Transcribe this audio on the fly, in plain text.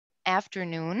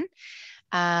afternoon.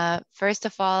 First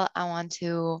of all, I want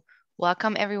to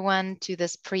welcome everyone to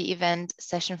this pre-event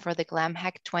session for the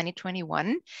GLAMhack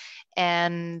 2021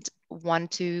 and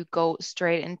want to go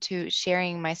straight into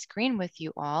sharing my screen with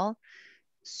you all.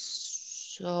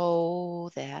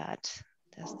 So that,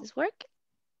 does this work?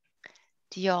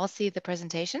 Do you all see the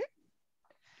presentation?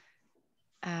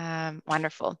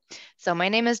 Wonderful. So my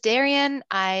name is Darian.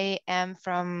 I am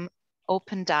from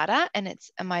Open Data, and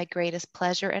it's my greatest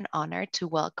pleasure and honor to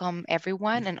welcome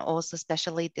everyone and also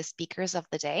especially the speakers of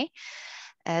the day.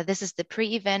 This is the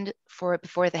pre-event for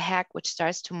before the hack, which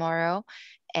starts tomorrow,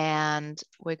 and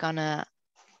we're gonna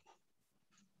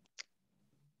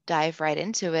dive right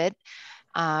into it.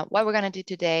 What we're gonna do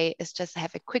today is just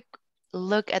have a quick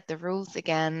look at the rules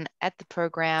again, at the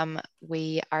program.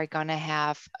 We are gonna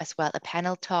have as well a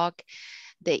panel talk.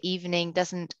 The evening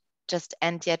doesn't just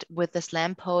end yet with the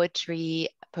slam poetry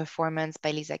performance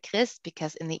by Lisa Christ,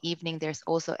 because in the evening there's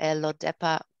also a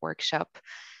Lodepa workshop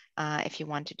if you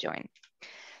want to join.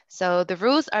 So the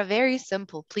rules are very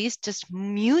simple. Please just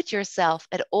mute yourself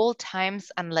at all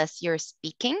times unless you're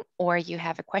speaking or you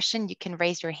have a question. You can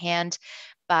raise your hand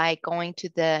by going to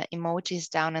the emojis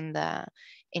down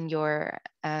in your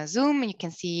Zoom, and you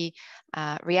can see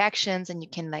reactions, and you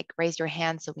can like raise your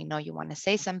hand so we know you want to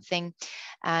say something.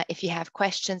 If you have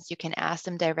questions, you can ask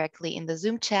them directly in the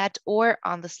Zoom chat or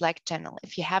on the Slack channel.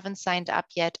 If you haven't signed up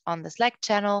yet on the Slack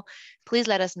channel, please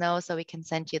let us know so we can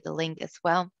send you the link as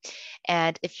well.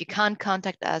 And if you can't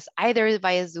contact us either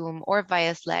via Zoom or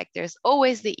via Slack, there's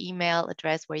always the email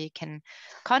address where you can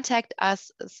contact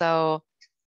us. So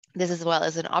this as well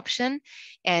is an option.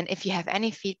 And if you have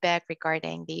any feedback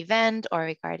regarding the event or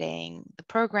regarding the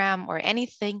program or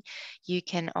anything, you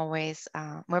can always,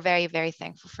 we're very, very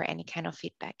thankful for any kind of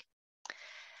feedback.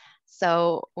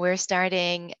 So we're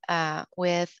starting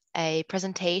with a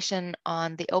presentation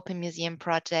on the Open Museum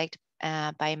project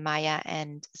by Maya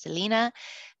and Selena.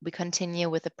 We continue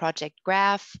with the project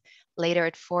graph. Later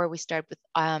at 4, we start with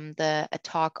a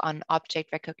talk on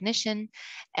object recognition.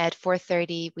 At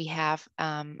 4:30, we have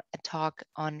a talk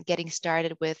on getting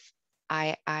started with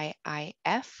IIIF.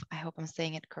 I hope I'm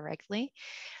saying it correctly.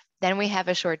 Then we have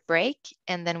a short break,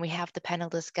 and then we have the panel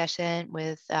discussion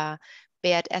with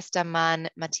Beat Estermann,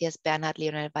 Matthias Bernhard,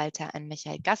 Leonel Walter, and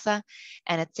Michael Gasser.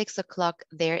 And at 6 o'clock,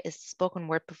 there is spoken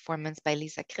word performance by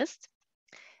Lisa Christ.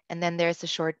 And then there's a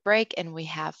short break, and we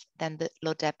have then the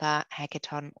Lodepa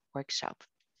Hackathon workshop.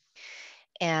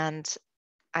 And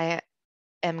I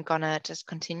am gonna just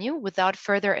continue. Without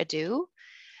further ado,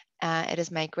 it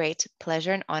is my great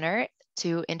pleasure and honor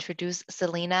to introduce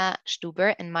Selena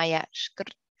Stuber and Maya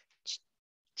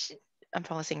I'm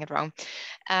probably saying it wrong,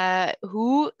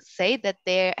 who say that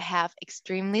they have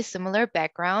extremely similar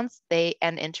backgrounds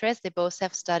and interests. They both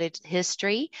have studied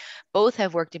history, both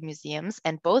have worked in museums,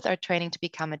 and both are training to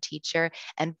become a teacher,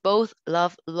 and both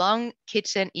love long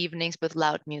kitchen evenings with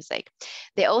loud music.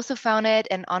 They also founded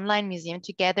an online museum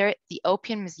together, the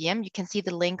Opium Museum. You can see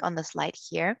the link on the slide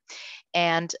here.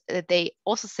 And they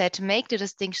also said to make the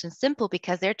distinction simple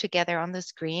because they're together on the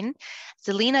screen,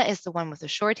 Selena is the one with the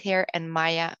short hair and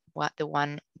Maya the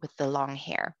one with the long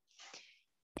hair.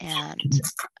 And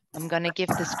I'm going to give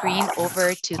the screen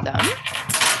over to them.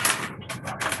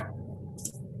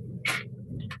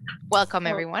 Welcome,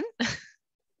 everyone.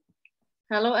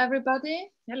 Hello,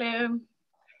 everybody. Hello.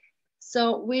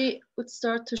 So we would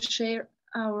start to share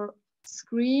our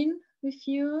screen with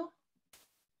you.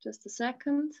 Just a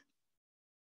second.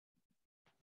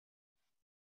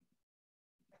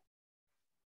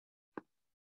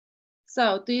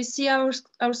 So do you see our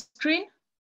screen?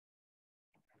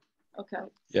 Okay.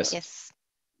 Yes. Yes.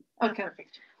 Okay.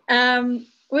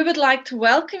 We would like to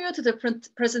welcome you to the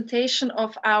presentation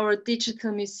of our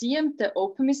digital museum, the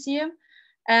Open Museum,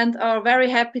 and are very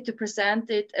happy to present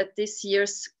it at this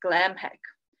year's GLAMhack.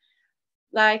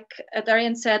 Like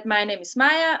Darian said, my name is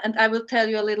Maya, and I will tell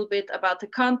you a little bit about the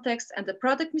context and the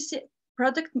product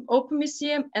Open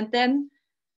Museum, and then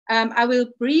I will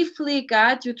briefly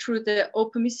guide you through the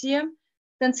Open Museum.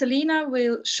 Then Selena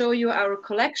will show you our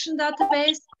collection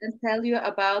database and tell you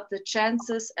about the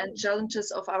chances and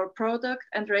challenges of our product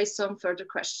and raise some further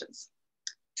questions.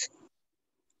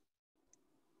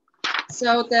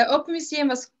 So the Open Museum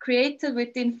was created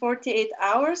within 48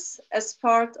 hours as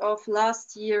part of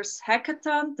last year's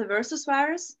hackathon, the Versus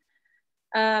Virus,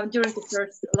 during the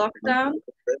first lockdown.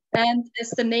 And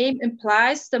as the name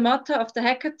implies, the motto of the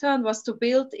hackathon was to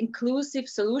build inclusive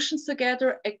solutions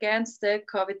together against the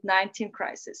COVID-19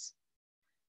 crisis.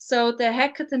 So the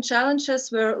hackathon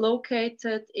challenges were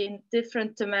located in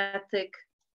different thematic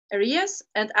areas,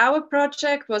 and our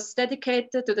project was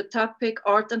dedicated to the topic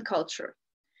art and culture.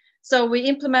 So we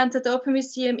implemented the Open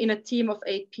Museum in a team of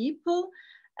 8 people.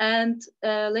 And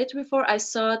later before, I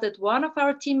saw that one of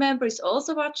our team members is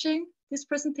also watching this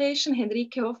presentation,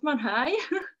 Henrike Hoffmann, hi.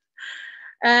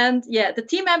 And yeah, the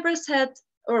team members had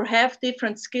or have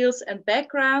different skills and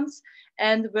backgrounds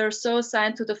and were so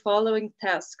assigned to the following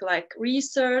tasks like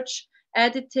research,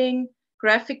 editing,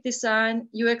 graphic design,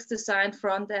 UX design,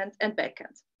 front end and back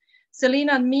end.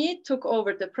 Selina and me took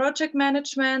over the project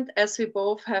management as we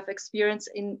both have experience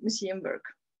in museum work.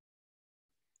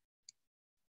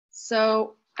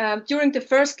 So during the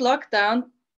first lockdown,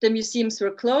 the museums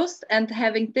were closed, and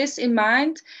having this in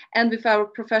mind and with our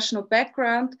professional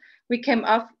background, we came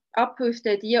up with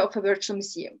the idea of a virtual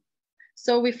museum.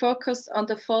 So we focused on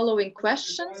the following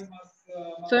questions.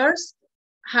 First,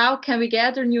 how can we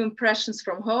gather new impressions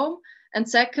from home? And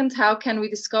second, how can we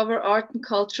discover art and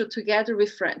culture together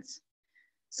with friends?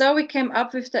 So we came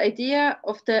up with the idea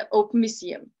of the Open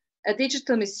Museum, a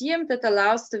digital museum that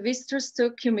allows the visitors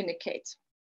to communicate.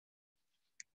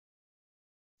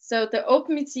 So the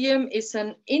Open Museum is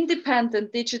an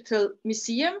independent digital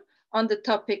museum on the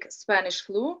topic Spanish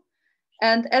flu.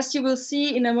 And as you will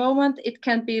see in a moment, it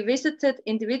can be visited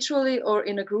individually or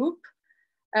in a group.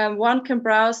 One can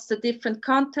browse the different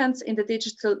contents in the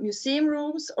digital museum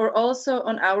rooms or also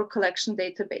on our collection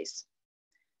database.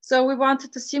 So we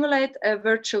wanted to simulate a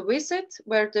virtual visit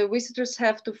where the visitors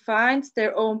have to find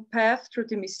their own path through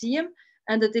the museum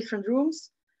and the different rooms.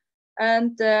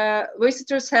 And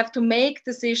visitors have to make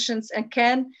decisions and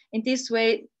can, in this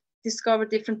way, discover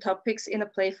different topics in a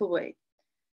playful way.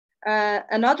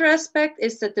 Another aspect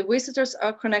is that the visitors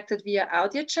are connected via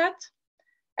audio chat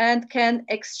and can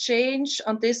exchange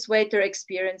on this way their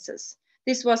experiences.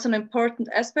 This was an important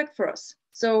aspect for us.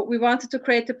 So we wanted to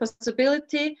create the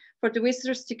possibility for the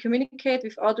visitors to communicate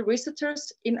with other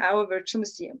visitors in our virtual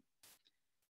museum.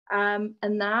 And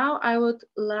now I would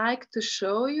like to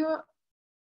show you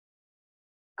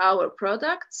our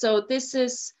product. So this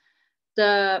is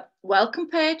the welcome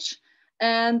page.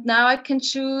 And now I can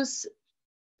choose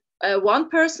a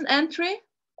one-person entry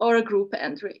or a group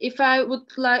entry. If I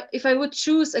would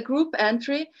choose a group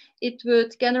entry, it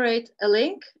would generate a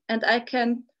link and I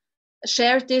can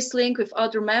share this link with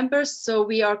other members so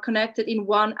we are connected in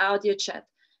one audio chat.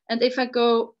 And if I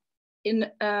go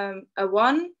in a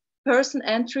one-person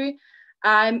entry,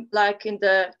 I'm like in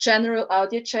the general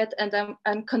audio chat and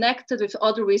I'm connected with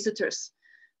other visitors.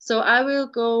 So I will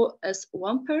go as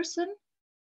one person.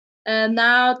 And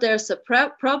now there's a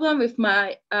problem with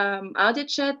my audio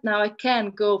chat. Now I can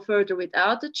go further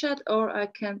without the chat, or I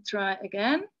can try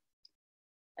again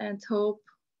and hope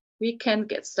we can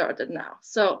get started now.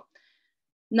 So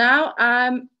now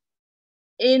I'm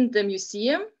in the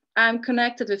museum. I'm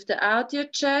connected with the audio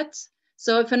chat.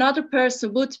 So if another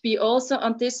person would be also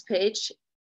on this page,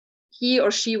 he or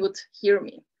she would hear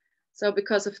me. So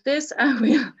because of this, I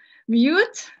will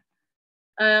mute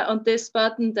on this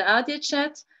button the audio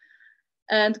chat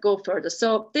and go further.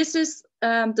 So this is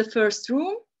the first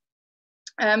room.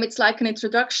 It's like an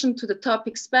introduction to the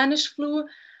topic Spanish flu.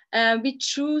 We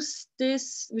chose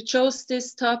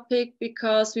this topic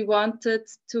because we wanted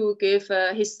to give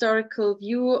a historical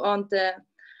view on the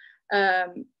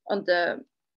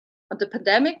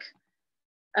pandemic.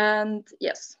 And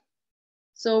yes,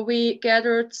 so we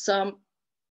gathered some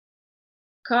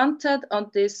content on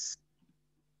this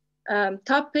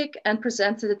topic and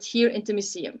presented it here in the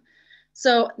museum.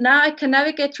 So now I can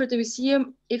navigate through the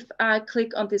museum if I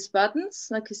click on these buttons.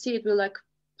 Like you see, it will like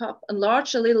pop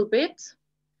enlarge a little bit.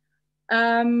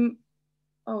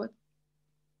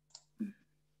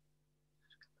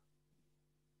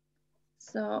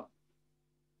 So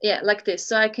yeah, like this.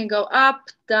 So I can go up,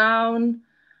 down,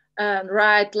 and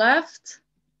right, left.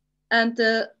 And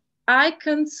the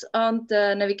icons on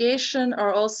the navigation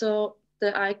are also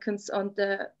the icons on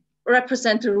the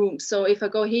represent the room. So if I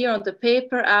go here on the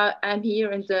paper, I'm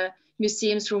here in the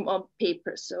museum's room on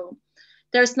paper. So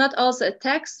there's not also a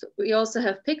text. We also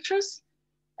have pictures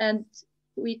and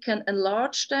we can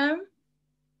enlarge them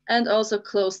and also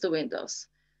close the windows.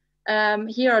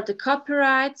 Here are the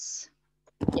copyrights.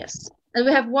 Yes. And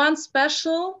we have one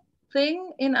special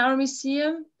thing in our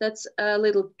museum. That's a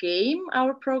little game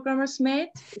our programmers made.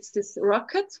 It's this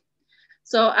rocket.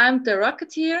 So I'm the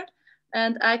rocketeer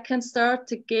and I can start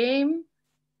the game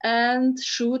and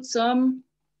shoot some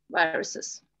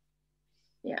viruses.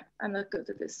 Yeah, I'm not good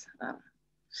at this.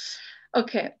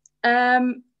 Okay.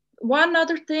 One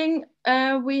other thing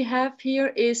we have here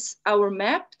is our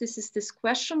map. This is this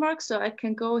question mark. So I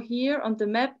can go here on the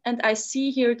map and I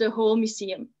see here the whole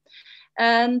museum.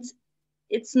 And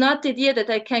it's not the idea that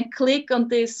I can click on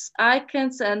these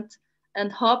icons and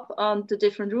and hop on the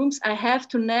different rooms, I have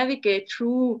to navigate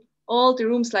through all the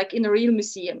rooms like in a real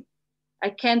museum. I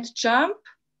can't jump,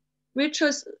 which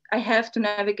was I have to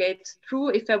navigate through.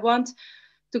 If I want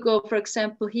to go, for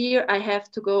example, here, I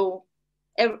have to go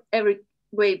every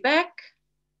way back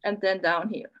and then down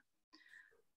here.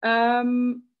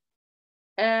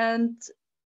 And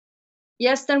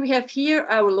yes, then we have here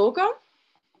our logo.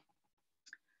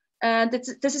 And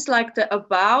this is like the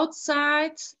about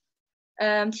side.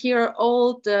 And here are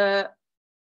all the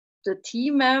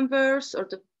team members or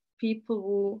the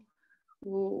people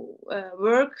who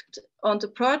worked on the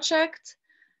project,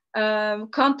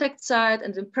 contact side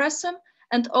and impressum.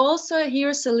 And also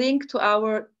here's a link to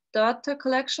our data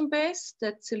collection base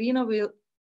that Selina will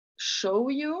show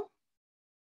you.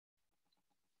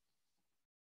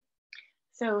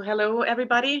 So hello,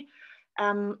 everybody.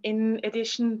 In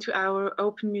addition to our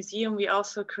open museum, we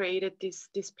also created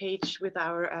this page with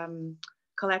our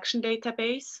collection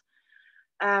database.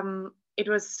 It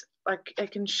was like, I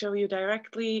can show you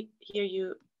directly. Here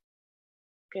you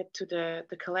get to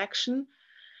the collection.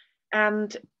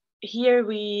 And here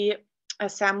we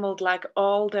assembled like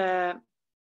all the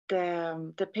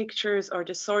pictures or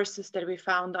the sources that we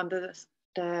found on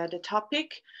the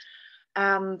topic.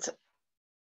 And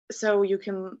so you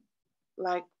can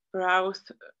like browse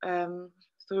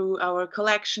through our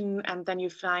collection, and then you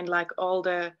find like all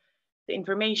the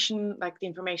information, like the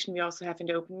information we also have in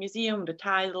the Open Museum, the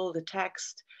title, the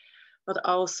text, but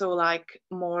also like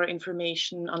more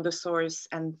information on the source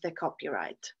and the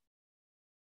copyright.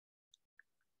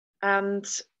 And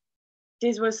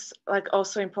this was like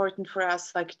also important for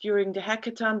us like during the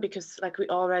hackathon, because like we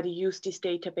already used this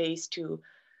database to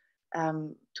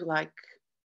like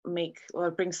make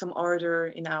or bring some order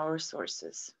in our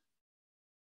sources.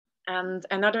 And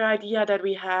another idea that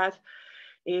we had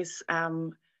is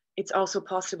it's also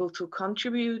possible to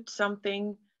contribute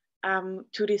something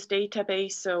to this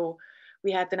database. So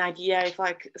we had an idea if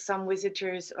like some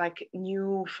visitors like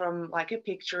knew from like a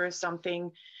picture or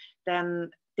something,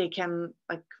 then they can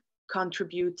like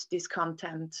contribute this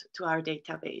content to our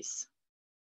database.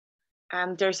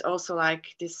 And there's also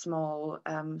like this small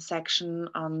section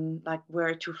on like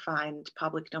where to find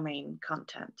public domain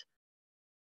content.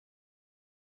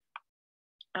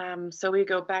 So we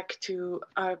go back to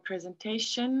our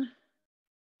presentation.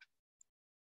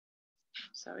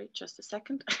 Sorry, just a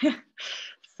second.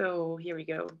 So here we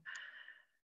go.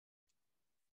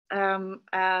 And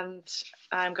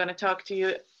I'm going to talk to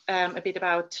you a bit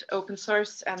about open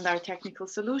source and our technical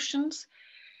solutions.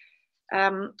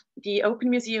 The Open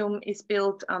Museum is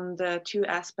built on the two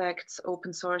aspects,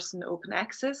 open source and open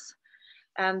access.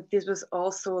 And this was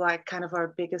also like kind of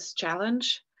our biggest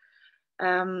challenge.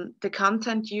 The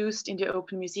content used in the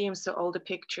Open Museum, so all the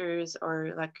pictures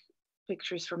or like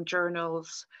pictures from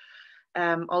journals,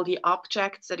 all the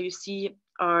objects that you see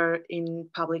are in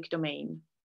public domain.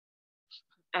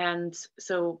 And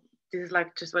so this is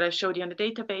like just what I showed you on the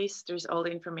database. There's all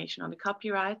the information on the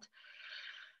copyright.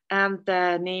 And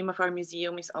the name of our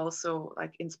museum is also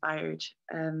like inspired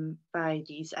by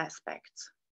these aspects.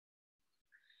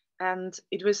 And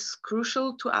it was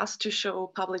crucial to us to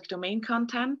show public domain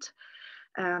content.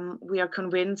 We are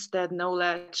convinced that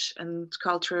knowledge and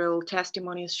cultural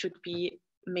testimonies should be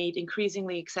made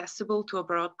increasingly accessible to a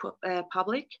broad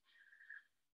public.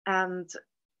 And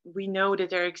we know that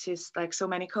there exist like so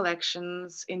many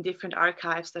collections in different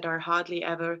archives that are hardly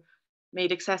ever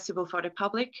made accessible for the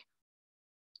public.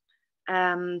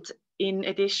 And in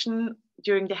addition,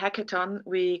 during the hackathon,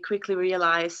 we quickly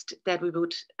realized that we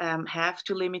would have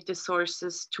to limit the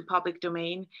sources to public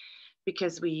domain,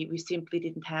 because we simply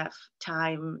didn't have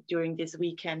time during this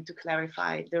weekend to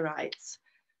clarify the rights.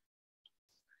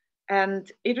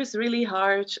 And it was really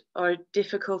hard or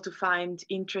difficult to find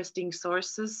interesting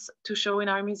sources to show in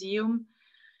our museum.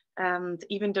 And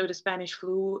even though the Spanish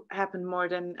flu happened more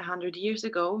than 100 years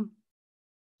ago,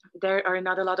 there are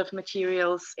not a lot of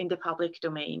materials in the public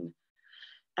domain,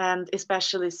 and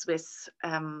especially Swiss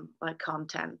like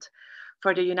content.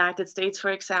 For the United States,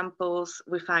 for example,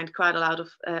 we find quite a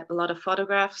lot of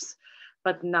photographs,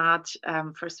 but not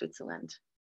for Switzerland.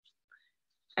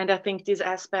 And I think this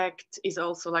aspect is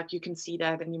also like, you can see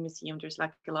that in the museum, there's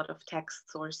like a lot of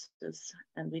text sources,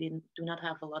 and we do not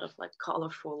have a lot of like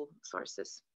colorful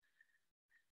sources.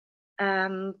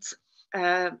 And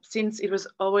since it was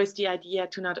always the idea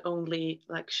to not only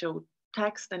like show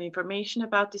text and information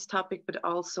about this topic, but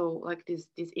also like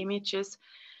these images,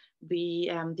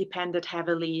 we depended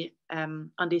heavily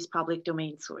on these public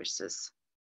domain sources.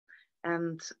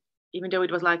 And even though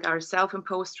it was like our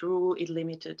self-imposed rule, it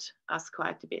limited us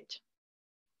quite a bit.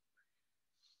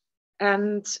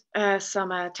 And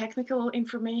some technical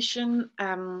information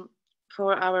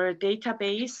for our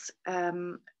database.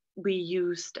 We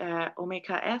used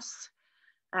Omeka S,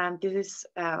 and this is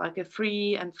like a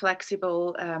free and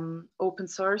flexible open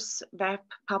source web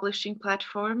publishing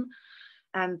platform,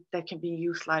 and that can be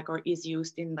used like, or is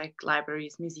used in like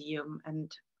libraries, museum,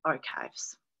 and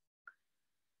archives.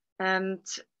 And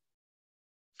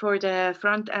for the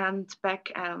front end,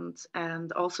 back end,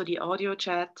 and also the audio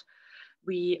chat,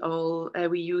 we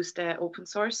use the open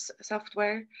source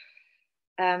software.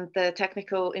 And the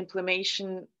technical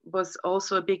implementation was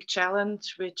also a big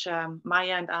challenge, which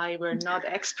Maya and I were not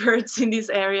experts in this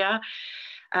area,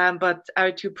 but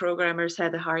our two programmers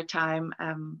had a hard time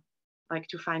like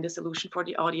to find a solution for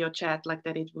the audio chat, like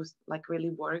that it was like really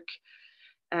work.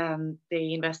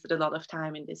 They invested a lot of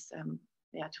time in this,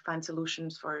 to find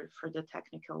solutions for the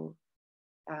technical,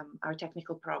 our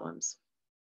technical problems.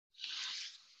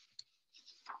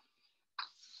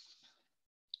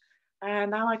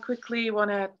 And now I quickly want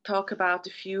to talk about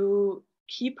a few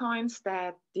key points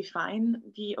that define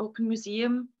the Open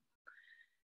Museum.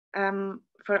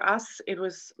 For us, it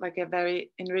was like a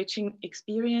very enriching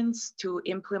experience to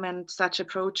implement such a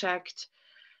project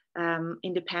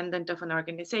independent of an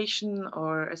organization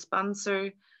or a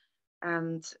sponsor.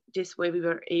 And this way we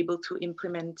were able to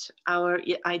implement our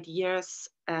ideas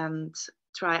and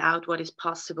try out what is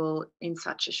possible in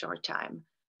such a short time.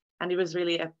 And it was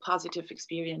really a positive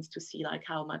experience to see like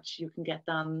how much you can get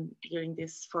done during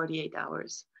this 48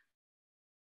 hours.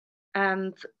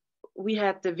 And we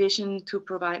had the vision to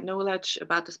provide knowledge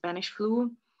about the Spanish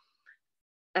flu.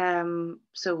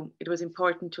 So it was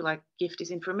important to like give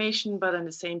this information, but at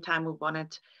the same time we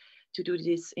wanted to do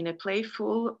this in a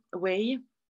playful way.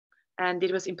 And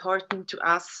it was important to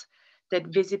us that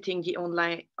visiting the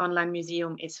online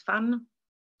museum is fun.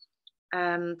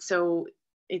 And so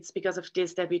it's because of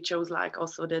this that we chose like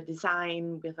also the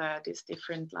design with these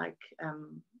different like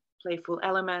playful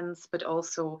elements, but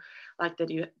also like that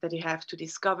you have to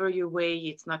discover your way.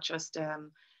 It's not just a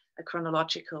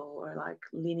chronological or like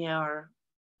linear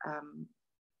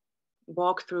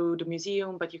walk through the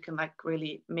museum, but you can like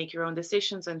really make your own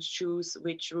decisions and choose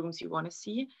which rooms you want to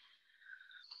see.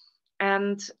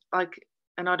 And like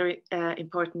another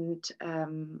important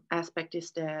aspect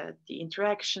is the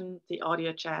interaction. The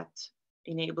audio chat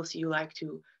enables you like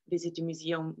to visit the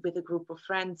museum with a group of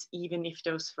friends, even if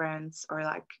those friends are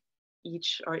like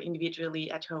each or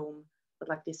individually at home. But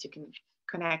like this, you can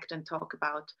connect and talk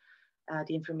about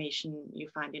the information you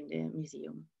find in the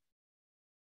museum.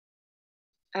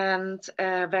 And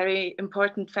a very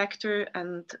important factor,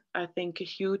 and I think a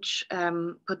huge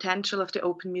potential of the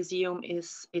Open Museum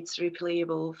is its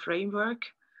replayable framework.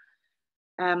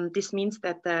 This means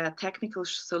that the technical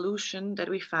solution that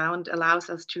we found allows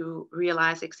us to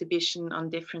realize exhibition on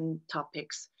different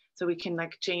topics. So we can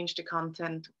like change the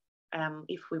content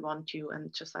if we want to,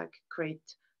 and just like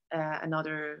create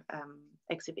another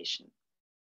exhibition.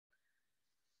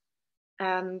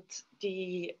 And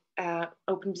the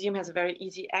Open Museum has a very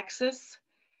easy access.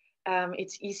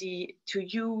 It's easy to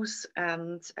use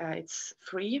and it's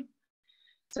free.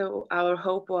 So our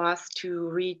hope was to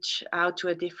reach out to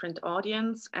a different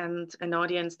audience, and an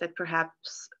audience that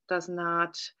perhaps does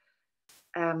not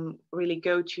really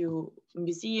go to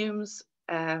museums,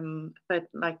 but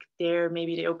like there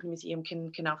maybe the Open Museum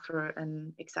can offer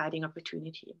an exciting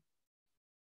opportunity.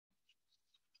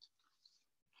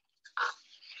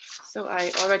 So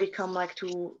I already come like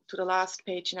to the last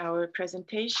page in our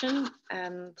presentation,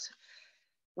 and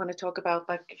want to talk about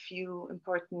like a few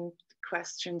important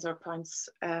questions or points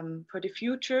for the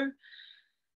future.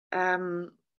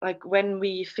 Like when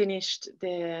we finished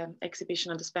the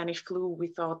exhibition on the Spanish flu, we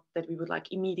thought that we would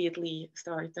like immediately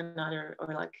start another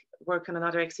or like work on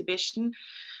another exhibition.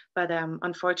 But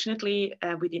unfortunately,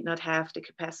 we did not have the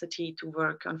capacity to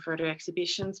work on further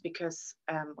exhibitions because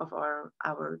of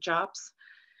our jobs.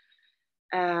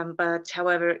 But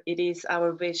however, it is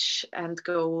our wish and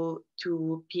goal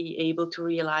to be able to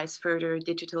realize further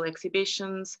digital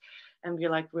exhibitions, and we're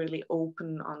like really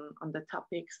open on the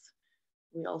topics.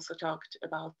 We also talked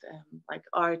about like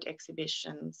art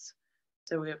exhibitions.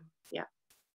 So we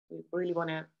really want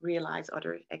to realize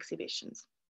other exhibitions.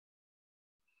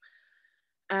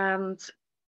 And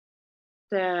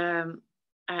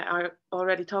I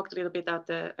already talked a little bit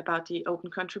about the open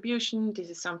contribution. This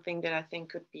is something that I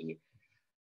think could be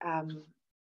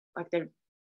like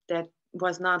that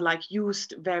was not like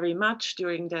used very much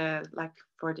during the like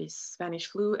for this Spanish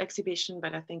flu exhibition,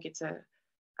 but I think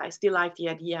I still like the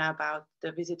idea about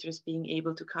the visitors being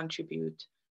able to contribute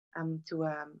to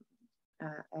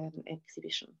an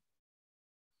exhibition.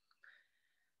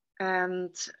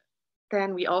 And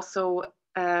Then we also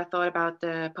thought about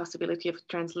the possibility of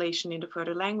translation into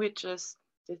further languages.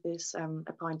 This is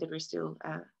a point that we're still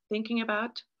thinking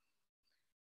about.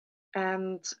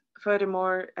 And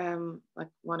furthermore, like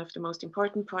one of the most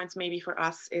important points maybe for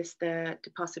us is the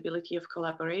possibility of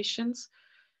collaborations.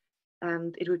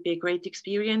 And it would be a great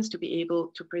experience to be able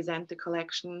to present the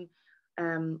collection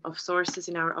of sources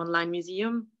in our online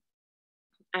museum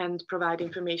and provide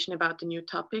information about the new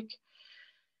topic.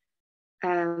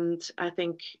 And I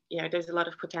think, yeah, there's a lot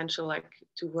of potential, like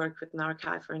to work with an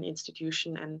archive or an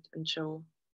institution and show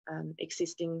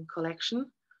existing collection.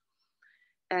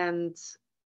 And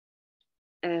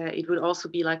it would also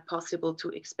be like possible to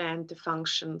expand the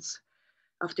functions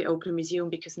of the Open Museum,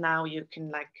 because now you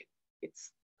can like,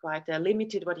 it's quite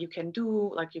limited what you can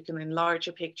do. Like you can enlarge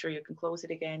a picture, you can close it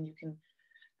again, you can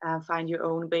find your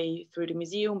own way through the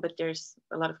museum, but there's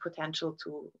a lot of potential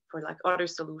for like other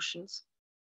solutions.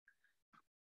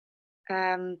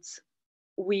 And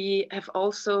we have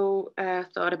also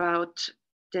thought about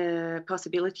the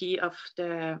possibility of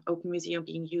the Open Museum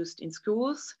being used in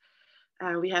schools.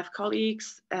 We have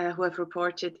colleagues who have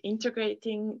reported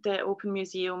integrating the Open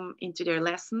Museum into their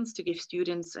lessons to give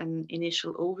students an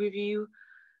initial overview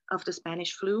of the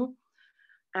Spanish flu.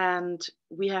 And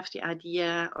we have the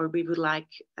idea, or we would like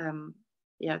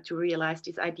to realize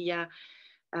this idea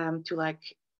to like,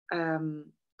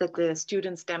 that the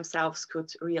students themselves could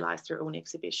realize their own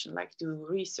exhibition, like do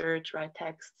research, write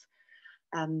texts,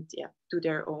 and do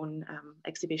their own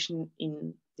exhibition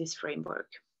in this framework.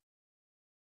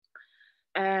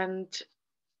 And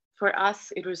for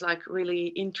us, it was like really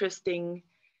interesting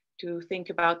to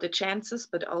think about the chances,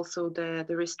 but also the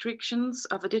restrictions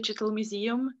of a digital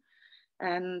museum.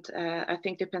 And I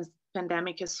think the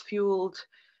pandemic has fueled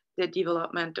the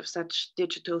development of such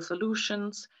digital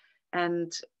solutions.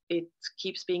 And it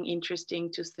keeps being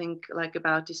interesting to think like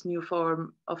about this new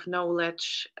form of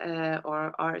knowledge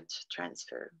or art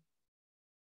transfer.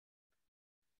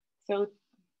 So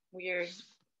we're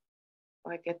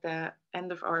like at the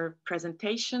end of our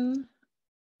presentation,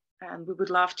 and we would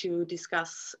love to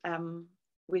discuss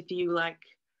with you like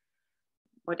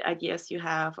what ideas you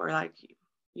have or like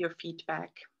your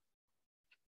feedback.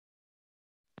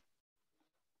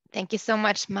 Thank you so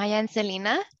much, Maya and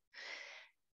Selina.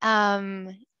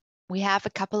 We have a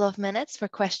couple of minutes for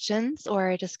questions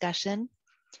or discussion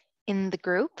in the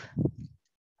group.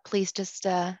 Please just,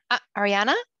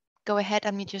 Ariana, go ahead,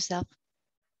 unmute yourself.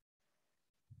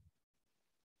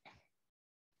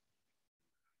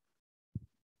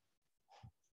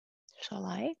 Shall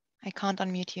I? I can't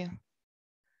unmute you.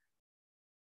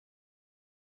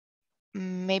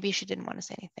 Maybe she didn't want to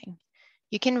say anything.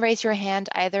 You can raise your hand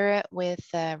either with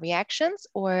reactions,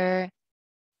 or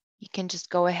you can just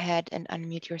go ahead and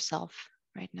unmute yourself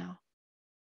right now.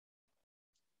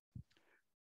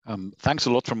 Thanks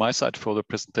a lot from my side for the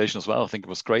presentation as well. I think it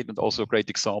was great, and also a great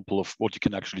example of what you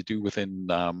can actually do within,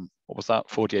 what was that,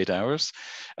 48 hours.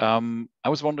 I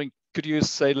was wondering, could you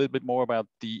say a little bit more about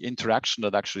the interaction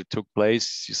that actually took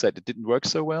place? You said it didn't work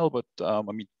so well, but I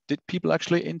mean, did people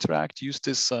actually interact, use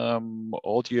this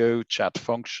audio chat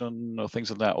function or things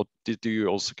like that? Or do you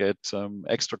also get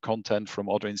extra content from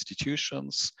other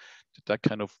institutions? Did that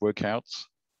kind of work out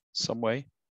some way?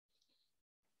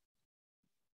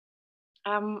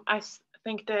 I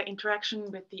think the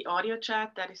interaction with the audio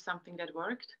chat, that is something that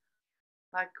worked.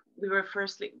 Like we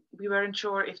weren't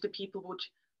sure if the people would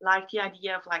like the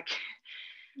idea of like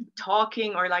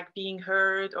talking or like being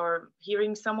heard or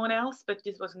hearing someone else, but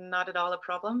this was not at all a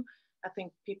problem. I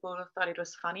think people thought it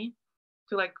was funny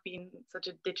to like be in such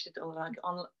a digital, like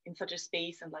in such a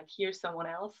space and like hear someone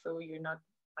else, so you're not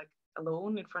like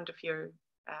alone in front of your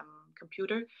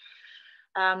computer.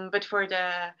 But for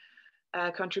the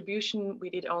contribution, we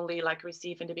did only like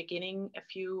receive in the beginning a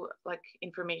few like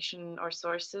information or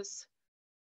sources,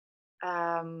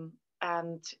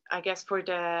 and I guess for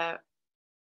the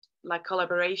like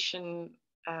collaboration,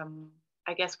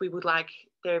 I guess we would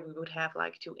have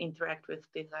like to interact with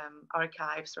the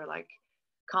archives or like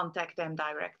contact them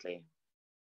directly.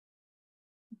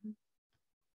 Mm-hmm.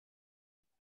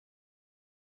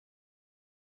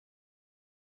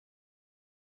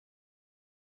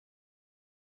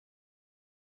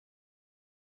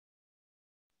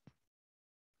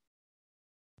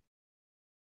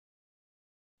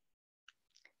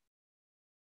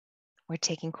 We're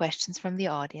taking questions from the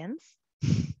audience.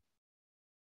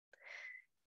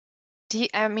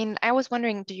 I was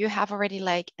wondering, do you have already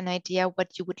like an idea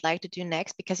what you would like to do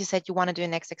next? Because you said you want to do a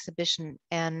next exhibition,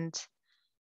 and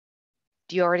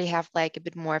do you already have like a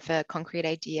bit more of a concrete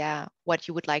idea what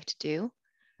you would like to do?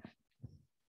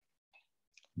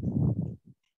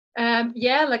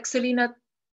 Yeah, like Selina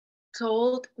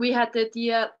told, we had the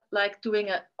idea like doing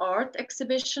an art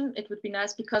exhibition. It would be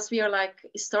nice because we are like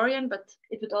historian, but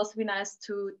it would also be nice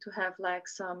to have like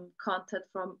some content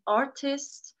from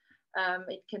artists.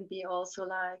 It can be also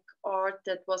like art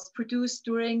that was produced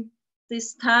during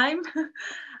this time.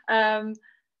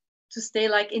 To stay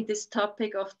like in this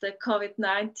topic of the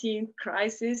COVID-19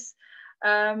 crisis.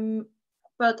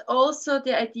 But also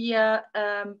the idea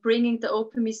bringing the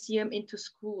Open Museum into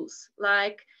schools.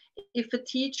 Like if a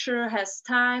teacher has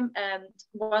time and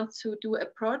wants to do a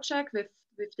project with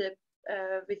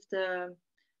the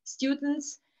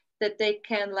students, that they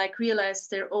can like realize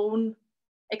their own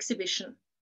exhibition,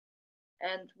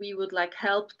 and we would like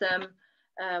help them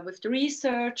with the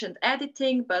research and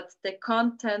editing, but the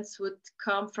contents would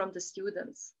come from the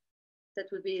students.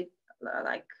 That would be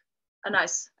like a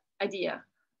nice idea,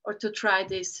 or to try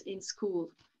this in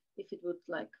school if it would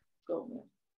like go.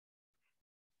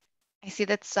 I see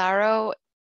that Saro,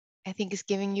 I think, is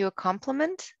giving you a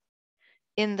compliment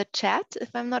in the chat, if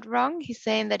I'm not wrong. He's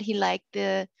saying that he liked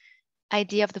the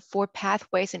idea of the 4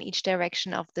 pathways in each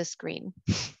direction of the screen.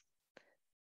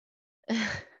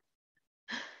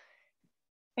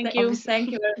 Thank you.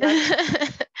 Thank you very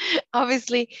much.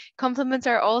 Obviously, compliments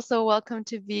are also welcome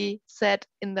to be said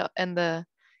in the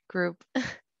group.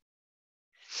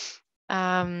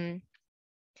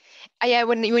 Yeah,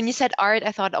 when you said art,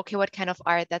 I thought, okay, what kind of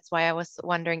art? That's why I was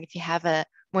wondering if you have a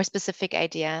more specific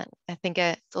idea. I think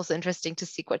it's also interesting to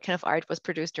see what kind of art was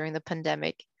produced during the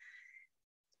pandemic.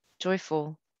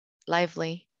 Joyful,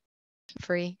 lively,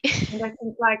 free. And I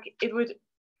think like it would,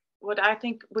 what I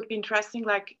think would be interesting,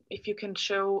 like if you can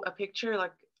show a picture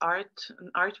like an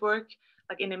artwork,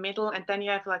 like in the middle, and then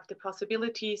you have like the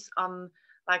possibilities on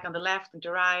like on the left and the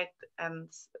right, and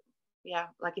yeah,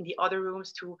 like in the other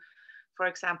rooms to, for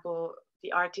example,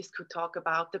 the artist could talk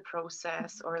about the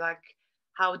process or like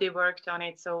how they worked on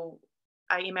it. So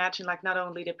I imagine like not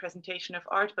only the presentation of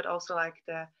art, but also like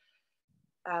the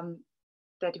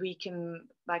that we can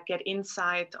like get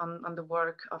insight on the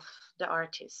work of the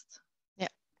artist. Yeah,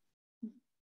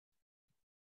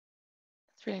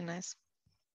 it's really nice.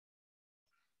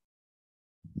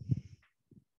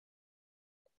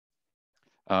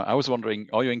 I was wondering,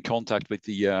 are you in contact with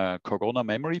the Corona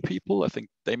memory people? I think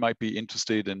they might be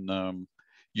interested in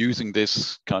using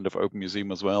this kind of open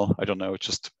museum as well. I don't know,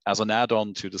 just as an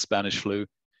add-on to the Spanish flu.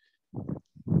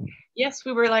 Yes,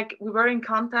 we were in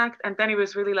contact, and then it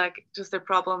was really like just a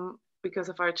problem because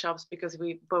of our jobs, because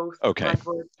we both like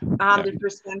were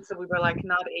 100%, so we were like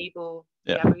not able.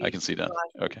 Yeah, I can see that.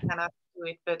 Okay. Cannot do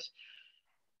it, but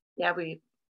yeah,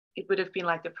 it would have been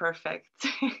like the perfect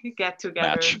get together.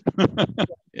 Match.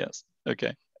 Yes.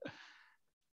 Okay.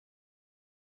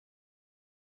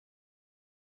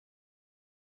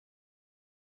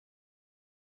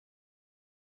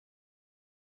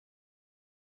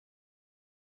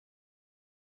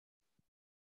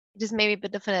 Just maybe a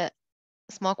bit of a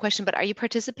small question, but are you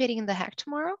participating in the hack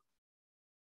tomorrow?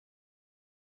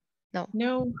 No.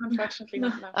 No, unfortunately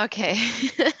not. No. Okay.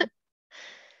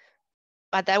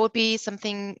 But that would be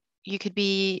something you could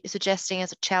be suggesting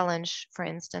as a challenge, for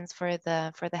instance, for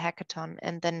the hackathon.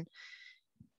 And then,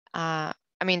 I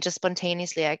mean, just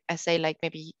spontaneously, I say like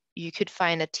maybe you could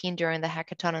find a team during the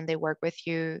hackathon and they work with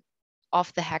you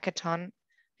off the hackathon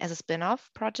as a spin-off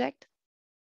project.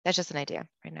 That's just an idea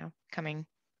right now coming.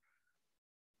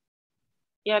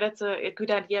 Yeah, that's a good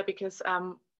idea, because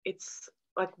it's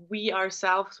like we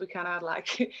ourselves, we cannot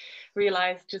like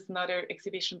realize just another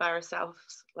exhibition by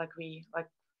ourselves. Like we like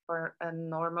for a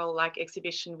normal like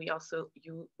exhibition, we also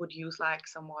would use like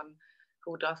someone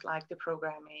who does like the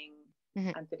programming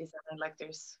and the design. Like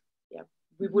there's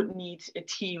we would need a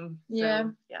team. Yeah.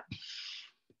 So, yeah.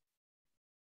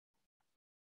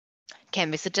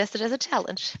 Can be suggested as a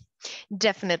challenge.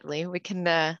 Definitely, we can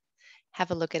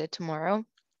have a look at it tomorrow.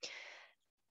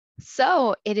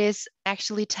 So it is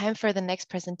actually time for the next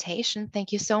presentation.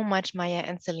 Thank you so much, Maya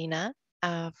and Selina,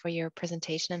 for your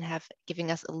presentation and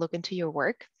giving us a look into your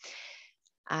work.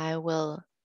 I will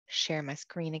share my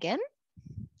screen again.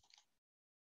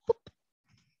 Boop.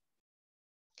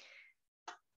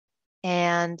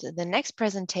 And the next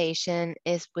presentation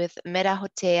is with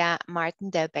Merahotea,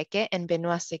 Martin Delbecke, and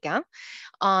Benoit Seguin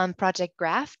on Project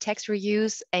Graph, text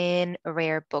reuse in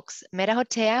rare books.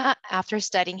 Merahotea, after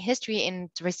studying history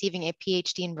and receiving a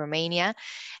PhD in Romania,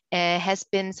 has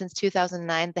been since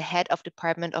 2009 the head of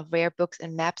Department of Rare Books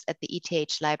and Maps at the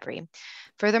ETH Library.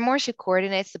 Furthermore, she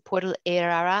coordinates the portal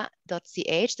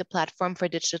erara.ch, the platform for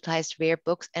digitized rare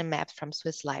books and maps from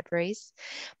Swiss libraries.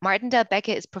 Martin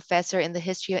Delbecke is professor in the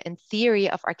history and theory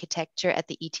of architecture at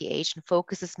the ETH and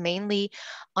focuses mainly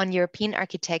on European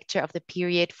architecture of the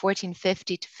period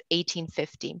 1450 to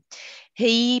 1850.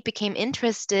 He became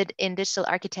interested in digital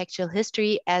architectural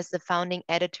history as the founding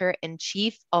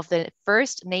editor-in-chief of the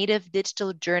first native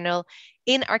digital journal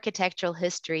in architectural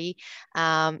history.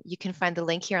 You can find the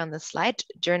link here on the slide,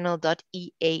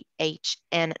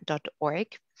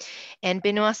 journal.eahn.org. And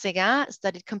Benoît Séguin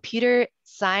studied computer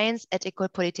science at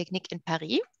École Polytechnique in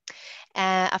Paris.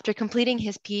 After completing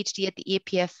his PhD at the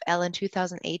EPFL in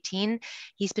 2018,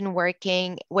 he's been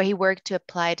working where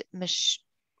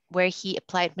he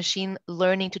applied machine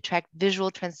learning to track visual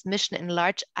transmission in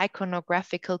large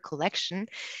iconographical collection.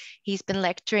 He's been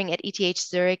lecturing at ETH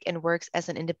Zurich and works as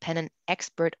an independent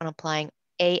expert on applying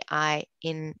AI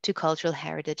into cultural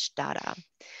heritage data.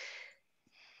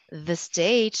 The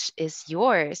stage is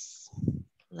yours.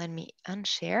 Let me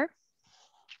unshare.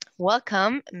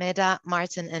 Welcome, Meda,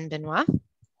 Martin, and Benoît. Thank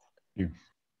you.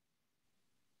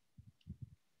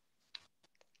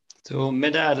 So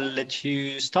Meda, I'll let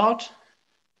you start.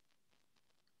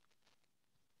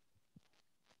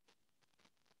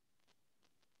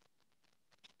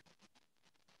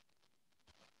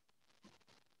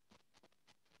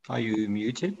 Are you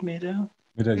muted, Meda?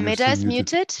 Meda is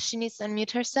muted. She needs to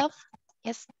unmute herself.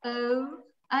 Yes. Oh,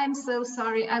 I'm so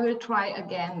sorry. I will try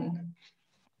again.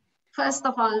 First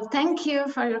of all, thank you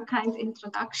for your kind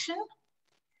introduction.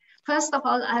 First of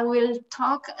all, I will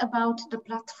talk about the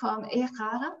platform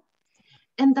Errara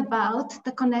and about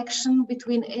the connection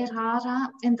between Errara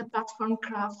and the platform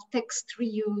Graph text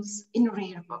reuse in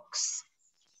Rarebox.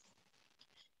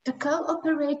 The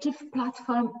cooperative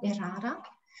platform Errara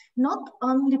not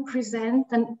only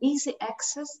presents an easy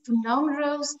access to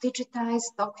numerous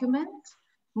digitized documents,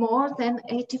 more than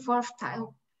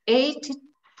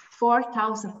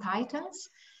 84,000 titles,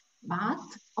 but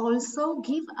also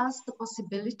give us the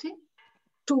possibility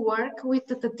to work with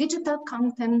the digital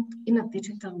content in a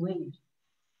digital way.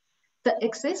 The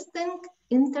existing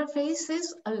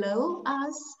interfaces allow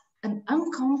us an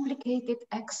uncomplicated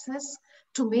access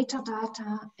to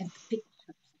metadata and pictures.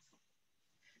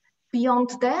 Beyond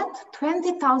that,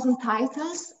 20,000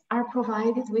 titles are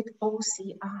provided with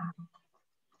OCR.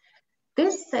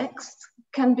 This text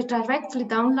can be directly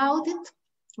downloaded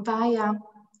via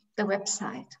the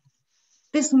website.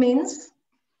 This means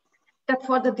that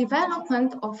for the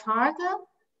development of further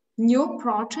new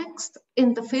projects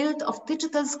in the field of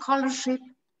digital scholarship,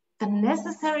 the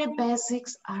necessary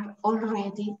basics are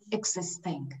already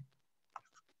existing.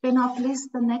 Benoît, please,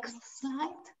 the next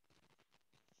slide.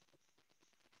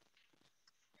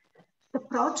 The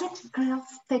project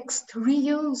Graph Text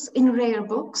Reuse in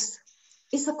Rarebox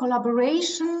is a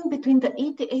collaboration between the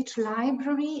ETH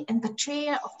library and the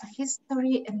chair of the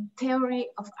History and Theory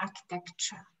of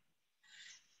Architecture.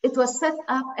 It was set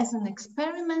up as an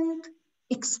experiment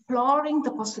exploring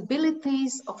the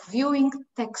possibilities of viewing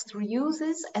text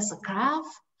reuses as a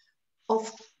graph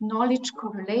of knowledge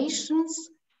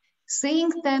correlations, seeing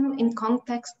them in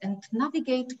context and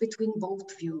navigate between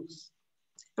both views.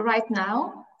 Right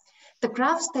now, the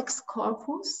Graph's text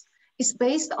corpus is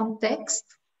based on text,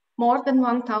 more than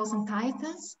 1,000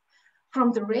 titles,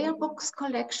 from the Rarebox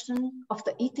collection of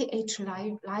the ETH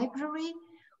library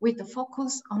with a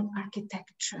focus on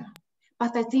architecture.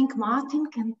 But I think Martin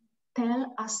can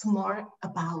tell us more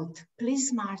about.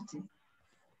 Please, Martin.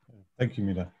 Thank you,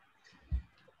 Meda.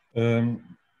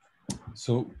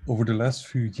 So over the last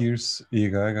few years,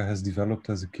 Errara has developed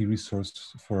as a key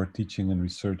resource for our teaching and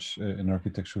research in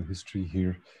architectural history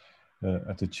here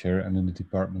at the chair and in the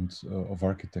Department of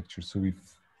Architecture. So we've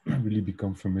really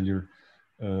become familiar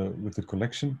with the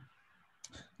collection.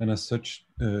 And as such,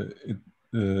 it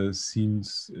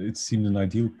seemed an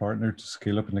ideal partner to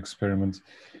scale up an experiment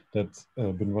that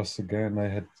Benoît Séguin and I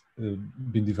had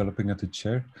been developing at the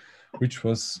chair, which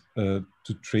was to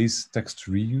trace text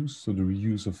reuse, so the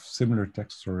reuse of similar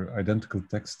texts or identical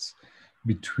texts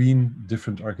between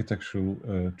different architectural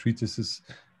treatises,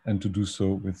 and to do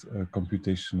so with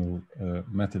computational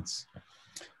methods.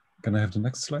 Can I have the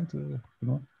next slide,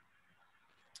 Benoît?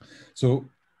 So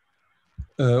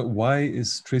why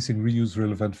is tracing reuse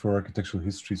relevant for architectural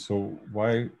history? So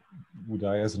why would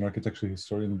I, as an architectural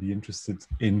historian, be interested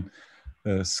in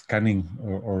scanning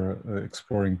or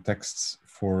exploring texts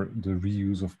for the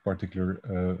reuse of particular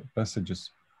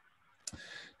passages?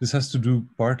 This has to do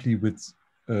partly with,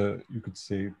 you could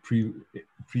say,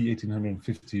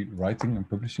 pre-1850 writing and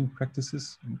publishing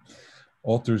practices.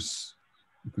 Authors,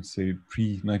 you could say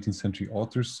pre-19th century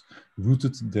authors,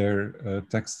 rooted their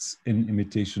texts in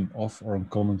imitation of or on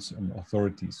comments on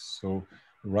authorities. So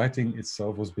writing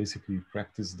itself was basically a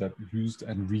practice that used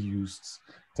and reused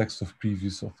texts of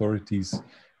previous authorities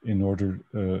in order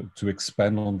to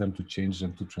expand on them, to change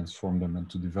them, to transform them, and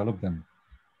to develop them.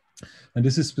 And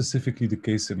this is specifically the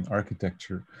case in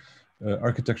architecture.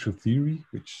 Architectural theory,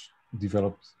 which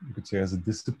developed, you could say, as a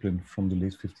discipline from the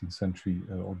late 15th century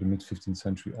or the mid 15th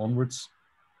century onwards,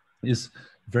 is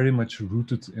very much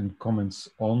rooted in comments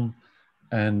on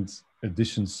and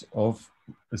additions of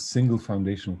a single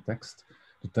foundational text,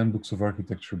 the 10 Books of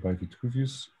Architecture by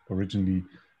Vitruvius, originally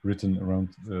written around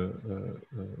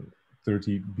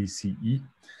 30 BCE,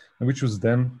 and which was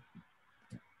then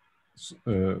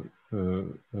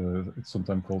it's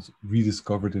sometimes called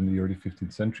rediscovered in the early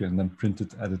 15th century and then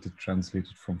printed, edited,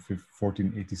 translated from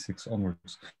 1486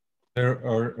 onwards. There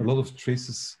are a lot of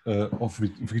traces of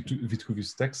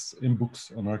Vitruvius texts in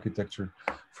books on architecture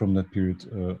from that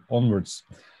period onwards.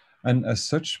 And as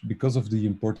such, because of the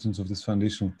importance of this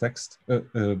foundational text,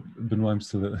 Benoit, I'm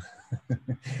still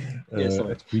yes,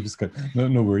 at previous guy.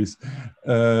 No worries.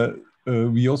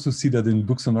 We also see that in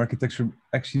books on architecture,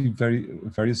 actually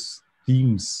various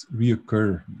themes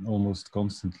reoccur almost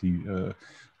constantly.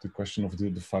 The question of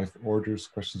the 5 orders,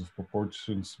 questions of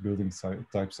proportions, building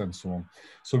types, and so on.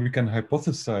 So we can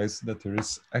hypothesize that there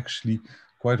is actually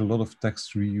quite a lot of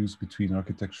text reuse between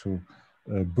architectural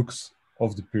books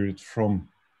of the period from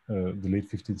the late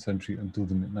 15th century until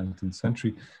the mid 19th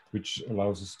century, which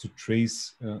allows us to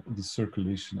trace the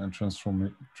circulation and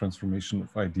transformation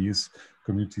of ideas,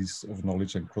 communities of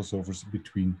knowledge, and crossovers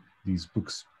between these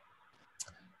books.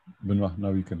 Benoit,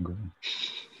 now you can go on.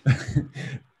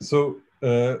 So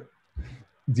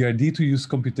the idea to use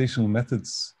computational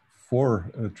methods for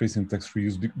tracing text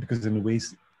reuse, because in a way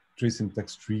tracing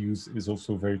text reuse is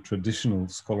also a very traditional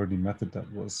scholarly method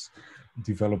that was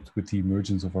developed with the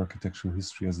emergence of architectural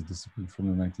history as a discipline from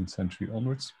the 19th century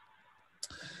onwards.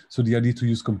 So the idea to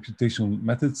use computational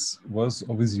methods was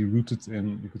obviously rooted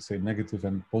in, you could say, negative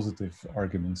and positive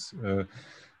arguments.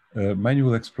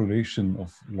 Manual exploration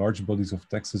of large bodies of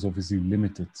text is obviously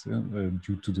limited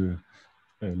due to the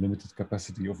limited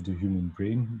capacity of the human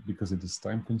brain, because it is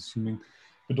time consuming,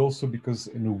 but also because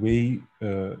in a way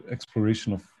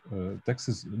exploration of text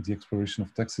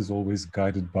is always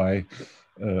guided by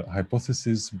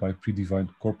hypotheses, by predefined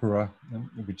corpora,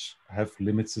 which have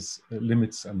limits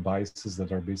and biases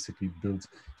that are basically built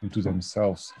into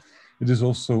themselves. It is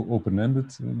also open-ended,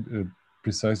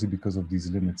 precisely because of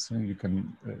these limits. You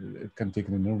can, it can take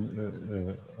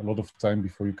a lot of time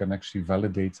before you can actually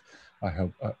validate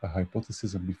a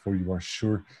hypothesis and before you are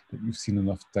sure that you've seen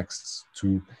enough texts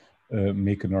to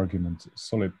make an argument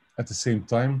solid. At the same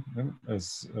time,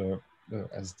 as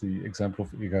the example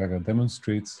of Egaga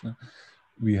demonstrates,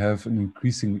 we have an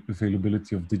increasing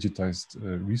availability of digitized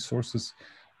resources,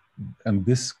 and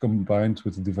this combined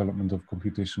with the development of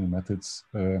computational methods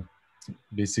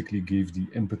basically gave the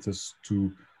impetus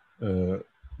to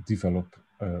develop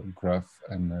a graph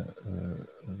and a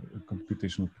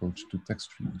computational approach to text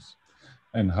reuse.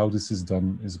 And how this is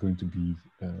done is going to be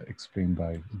explained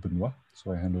by Benoit.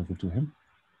 So I hand over to him.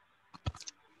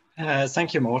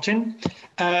 Thank you, Martin.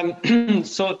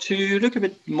 So to look a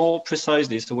bit more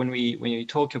precisely, so when we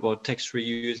talk about text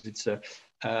reuse, it's a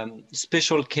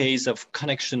special case of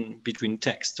connection between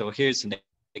text. So here's an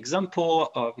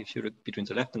example of, if you look between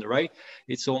the left and the right,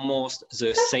 it's almost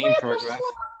the same paragraph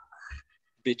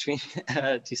between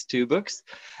these two books.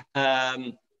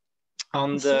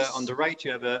 On the right,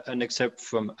 you have an excerpt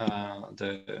from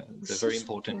the very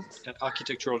important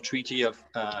architectural treaty of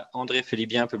André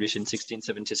Philibien, published in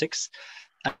 1676.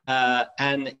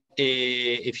 And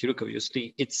if you look,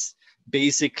 obviously, it's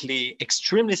basically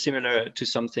extremely similar to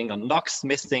something on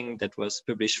locksmithing that was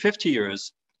published 50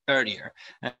 years earlier.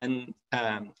 And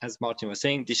as Martin was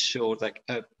saying, this showed like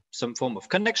some form of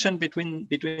connection between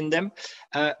them.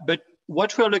 But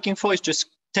what we're looking for is just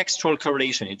textual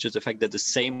correlation. It's just the fact that the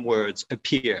same words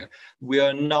appear. We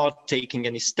are not taking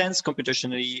any stance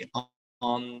computationally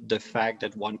on the fact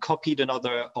that one copied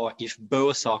another, or if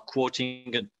both are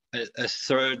quoting a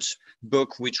third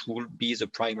book, which will be the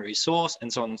primary source,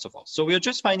 and so on and so forth. So we are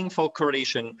just finding for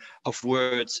correlation of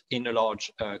words in a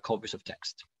large corpus of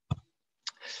text.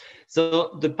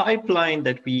 So the pipeline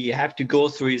that we have to go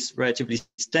through is relatively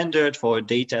standard for a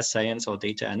data science or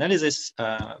data analysis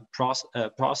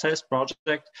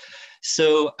project.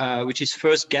 So which is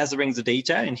first gathering the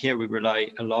data, and here we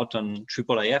rely a lot on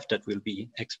IIIF that will be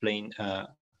explained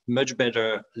much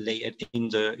better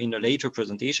in a later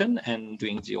presentation and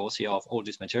doing the OCR of all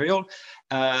this material.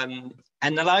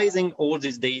 Analyzing all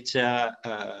this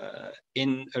data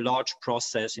in a large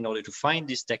process in order to find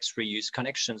these text reuse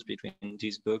connections between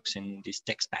these books and these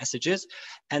text passages,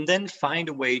 and then find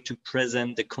a way to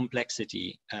present the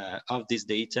complexity of this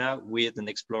data with an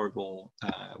explorable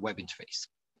web interface.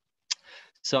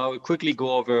 So I'll quickly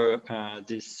go over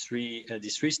these three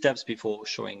steps before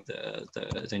showing the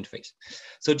interface.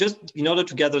 So just in order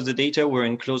to gather the data, we're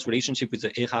in close relationship with the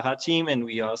ERARA team, and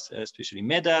we asked especially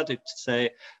MEDA to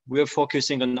say, we're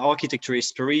focusing on architecture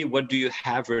history. What do you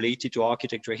have related to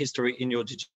architecture history in your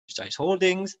digitized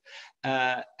holdings?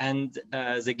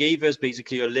 They gave us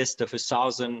basically a list of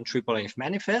 1,000 IIIF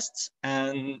manifests,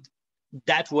 and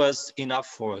that was enough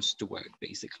for us to work,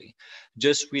 basically.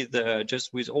 Just with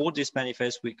all these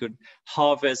manifests, we could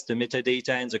harvest the metadata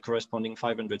and the corresponding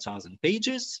 500,000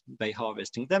 pages by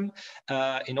harvesting them.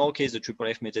 In our case, the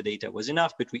IIIF metadata was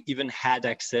enough, but we even had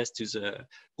access to the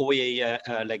OEA,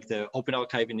 like the Open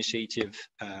Archive Initiative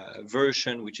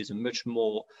version, which is a much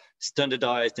more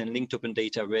standardized and linked open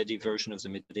data ready version of the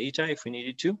metadata if we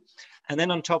needed to. And then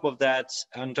on top of that,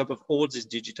 on top of all these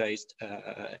digitized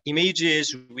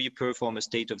images, we perform a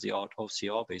state-of-the-art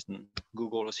OCR based on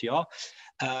Google OCR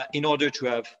in order to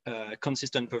have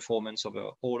consistent performance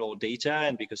over all our data,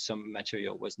 and because some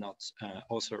material was not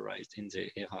authorized in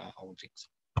the ERA holdings.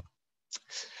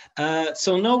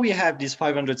 So now we have these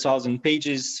 500,000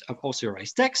 pages of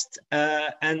authorized text,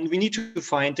 and we need to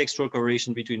find textual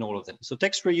correlation between all of them. So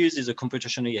text reuse is a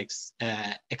computationally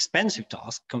expensive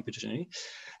task,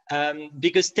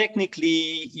 because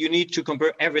technically you need to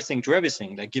compare everything to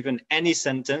everything. Like given any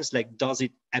sentence, like does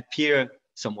it appear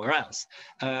somewhere else?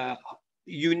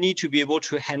 You need to be able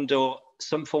to handle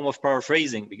some form of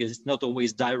paraphrasing, because it's not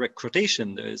always direct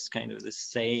quotation. There's kind of the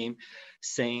same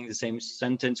saying the same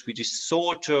sentence, which is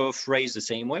sort of phrased the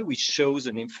same way, which shows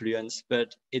an influence,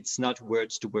 but it's not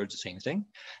words to words the same thing.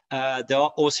 There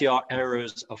are OCR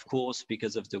errors, of course,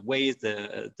 because of the way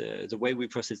the way we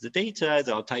process the data.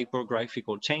 There are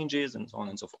typographical changes and so on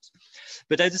and so forth.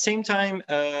 But at the same time,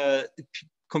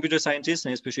 computer scientists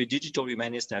and especially digital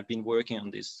humanists have been working on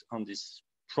this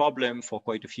problem for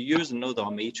quite a few years, and now there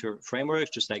are major frameworks,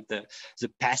 just like the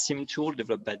PASSIM tool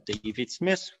developed by David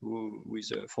Smith, who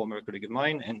is a former colleague of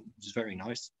mine, and it's very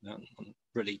nice on a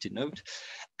related note.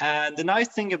 And the nice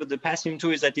thing about the PASSIM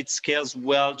tool is that it scales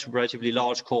well to relatively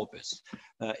large corpus.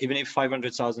 Even if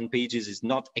 500,000 pages is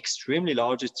not extremely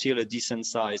large, it's still a decent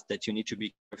size that you need to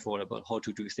be careful about how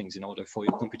to do things in order for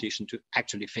your computation to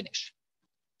actually finish.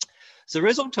 The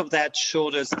result of that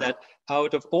showed us that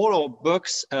out of all our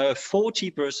books,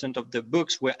 40% of the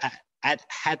books were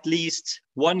at least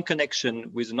one connection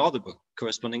with another book,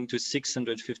 corresponding to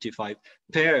 655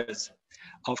 pairs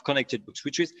of connected books,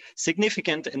 which is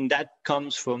significant, and that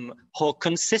comes from how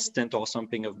consistent our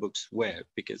sampling of books were,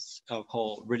 because of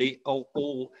how really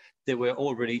they were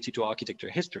all related to architecture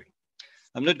history.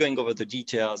 I'm not going over the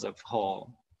details of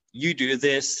how you do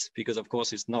this, because of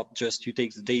course it's not just you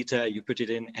take the data, you put it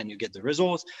in, and you get the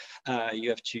results. You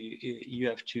have to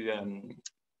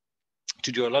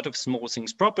do a lot of small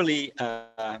things properly,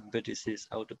 but this is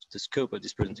out of the scope of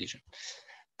this presentation.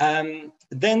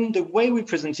 Then the way we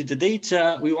presented the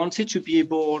data, we wanted to be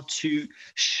able to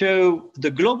show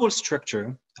the global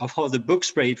structure of how the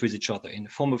books relate with each other in the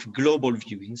form of global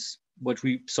viewings, what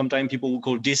sometimes people will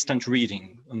call distant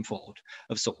reading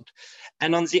of sort.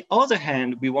 And on the other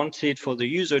hand, we wanted for the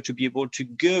user to be able to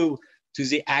go to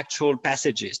the actual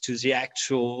passages, to the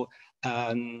actual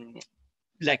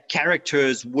like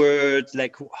characters, words,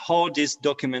 like how these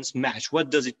documents match.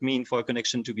 What does it mean for a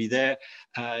connection to be there?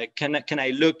 Can I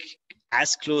look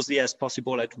as closely as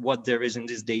possible at what there is in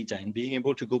this data, and being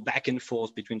able to go back and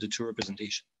forth between the two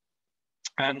representations.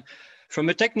 And from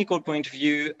a technical point of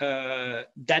view,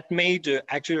 that made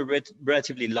actually a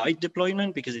relatively light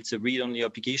deployment, because it's a read-only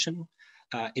application.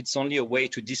 It's only a way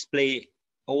to display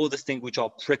all the things which are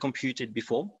pre-computed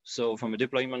before. So from a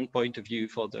deployment point of view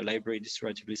for the library, it's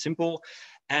relatively simple.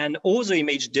 And all the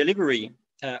image delivery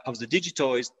of the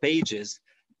digitized pages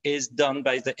is done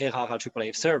by the ERARA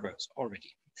IIIF servers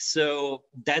already. So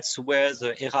that's where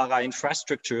the ERARA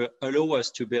infrastructure allows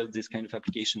us to build this kind of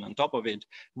application on top of it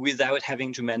without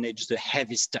having to manage the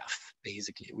heavy stuff,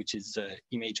 basically, which is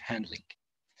image handling.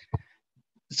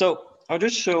 So I'll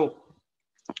just show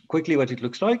quickly what it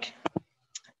looks like.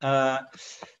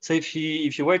 So if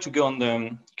you were to go on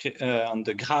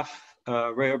the graph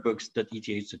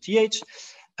rarebooks.eth.th,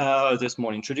 there's a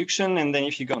small introduction, and then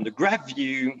if you go on the graph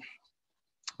view,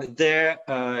 there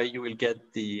you will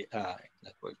get the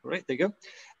that works right. There you go.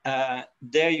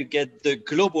 There you get the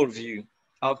global view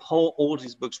of how all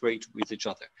these books relate with each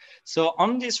other. So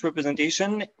on this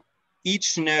representation,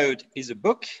 each node is a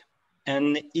book,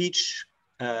 and each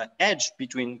edge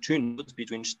between two nodes,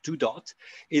 between two dots,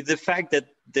 is the fact that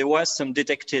there was some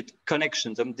detected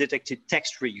connections, some detected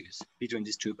text reuse between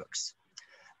these two books.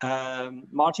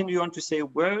 Martin, do you want to say a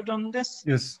word on this?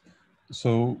 Yes.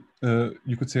 So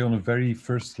you could say on a very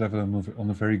first level and on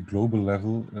a very global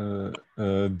level,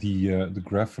 the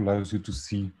graph allows you to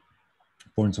see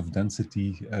points of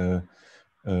density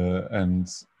and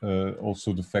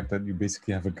also the fact that you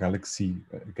basically have a galaxy,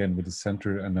 again, with a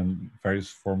center and then various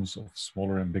forms of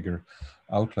smaller and bigger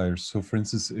outliers. So for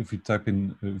instance, if you type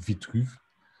in Vitruve,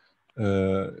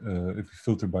 if you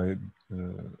filter by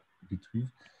Vitruve,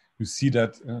 you see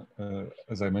that,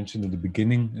 as I mentioned at the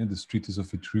beginning, the treatise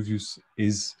of Vitruvius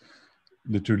is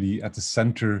literally at the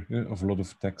center of a lot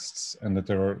of texts, and that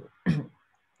there are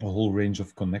a whole range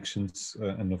of connections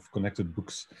and of connected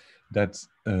books that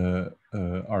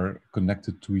are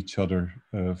connected to each other,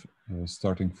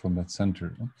 starting from that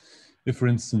center. If, for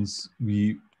instance,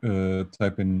 we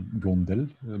type in Blondel,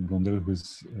 Blondel, who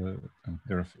is,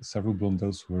 there are several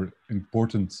Blondels who are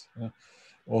important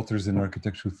authors in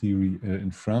architectural theory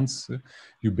in France,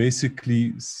 you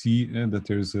basically see that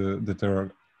there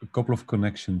are a couple of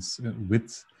connections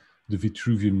with the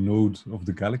Vitruvian node of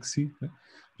the galaxy.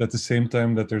 At the same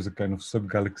time that there's a kind of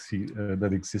sub-galaxy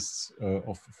that exists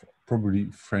of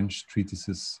probably French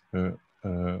treatises at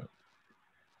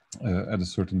a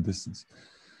certain distance.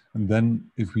 And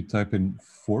then if we type in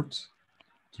fort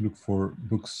to look for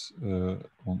books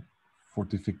on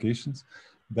fortifications,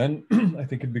 then I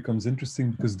think it becomes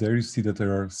interesting, because there you see that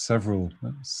there are several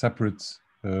separate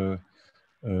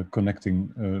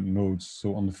connecting nodes.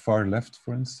 So on the far left,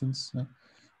 for instance,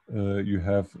 you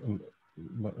have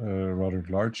a rather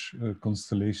large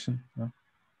constellation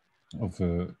of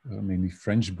mainly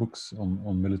French books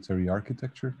on military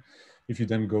architecture. If you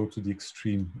then go to the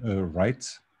extreme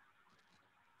right,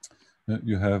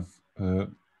 you have,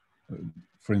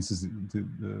 for instance, the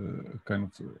kind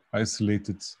of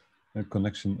isolated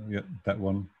connection, that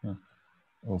one,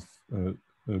 of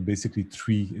basically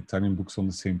 3 Italian books on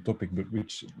the same topic, but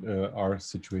which are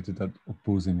situated at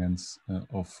opposing ends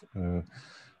of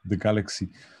the galaxy.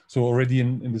 So already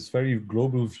in this very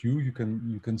global view, you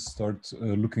can start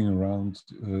looking around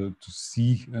to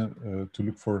see, to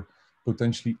look for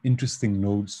potentially interesting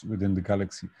nodes within the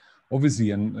galaxy.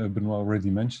 Obviously, and Benoit already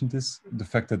mentioned this, the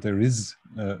fact that there is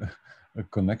a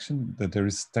connection, that there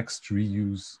is text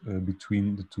reuse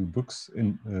between the two books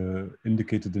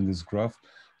indicated in this graph,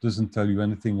 doesn't tell you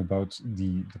anything about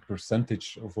the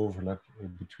percentage of overlap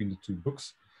between the two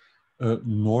books,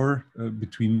 nor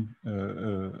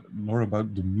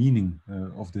about the meaning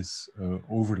of this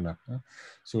overlap.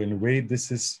 So in a way,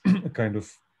 this is a kind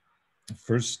of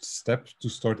first step to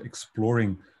start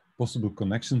exploring possible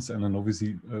connections, and then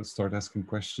obviously start asking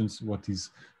questions what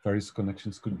these various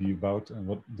connections could be about and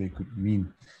what they could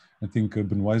mean. I think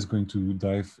Benoit is going to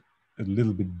dive a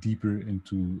little bit deeper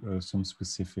into some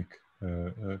specific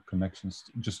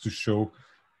connections, just to show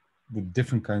the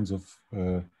different kinds of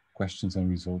questions and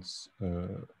results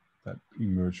that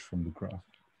emerge from the graph.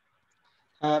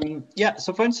 Yeah,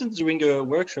 so for instance, during a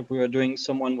workshop we were doing,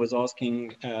 someone was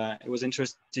asking, was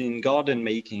interested in garden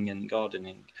making and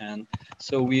gardening. And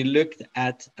so we looked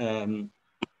at Jardin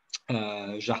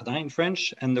in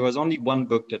French, and there was only one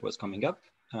book that was coming up,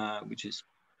 which is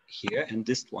here. And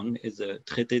this one is a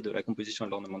Traité de la composition et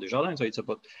l'ornement du jardin. So it's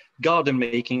about garden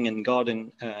making and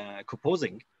garden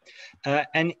composing.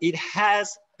 And it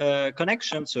has a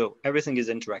connection, so everything is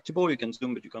interactable. You can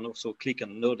zoom, but you can also click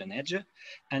on node and edge.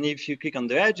 And if you click on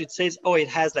the edge, it says, oh, it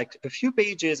has like a few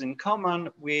pages in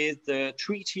common with the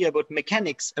treaty about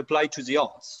mechanics applied to the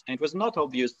arts. And it was not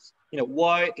obvious,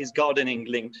 why is gardening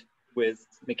linked with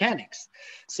mechanics?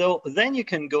 So then you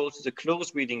can go to the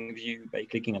close reading view by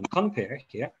clicking on compare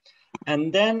here.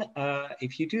 And then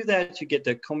if you do that,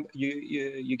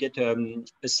 you get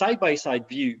a side-by-side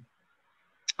view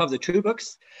of the two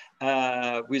books,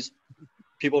 with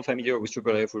people familiar with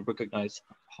TripleF will recognize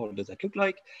how does that look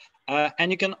like.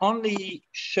 And you can only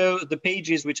show the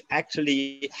pages which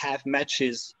actually have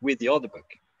matches with the other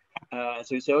book.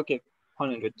 So you say, okay,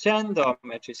 110, there are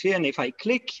matches here. And if I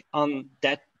click on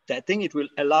that thing, it will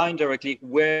align directly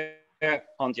where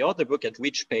on the other book, at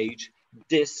which page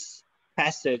this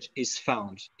passage is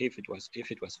found, if it was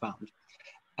found.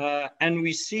 And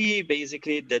we see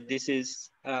basically that this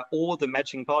is all the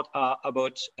matching part are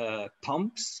about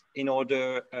pumps in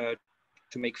order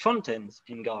to make fountains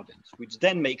in gardens, which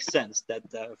then makes sense that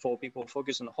for people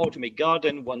focused on how to make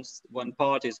garden, one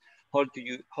part is how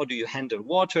do you handle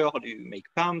water, how do you make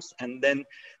pumps, and then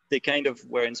they kind of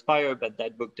were inspired by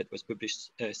that book that was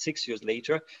published 6 years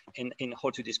later in how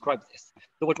to describe this.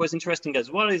 So what was interesting as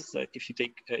well is that if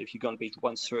you go on page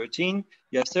 113,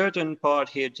 you have certain part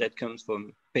here that comes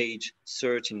from page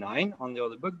 39 on the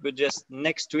other book, but just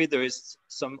next to it, there is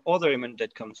some other element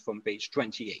that comes from page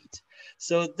 28.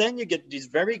 So then you get this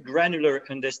very granular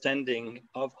understanding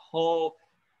of how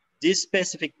these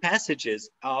specific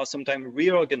passages are sometimes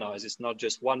reorganized. It's not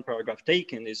just one paragraph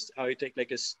taken. It's how you take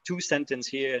like a 2 sentence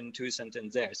here and 2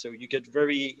 sentence there. So you get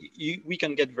we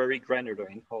can get very granular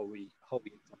in how we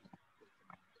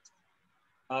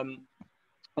and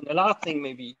the last thing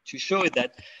maybe to show is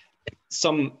that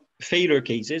some failure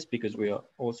cases, because we are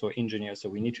also engineers, so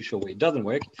we need to show where it doesn't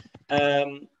work.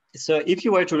 So if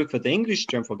you were to look for the English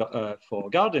term for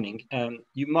gardening,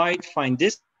 you might find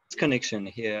this connection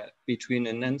here between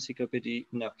an encyclopedia,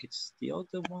 no, it's the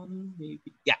other one,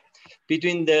 maybe, yeah,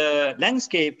 between the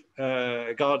landscape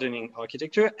gardening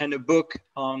architecture and a book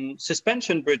on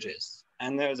suspension bridges.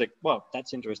 And I was like, well,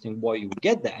 that's interesting why you would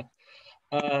get that.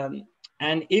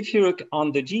 And if you look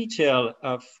on the detail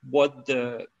of what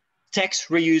the text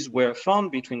reuse were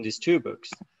found between these 2 books,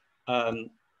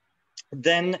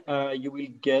 then you will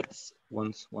get,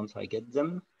 once I get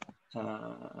them,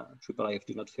 IIIF,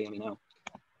 do not fail me now.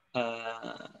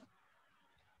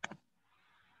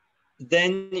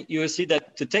 Then you'll see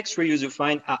that the text reuse you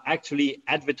find are actually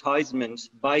advertisements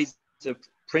by the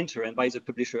printer and by the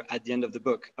publisher at the end of the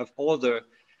book of all the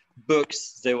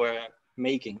books they were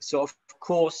making. So of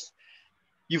course,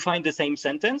 you find the same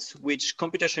sentence, which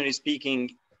computationally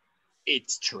speaking,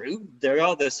 it's true. There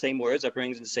are the same words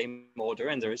appearing in the same order,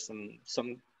 and there is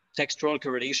some textual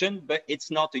correlation, but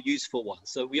it's not a useful one.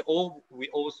 So we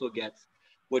also get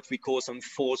what we call some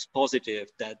false positive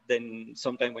that then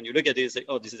sometimes when you look at it, say,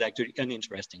 oh, this is actually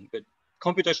uninteresting. But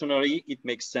computationally, it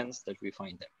makes sense that we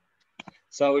find them.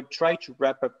 So I would try to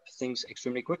wrap up things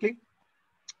extremely quickly.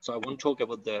 So I won't talk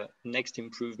about the next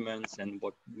improvements and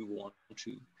what we want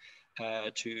to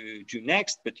do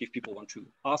next, but if people want to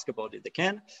ask about it, they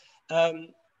can.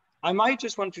 I might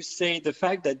just want to say the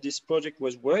fact that this project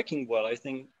was working well, I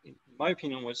think, in my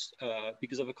opinion, was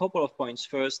because of a couple of points.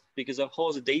 First, because of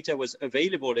how the data was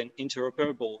available and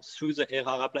interoperable through the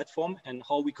Erara platform and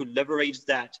how we could leverage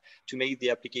that to make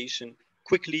the application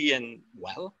quickly and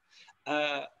well.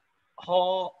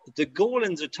 How the goal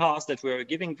and the task that we were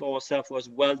giving for ourselves was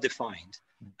well defined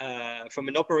from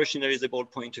an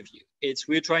operationalizable point of view.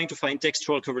 We're trying to find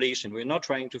textual correlation. We're not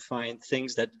trying to find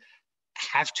things that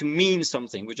have to mean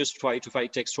something. We just try to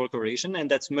find textual correlation,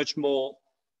 and that's much more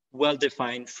well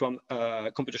defined from a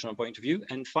computational point of view.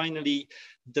 And finally,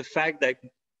 the fact that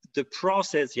the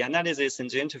process, the analysis, and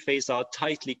the interface are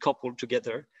tightly coupled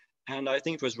together. And I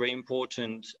think it was very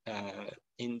important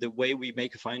in the way we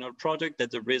make a final product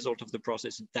that the result of the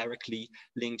process is directly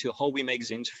linked to how we make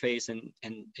the interface and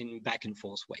in back and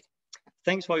forth way.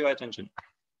 Thanks for your attention.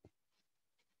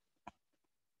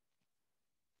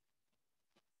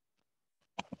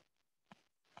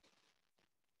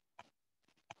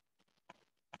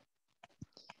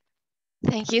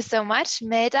 Thank you so much,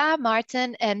 Meda,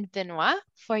 Martin, and Benoit,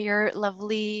 for your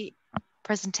lovely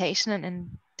presentation and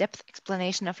in-depth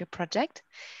explanation of your project.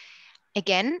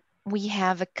 Again, we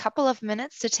have a couple of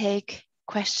minutes to take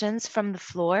questions from the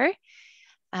floor.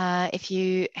 If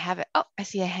you have it, oh, I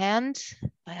see a hand,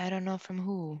 but I don't know from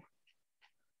who.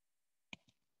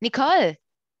 Nicole.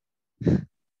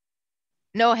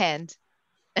 No hand.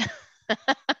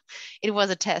 It was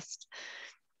a test.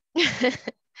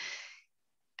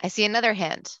 I see another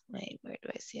hand. Wait, where do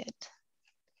I see it?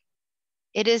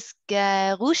 It is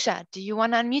Rusha. Do you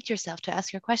want to unmute yourself to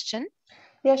ask your question?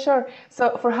 Yeah, sure.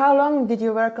 So for how long did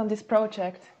you work on this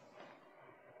project?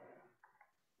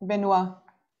 Benoit.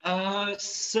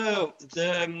 So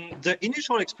the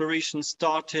initial exploration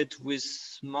started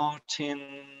with Martin,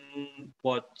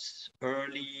 what,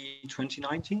 early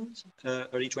 2019,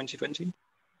 early 2020?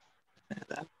 I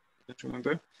don't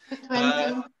remember.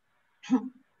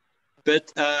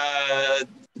 But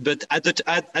at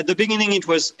the beginning, it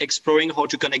was exploring how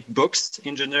to connect books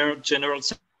in general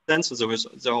sense. So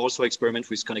there are also experiments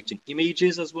with connecting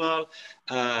images as well,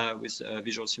 with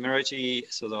visual similarity.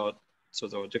 So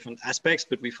there are different aspects,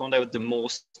 but we found out the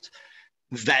most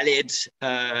valid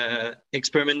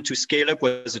experiment to scale up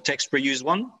was the text reuse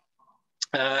one.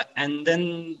 And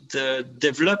then the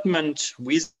development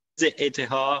with the ETH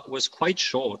was quite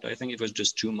short. I think it was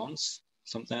just 2 months,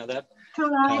 something like that.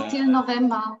 July till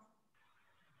November.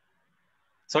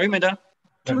 Sorry, Meda?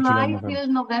 July till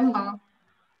November.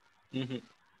 Mm-hmm.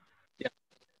 Yeah,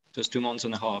 just 2.5 months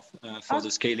for the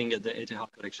scaling at the ETH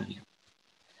collection here.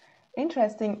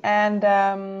 Interesting.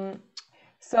 And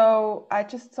so I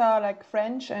just saw like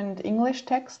French and English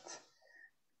texts.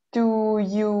 Do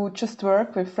you just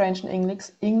work with French and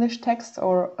English texts,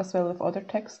 or as well with other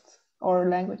texts or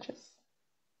languages?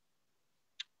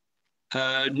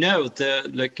 No, there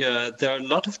are a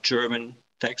lot of German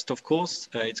text, of course.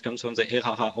 It comes from the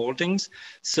ERAHA holdings.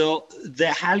 So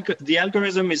the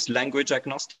algorithm is language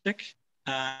agnostic,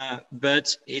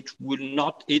 but it will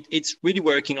not. It's really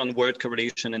working on word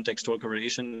correlation and textual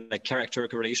correlation, like character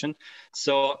correlation.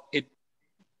 So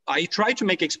I try to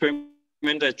make experiments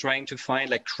at trying to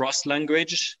find like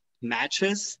cross-language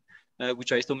matches,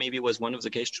 which I thought maybe was one of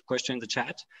the questions in the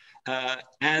chat,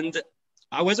 and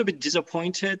I was a bit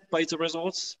disappointed by the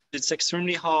results. It's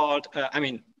extremely hard. I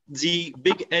mean, the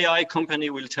big AI company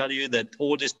will tell you that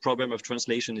all this problem of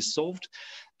translation is solved.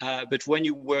 But when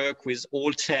you work with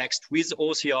all text, with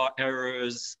OCR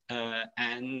errors,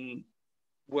 and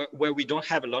where we don't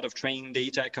have a lot of training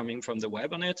data coming from the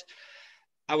web on it,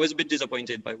 I was a bit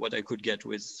disappointed by what I could get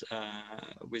with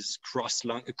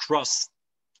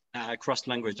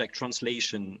cross-language, like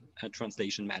translation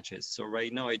matches. So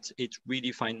right now it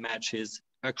really find matches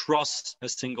across a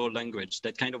single language.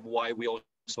 That's kind of why we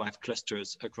also have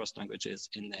clusters across languages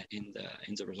in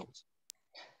the results.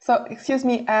 So excuse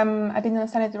me, I didn't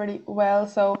understand it really well.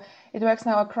 So it works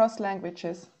now across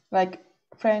languages, like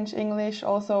French, English,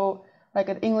 also like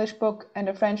an English book and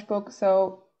a French book.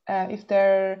 So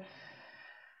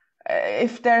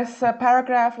if there's a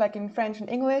paragraph like in French and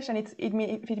English, and if it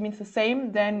means the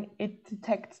same, then it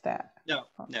detects that. No.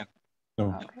 Okay.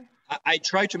 I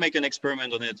tried to make an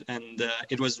experiment on it, and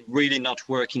it was really not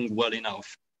working well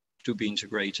enough to be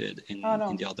integrated in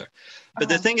the other. But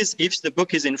the thing is, if the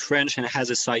book is in French and has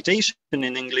a citation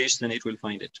in English, then it will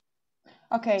find it.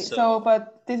 Okay, so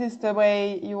but this is the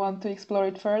way you want to explore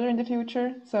it further in the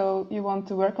future? So you want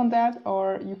to work on that,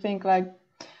 or you think like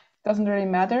it doesn't really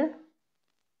matter?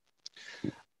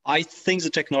 I think the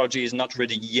technology is not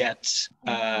ready yet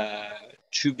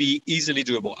to be easily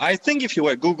doable. I think if you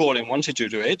were Google and wanted to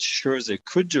do it, sure, they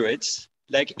could do it.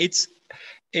 Like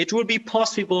it would be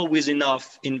possible with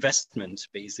enough investment,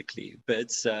 basically,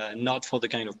 but not for the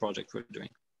kind of project we're doing.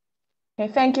 Okay,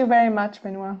 thank you very much,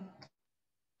 Benoit.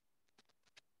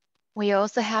 We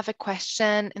also have a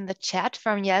question in the chat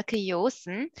from Jelke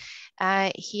Josen.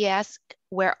 He asked,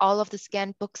 were all of the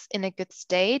scanned books in a good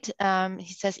state?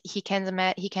 He says he can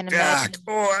imagine.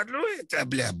 Ну это,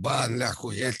 бля, бан,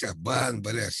 нахуй, это бан,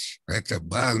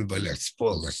 блядь,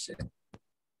 полностью.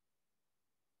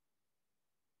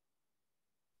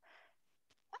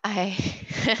 I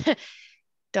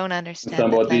don't understand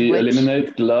Somebody that language.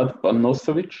 eliminate Glad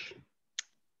Banosovic?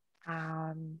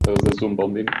 There was a Zoom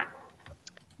bombing.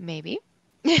 Maybe.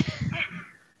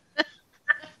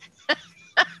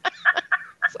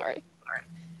 Sorry.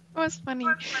 It was funny.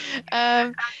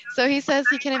 So he says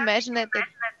he can imagine that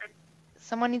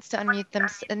someone needs to unmute them,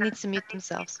 needs to mute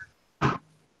themselves.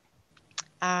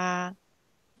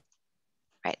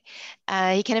 Right.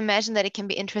 He can imagine that it can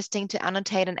be interesting to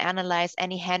annotate and analyze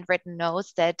any handwritten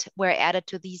notes that were added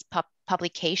to these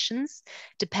publications,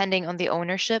 depending on the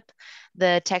ownership.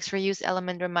 The text reuse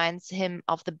element reminds him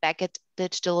of the Beckett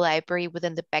digital library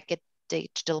within the Beckett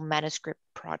digital manuscript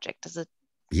project. Does it?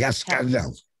 Я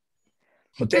сказал.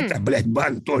 Вот это, блядь,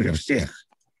 бан тоже всех.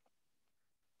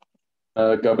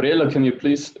 Gabriela, can you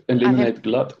please eliminate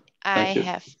Glad?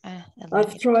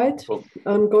 I've tried. Cool.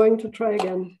 I'm going to try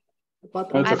again.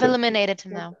 But I've eliminated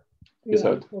him now. Yeah,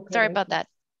 okay. Sorry about that.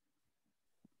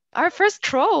 Our first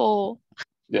troll.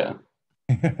 Yeah.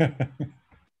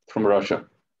 From Russia.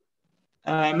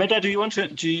 Meta, do you want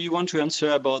to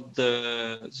answer about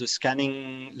the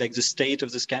scanning, like the state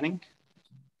of the scanning?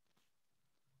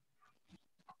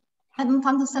 I don't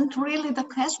understand really the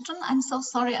question. I'm so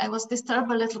sorry. I was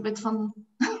disturbed a little bit from.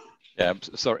 Yeah,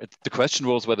 sorry. The question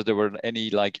was whether there were any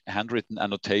like handwritten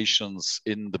annotations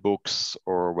in the books,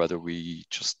 or whether we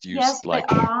just used like.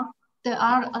 There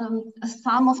are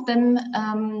some of them,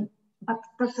 but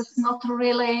this is not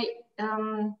really.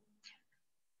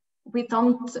 We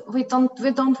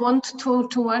don't want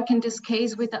to work in this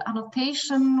case with the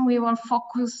annotation. We were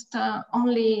focused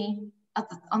only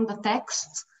on the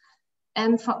text,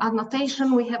 and for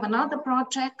annotation we have another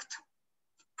project.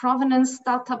 Provenance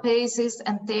databases,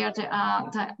 and they are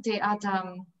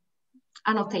the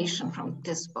annotation from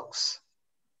these books.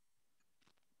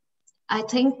 I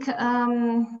think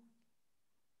it's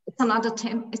another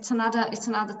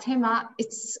thema.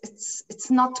 It's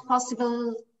not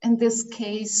possible in this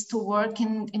case to work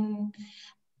in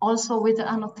also with the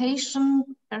annotation.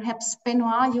 Perhaps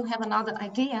Benoit, you have another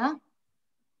idea.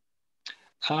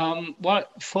 Well,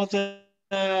 for the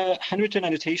handwritten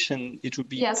annotation, it would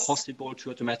be possible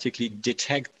to automatically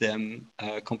detect them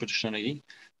computationally,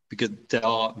 because they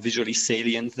are visually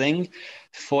salient thing.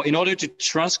 In order to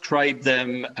transcribe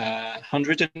them,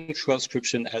 handwritten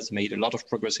transcription has made a lot of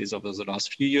progresses over the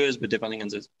last few years, but depending on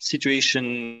the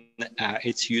situation,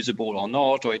 it's usable or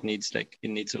not, or it needs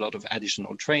a lot of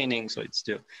additional training. So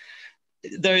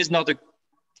there is not a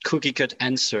cookie cut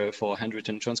answer for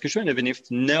handwritten transcription, even if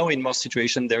now in most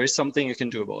situations there is something you can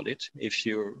do about it. If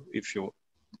you're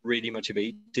really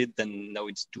motivated, then now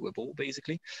it's doable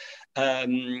basically. Yeah,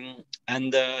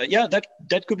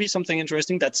 that could be something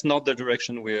interesting. That's not the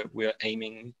direction we're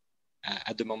aiming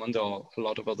at the moment. There are a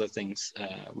lot of other things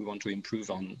we want to improve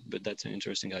on, but that's an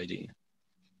interesting idea.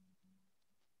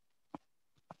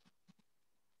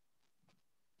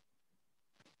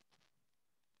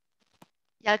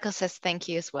 Jelko says thank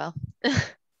you as well.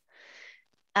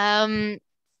 I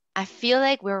feel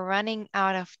like we're running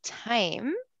out of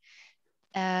time.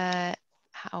 And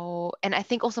I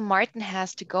think also Martin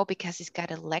has to go because he's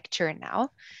got a lecture now.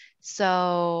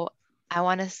 So I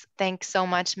want to thank so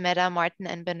much Meta, Martin,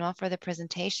 and Benoit for the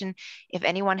presentation. If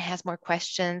anyone has more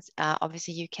questions,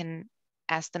 obviously you can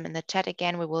ask them in the chat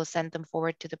again. We will send them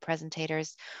forward to the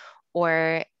presentators,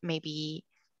 or maybe,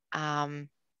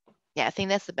 yeah, I think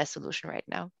that's the best solution right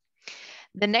now.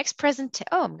 The next presentation,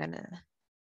 oh, I'm gonna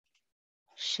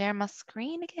share my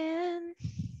screen again.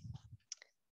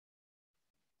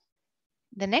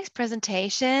 The next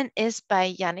presentation is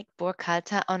by Yannick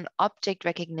Burkhalter on object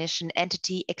recognition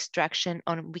entity extraction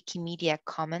on Wikimedia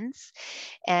Commons.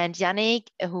 And Yannick,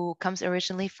 who comes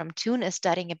originally from Thun, is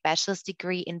studying a bachelor's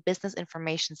degree in business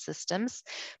information systems.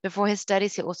 Before his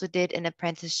studies, he also did an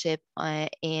apprenticeship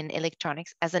in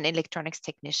electronics as an electronics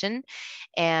technician.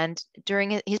 And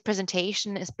during his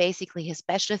presentation is basically his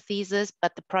bachelor thesis,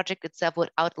 but the project itself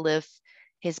would outlive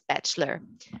his bachelor.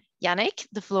 Yannick,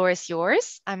 the floor is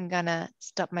yours. I'm gonna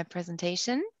stop my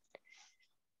presentation.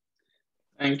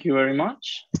 Thank you very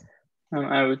much.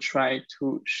 I will try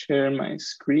to share my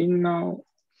screen now.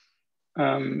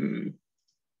 Are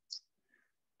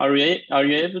you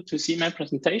able to see my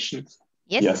presentation?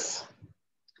 Yes.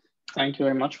 Thank you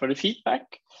very much for the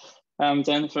feedback.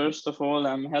 Then first of all,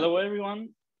 hello everyone.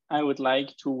 I would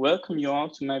like to welcome you all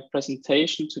to my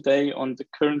presentation today on the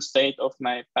current state of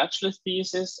my bachelor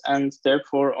thesis and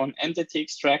therefore on entity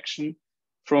extraction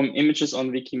from images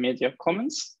on Wikimedia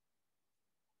Commons.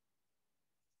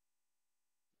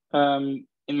 In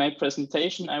my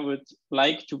presentation, I would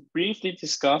like to briefly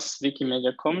discuss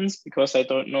Wikimedia Commons because I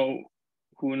don't know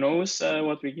who knows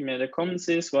what Wikimedia Commons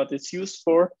is, what it's used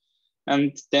for,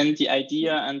 and then the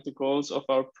idea and the goals of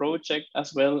our project,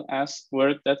 as well as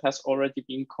work that has already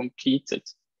been completed.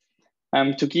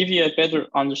 To give you a better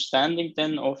understanding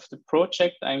then of the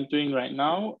project I'm doing right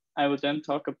now, I will then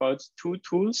talk about two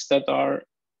tools that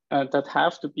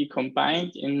have to be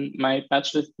combined in my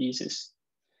bachelor thesis.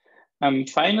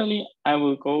 Finally, I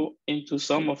will go into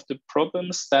some of the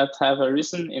problems that have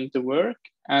arisen in the work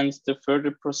and the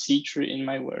further procedure in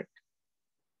my work.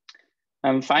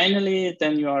 And finally,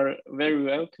 then you are very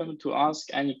welcome to ask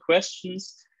any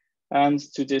questions and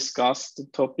to discuss the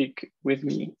topic with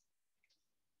me.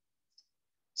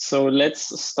 So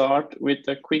let's start with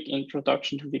a quick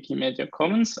introduction to Wikimedia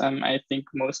Commons. I think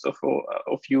most of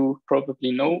you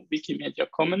probably know Wikimedia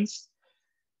Commons.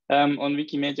 On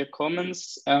Wikimedia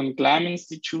Commons, GLAM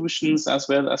institutions as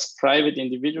well as private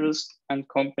individuals and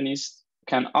companies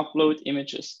can upload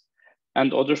images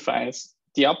and other files.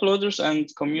 The uploaders and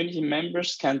community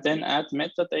members can then add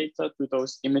metadata to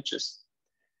those images.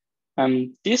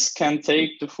 This can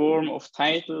take the form of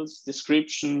titles,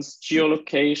 descriptions,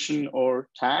 geolocation, or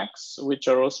tags, which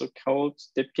are also called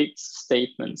depict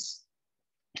statements.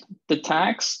 The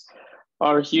tags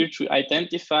are here to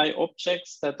identify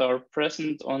objects that are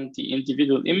present on the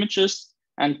individual images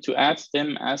and to add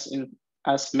them as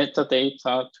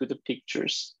metadata to the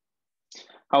pictures.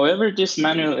 However, this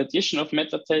manual addition of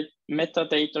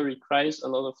metadata requires a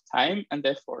lot of time and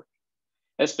effort,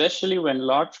 especially when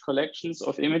large collections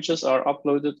of images are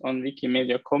uploaded on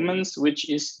Wikimedia Commons, which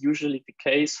is usually the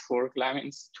case for GLAM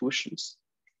institutions.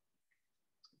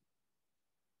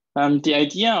 The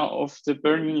idea of the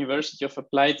Bern University of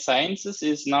Applied Sciences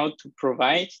is now to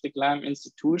provide the GLAM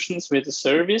institutions with a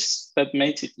service that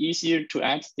makes it easier to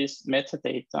add this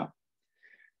metadata.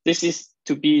 This is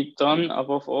to be done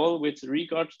above all with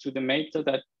regard to the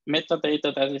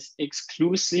metadata that is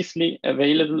exclusively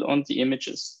available on the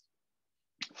images.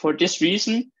 For this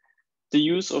reason, the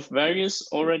use of various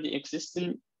already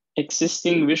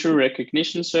existing visual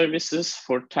recognition services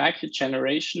for tag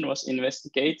generation was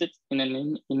investigated in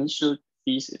an initial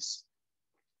thesis.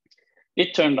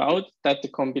 it turned out that the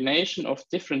combination of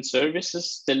different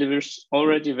services delivers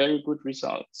already very good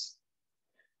results.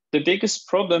 The biggest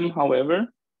problem, however,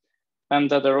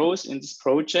 that arose in this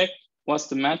project was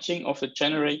the matching of the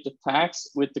generated tags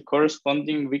with the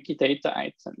corresponding Wikidata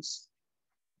items.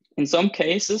 In some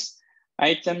cases,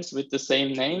 items with the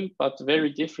same name but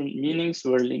very different meanings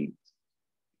were linked.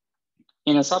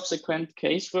 In a subsequent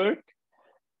casework,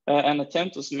 an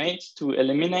attempt was made to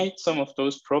eliminate some of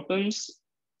those problems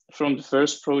from the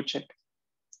first project.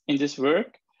 In this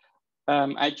work,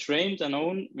 I trained an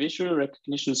own visual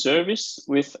recognition service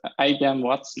with IBM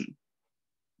Watson.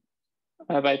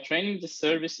 By training the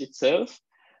service itself,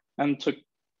 to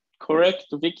correct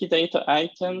the Wikidata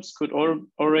items could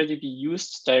already be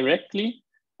used directly,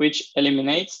 which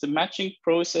eliminates the matching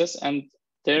process and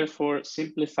therefore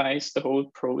simplifies the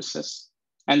whole process.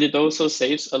 And it also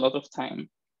saves a lot of time.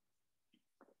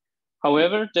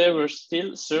 However, there were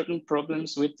still certain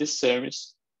problems with this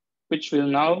service, which will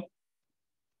now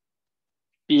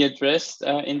be addressed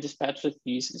in this bachelor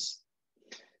thesis.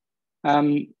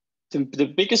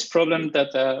 The biggest problem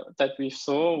that we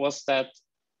saw was that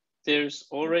there's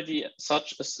already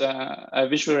such a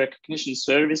visual recognition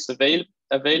service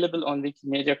available on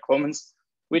Wikimedia Commons,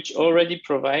 which already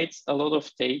provides a lot of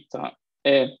data,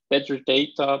 better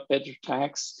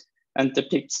tags, and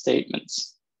depict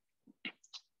statements.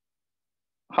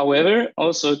 However,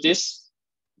 also this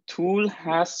tool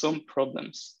has some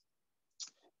problems.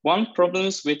 One problem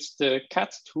with the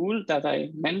CAT tool that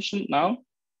I mentioned now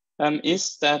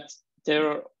is that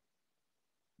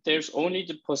there's only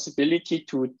the possibility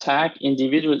to tag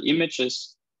individual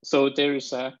images. So there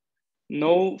is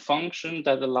no function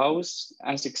that allows,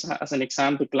 as an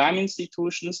example, GLAM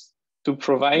institutions to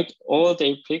provide all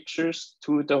their pictures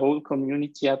to the whole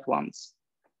community at once.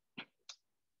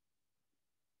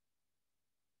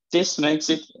 This makes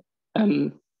it,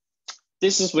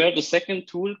 this is where the second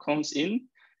tool comes in,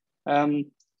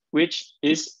 which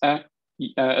is a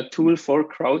tool for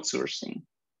crowdsourcing.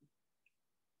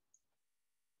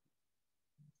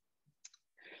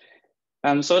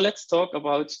 So let's talk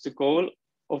about the goal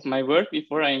of my work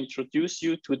before I introduce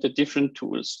you to the different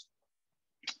tools.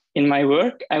 In my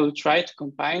work, I will try to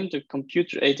combine the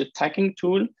computer-aided tagging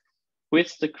tool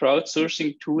with the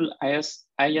crowdsourcing tool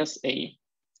ISA.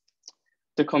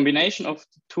 The combination of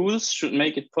the tools should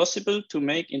make it possible to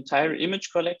make entire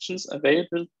image collections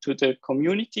available to the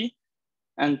community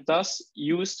and thus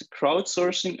use the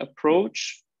crowdsourcing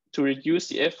approach to reduce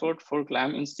the effort for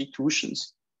GLAM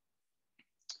institutions.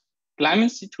 GLAM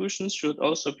institutions should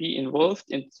also be involved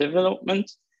in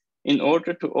development in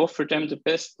order to offer them the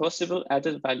best possible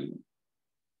added value.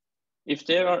 If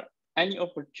there are any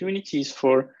opportunities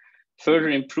for further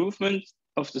improvement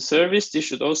of the service, this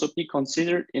should also be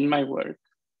considered in my work.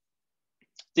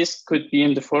 This could be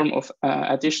in the form of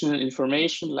additional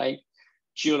information like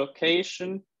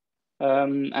geolocation, a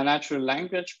natural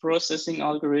language processing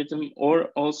algorithm, or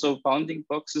also bounding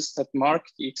boxes that mark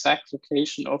the exact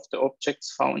location of the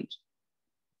objects found.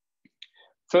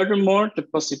 Furthermore, the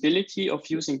possibility of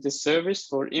using this service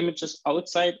for images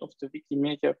outside of the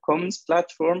Wikimedia Commons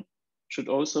platform should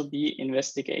also be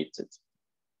investigated.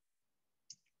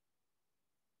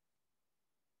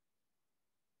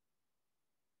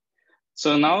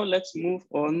 So now let's move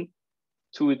on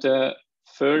to the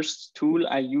first tool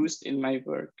I used in my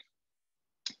work.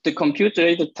 The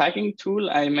computer-aided tagging tool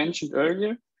I mentioned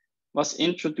earlier was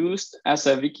introduced as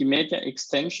a Wikimedia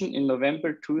extension in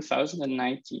November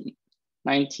 2019.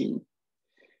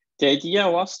 The idea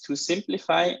was to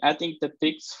simplify adding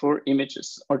depicts for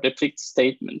images or depict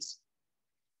statements.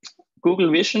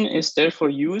 Google Vision is therefore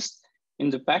used in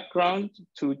the background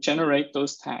to generate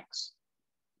those tags.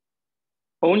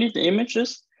 Only the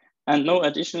images and no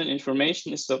additional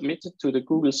information is submitted to the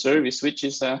Google service, which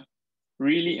is a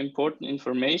really important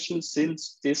information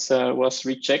since this was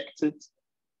rejected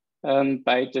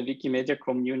by the Wikimedia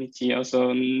community.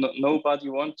 Also, nobody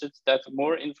wanted that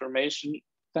more information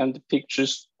than the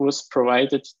pictures was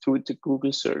provided to the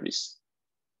Google service.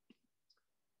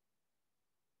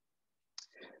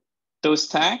 Those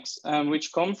tags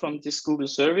which come from this Google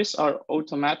service are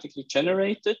automatically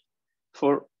generated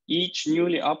for each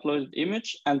newly uploaded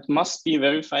image and must be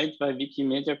verified by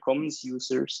Wikimedia Commons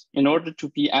users in order to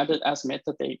be added as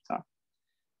metadata.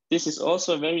 This is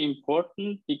also very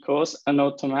important because an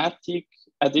automatic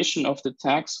addition of the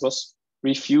tags was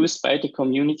refused by the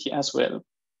community as well.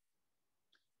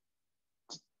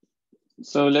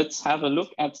 So let's have a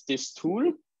look at this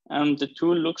tool. The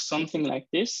tool looks something like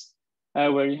this,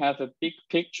 where you have a big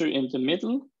picture in the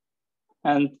middle,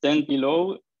 and then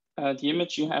below the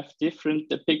image you have different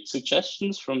depict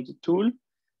suggestions from the tool,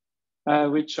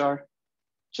 which are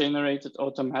generated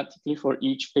automatically for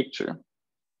each picture.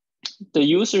 The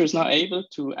user is now able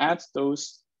to add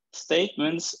those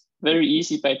statements very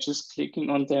easy by just clicking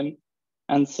on them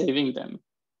and saving them.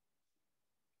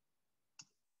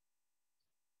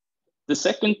 The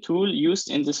second tool used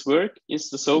in this work is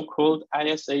the so-called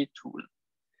ISA tool.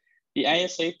 The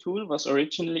ISA tool was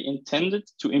originally intended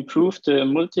to improve the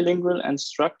multilingual and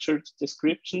structured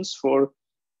descriptions for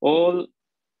all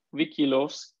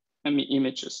Wikilove's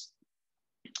images.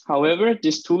 However,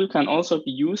 this tool can also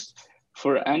be used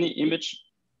for any image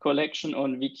collection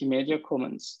on Wikimedia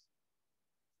Commons.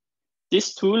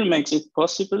 This tool makes it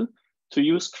possible to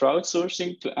use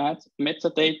crowdsourcing to add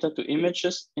metadata to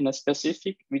images in a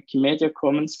specific Wikimedia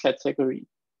Commons category.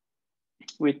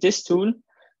 With this tool,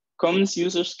 Commons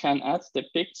users can add the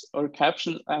pics or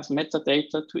captions as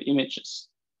metadata to images.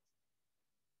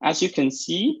 As you can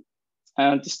see,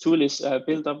 this tool is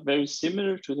built up very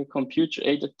similar to the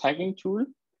computer-aided tagging tool.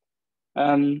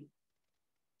 The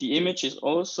image is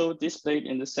also displayed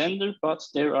in the sender, but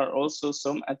there are also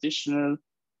some additional,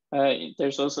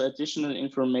 there's also additional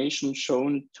information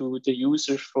shown to the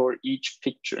user for each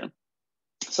picture,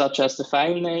 such as the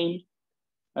file name,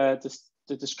 the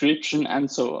description,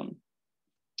 and so on.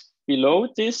 Below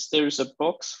this, there is a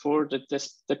box for the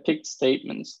depict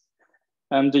statements.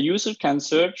 The user can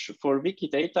search for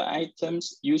Wikidata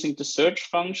items using the search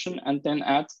function and then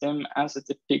add them as a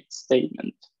depict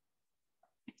statement.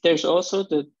 There's also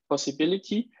the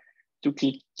possibility to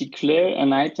declare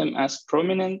an item as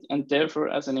prominent and therefore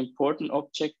as an important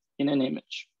object in an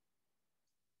image.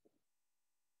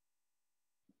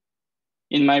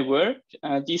 In my work,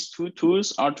 these two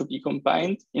tools are to be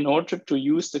combined in order to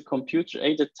use the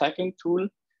computer-aided tagging tool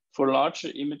for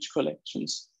larger image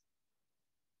collections.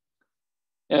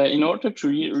 In order to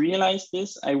realize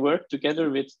this, I worked together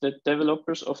with the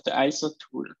developers of the ISA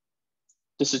tool.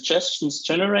 The suggestions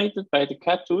generated by the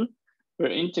CAT tool were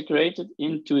integrated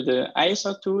into the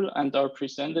ISA tool and are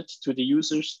presented to the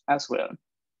users as well.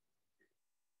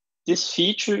 This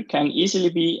feature can easily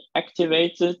be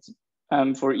activated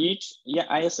for each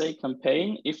ISA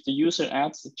campaign if the user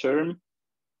adds the term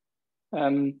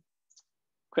 $MV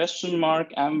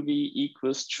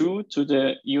equals true to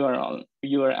the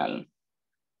URL.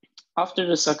 After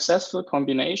the successful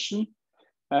combination,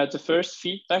 the first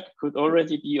feedback could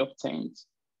already be obtained.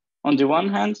 On the one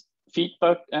hand,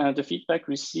 the feedback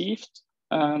received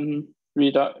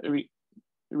regarding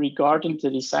the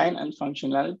design and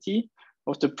functionality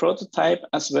of the prototype,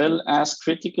 as well as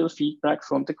critical feedback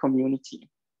from the community.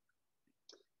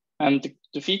 And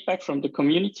the feedback from the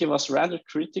community was rather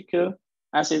critical,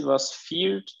 as it was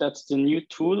feared that the new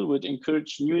tool would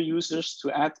encourage new users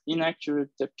to add inaccurate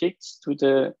depicts to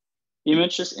the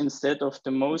images instead of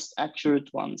the most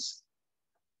accurate ones.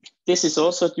 This is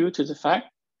also due to the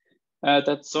fact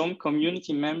that some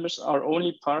community members are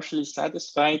only partially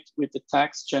satisfied with the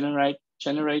tags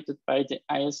generated by the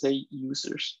ISA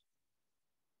users.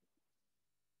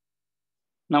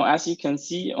 Now, as you can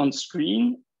see on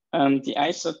screen, the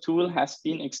ISA tool has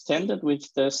been extended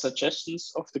with the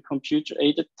suggestions of the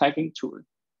computer-aided tagging tool.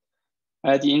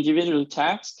 The individual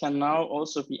tags can now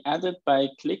also be added by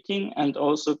clicking and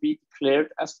also be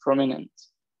declared as prominent.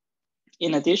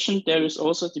 In addition, there is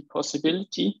also the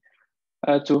possibility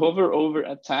to hover over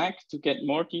a tag to get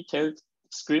more detailed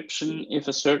description if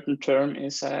a certain term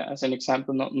is, as an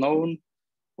example, not known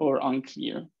or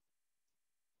unclear.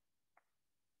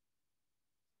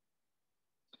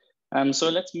 So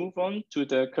let's move on to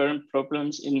the current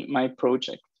problems in my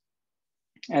project.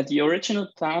 The original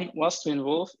plan was to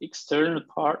involve external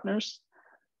partners,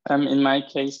 in my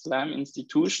case, GLAM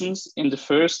institutions, in the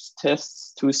first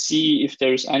tests to see if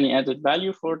there is any added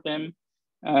value for them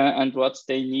and what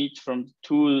they need from the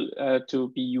tool to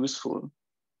be useful.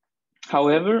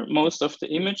 However, most of the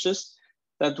images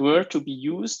that were to be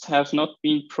used have not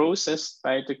been processed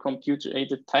by the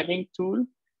computer-aided tagging tool,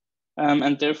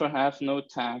 and therefore have no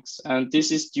tags. And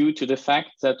this is due to the fact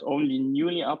that only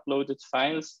newly uploaded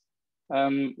files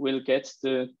will get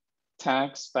the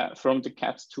tags from the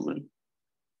CAT tool.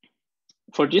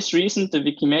 For this reason, the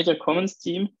Wikimedia Commons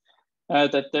team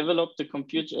that developed the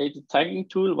computer-aided tagging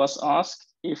tool was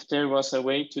asked if there was a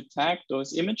way to tag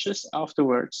those images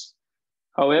afterwards.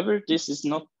 However, this is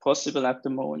not possible at the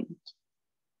moment.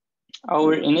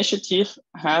 Our initiative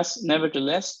has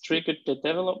nevertheless triggered the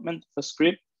development of a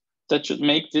script that should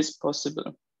make this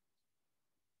possible.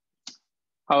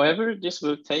 However, this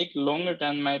will take longer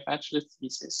than my bachelor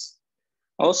thesis.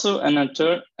 Also, an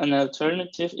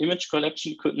alternative image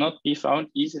collection could not be found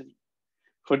easily.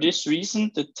 For this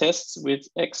reason, the tests with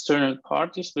external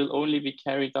parties will only be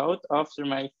carried out after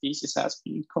my thesis has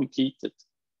been completed.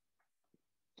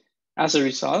 As a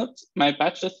result, my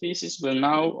bachelor thesis will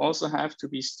now also have to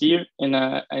be steered in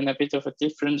a bit of a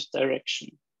different direction.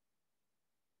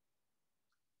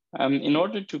 In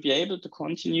order to be able to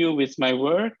continue with my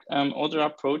work, other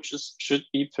approaches should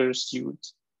be pursued.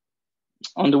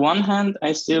 On the one hand,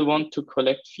 I still want to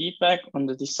collect feedback on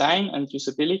the design and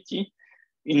usability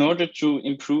in order to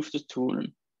improve the tool.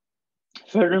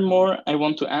 Furthermore, I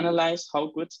want to analyze how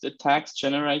good the tags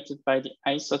generated by the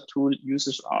ISA tool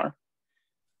users are.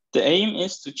 The aim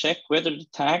is to check whether the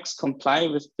tags comply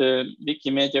with the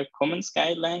Wikimedia Commons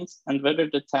guidelines and whether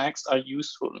the tags are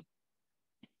useful.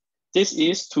 This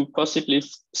is to possibly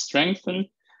strengthen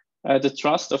the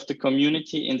trust of the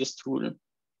community in this tool.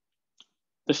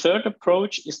 The third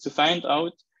approach is to find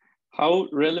out how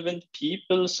relevant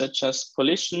people, such as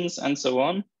politicians and so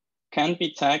on, can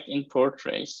be tagged in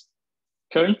portraits.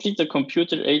 Currently, the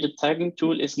computer-aided tagging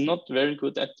tool is not very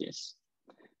good at this.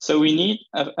 So we need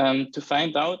to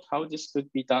find out how this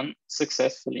could be done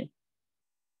successfully.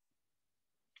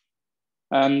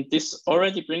 This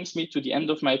already brings me to the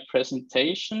end of my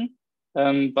presentation.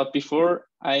 But before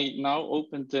I now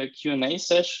open the Q&A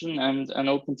session and an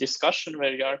open discussion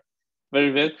where you are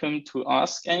very welcome to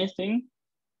ask anything,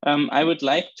 I would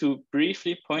like to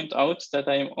briefly point out that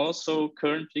I am also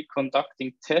currently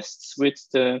conducting tests with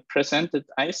the presented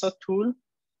ISA tool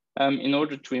in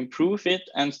order to improve it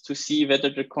and to see whether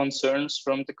the concerns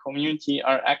from the community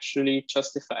are actually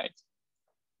justified.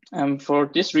 For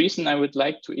this reason, I would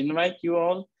like to invite you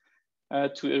all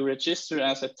to register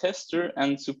as a tester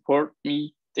and support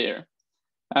me there.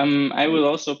 I will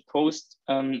also post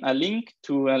a link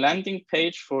to a landing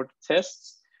page for the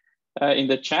tests in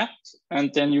the chat,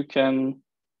 and then you can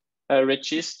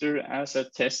register as a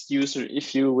test user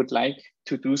if you would like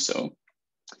to do so.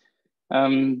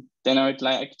 Then I would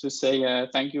like to say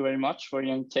thank you very much for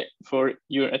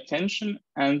your attention,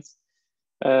 and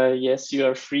yes, you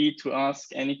are free to ask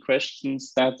any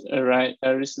questions that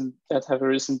have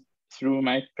arisen through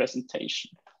my presentation.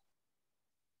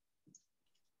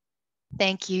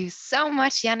 Thank you so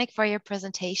much, Yannick, for your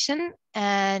presentation.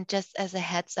 And just as a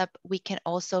heads up, we can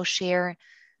also share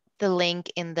the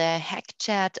link in the hack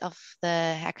chat of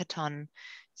the hackathon.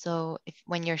 So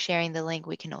when you're sharing the link,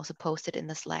 we can also post it in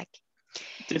the Slack.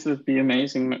 This would be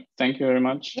amazing. Thank you very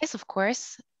much. Yes, of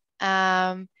course.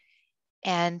 And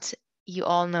you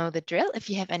all know the drill. If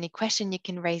you have any question, you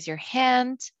can raise your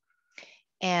hand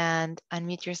and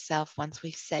unmute yourself once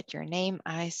we've said your name.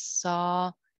 I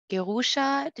saw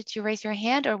Gerusha, did you raise your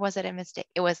hand or was it a mistake?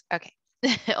 It was, okay,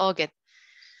 all good.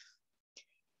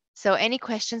 So any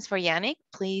questions for Yannick,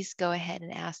 please go ahead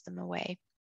and ask them away.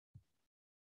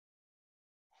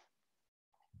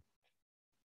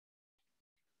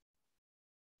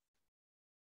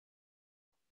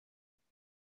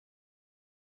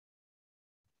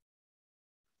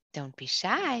 Don't be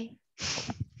shy.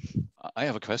 I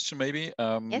have a question maybe.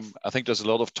 Yes. I think there's a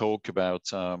lot of talk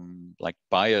about like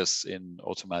bias in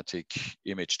automatic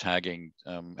image tagging.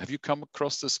 Have you come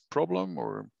across this problem,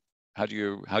 or how do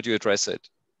you address it?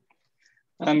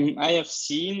 I have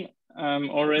seen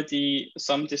already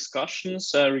some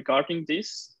discussions regarding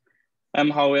this.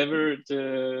 However,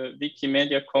 the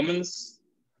Wikimedia Commons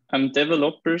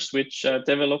developers which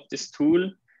developed this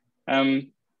tool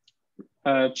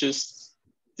just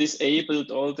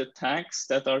disabled all the tags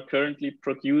that are currently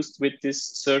produced with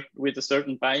a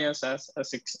certain bias.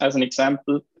 As an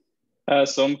example,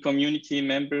 some community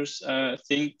members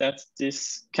think that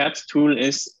this cat tool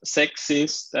is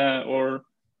sexist or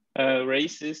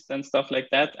racist and stuff like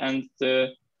that, and the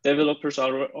developers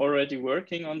are already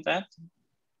working on that.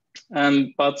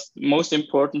 But most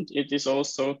important, it is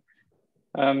also,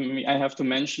 I have to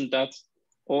mention that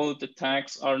all the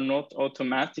tags are not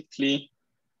automatically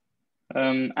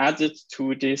added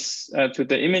to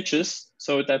the images,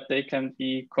 so that they can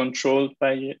be controlled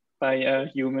by a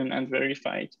human and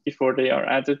verified before they are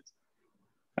added,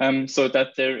 so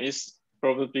that there is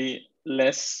probably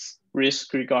less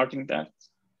risk regarding that.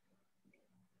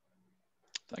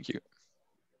 Thank you.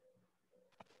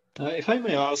 If I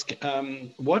may ask,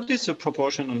 what is the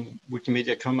proportion on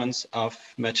Wikimedia Commons of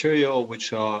material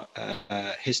which are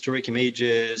historic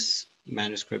images,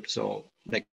 manuscripts, or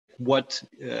like what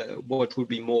would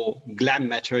be more GLAM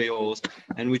materials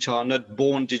and which are not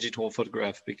born digital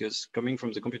photograph? Because coming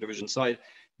from the computer vision side,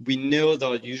 we know there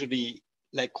are usually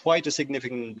like quite a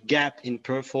significant gap in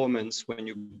performance when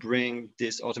you bring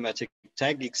this automatic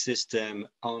tagging system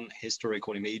on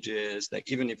historical images,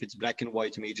 like even if it's black and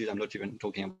white images. I'm not even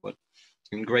talking about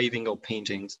engraving or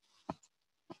paintings.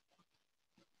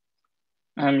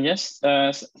 Yes,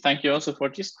 thank you also for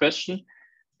this question.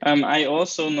 I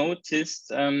also noticed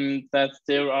that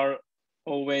there are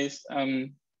always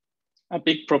a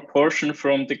big proportion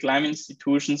from the GLAM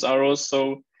institutions are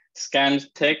also scanned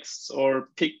texts or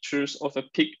pictures of a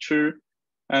picture,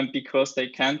 because they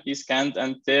can't be scanned,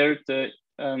 and there the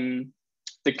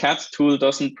CAT tool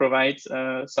doesn't provide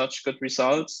such good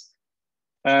results,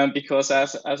 because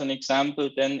as an example,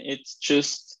 then it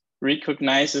just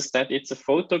recognizes that it's a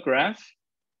photograph,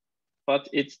 but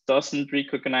it doesn't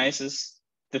recognize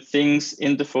the things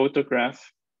in the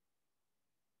photograph.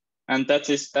 And that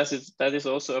is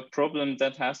also a problem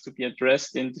that has to be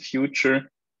addressed in the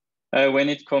future when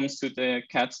it comes to the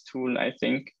CAT tool, I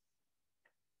think.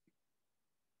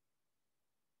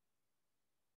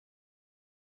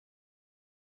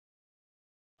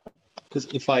 Because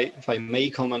if I may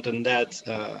comment on that,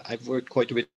 I've worked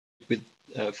quite a bit with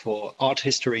for art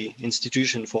history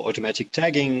institution for automatic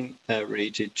tagging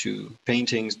related to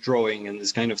paintings, drawing, and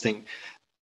this kind of thing.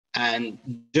 And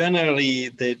generally,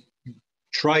 they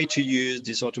try to use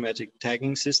this automatic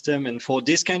tagging system. And for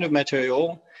this kind of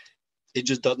material, it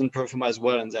just doesn't perform as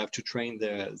well, and they have to train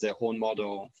their own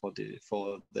model for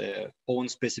their own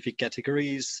specific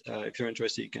categories. If you're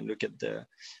interested, you can look at the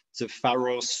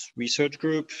Pharos research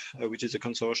group, which is a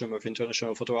consortium of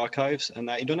international photo archives.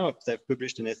 And I don't know if they've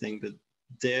published anything, but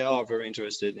they are very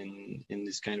interested in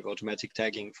this kind of automatic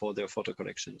tagging for their photo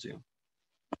collections. Yeah.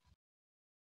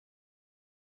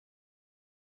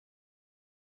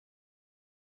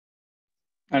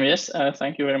 Yes,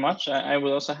 thank you very much. I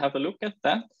will also have a look at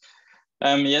that.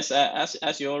 Yes,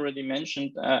 as you already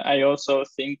mentioned, I also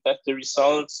think that the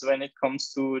results when it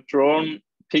comes to drawn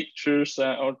pictures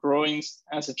or drawings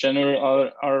as a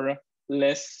general are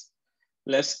less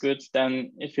good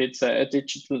than if it's a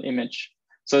digital image.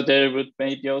 So there would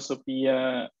maybe also be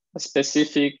a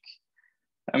specific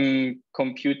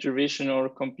computer vision or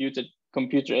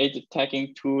computer-aided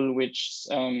tagging tool which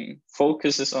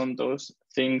focuses on those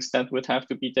things that would have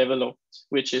to be developed,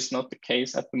 which is not the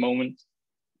case at the moment.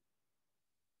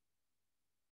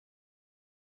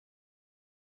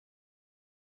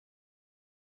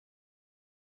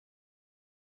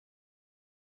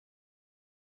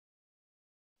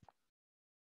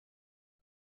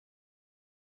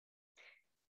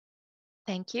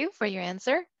 Thank you for your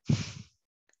answer,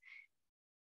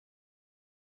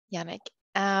 Yannick,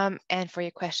 and for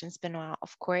your questions, Benoit,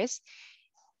 of course.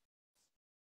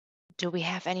 Do we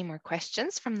have any more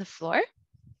questions from the floor?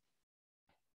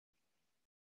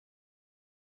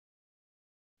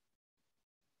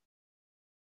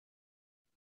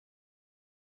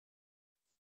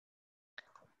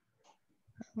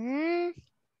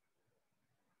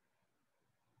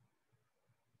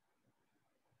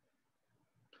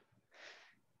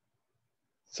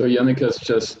 So Yannick has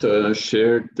just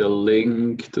shared the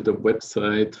link to the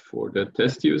website for the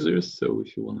test users. So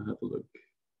if you want to have a look,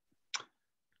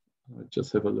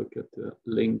 just have a look at the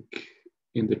link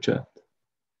in the chat.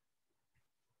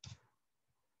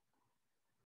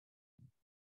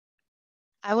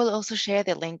 I will also share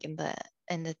the link in the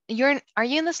are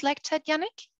you in the Slack chat,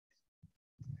 Yannick?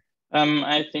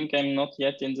 I think I'm not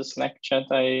yet in the Slack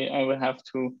chat. I will have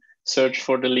to search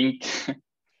for the link.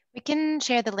 We can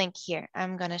share the link here.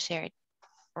 I'm gonna share it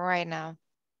right now.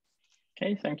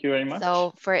 Okay, thank you very much.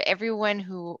 So for everyone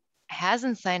who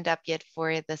hasn't signed up yet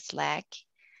for the Slack,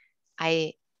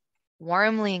 I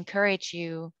warmly encourage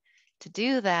you to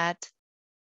do that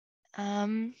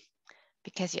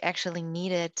because you actually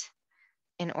need it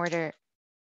in order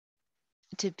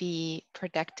to be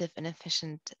productive and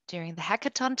efficient during the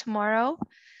hackathon tomorrow.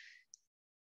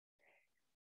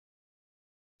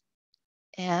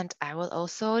 And I will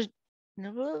also,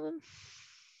 and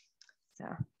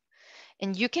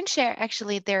you can share,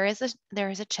 actually, there is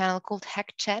a channel called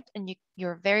Hack Chat, and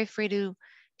you're very free to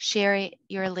share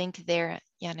your link there,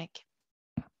 Yannick.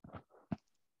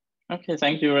 Okay,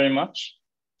 thank you very much.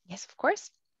 Yes, of course.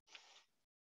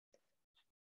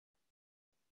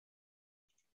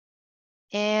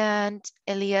 And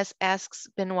Elias asks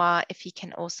Benoit if he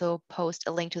can also post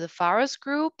a link to the Pharos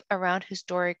group around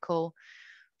historical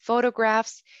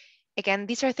photographs. Again,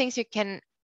 these are things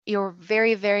you're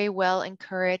very, very well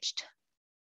encouraged.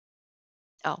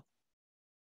 Oh,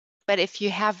 but if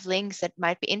you have links that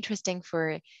might be interesting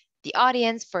for the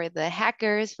audience, for the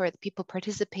hackers, for the people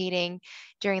participating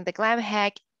during the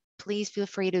GLAMhack, please feel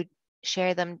free to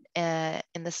share them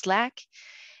in the Slack.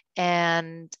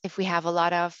 And if we have a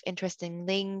lot of interesting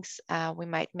links, we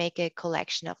might make a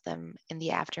collection of them in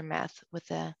the aftermath with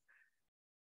a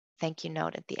thank you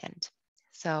note at the end.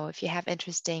 So if you have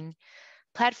interesting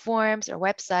platforms or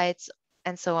websites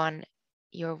and so on,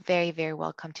 you're very, very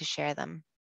welcome to share them.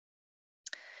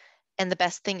 And the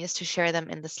best thing is to share them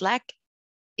in the Slack.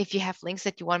 if you have links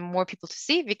that you want more people to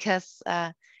see, because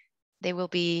they will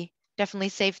be definitely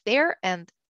saved there. And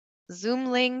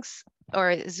Zoom links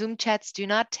or Zoom chats do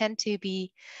not tend to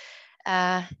be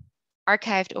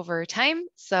archived over time.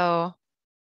 So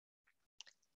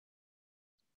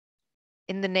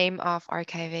in the name of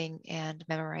archiving and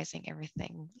memorizing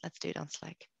everything, let's do it on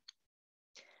Slack.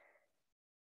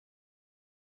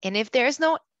 And if there's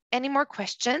no any more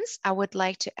questions, I would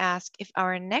like to ask if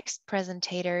our next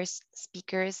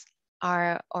speakers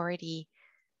are already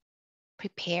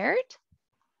prepared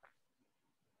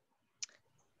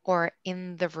or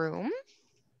in the room.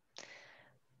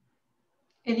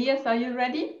 Elias, are you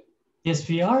ready? Yes,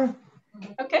 we are.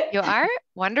 Okay. You are?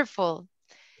 Wonderful.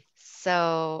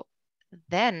 So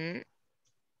then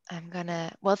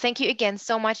well, thank you again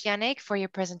so much, Yannick, for your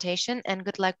presentation, and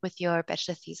good luck with your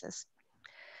bachelor thesis.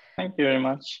 Thank you very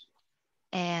much.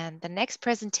 And the next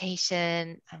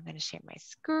presentation, I'm going to share my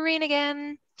screen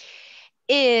again,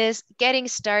 is getting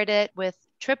started with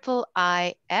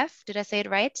IIIF. Did I say it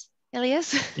right,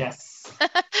 Elias? Yes.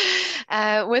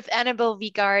 With Annabelle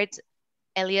Wiegard,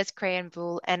 Elias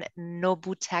Crayon-Buhl, and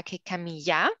Nobutake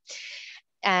Kamiya.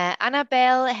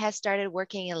 Annabelle has started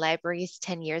working in libraries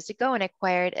 10 years ago and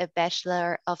acquired a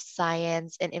Bachelor of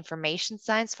Science in Information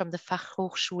Science from the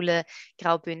Fachhochschule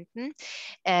Graubünden.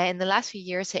 In the last few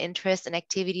years, her interests and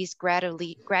activities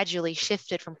gradually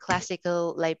shifted from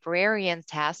classical librarian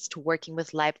tasks to working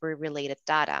with library-related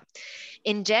data.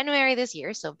 In January this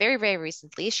year, so very, very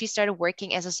recently, she started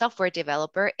working as a software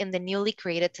developer in the newly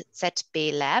created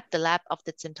ZB Lab, the lab of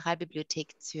the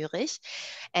Zentralbibliothek Zürich.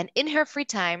 And in her free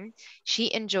time,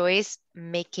 she enjoys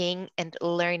making and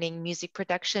learning music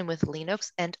production with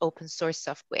Linux and open source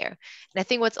software. And I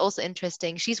think what's also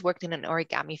interesting, she's worked in an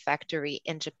origami factory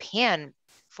in Japan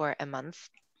for a month.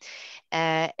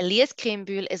 Elias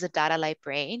Crayon-Buhl is a data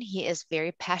librarian. He is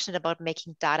very passionate about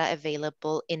making data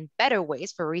available in better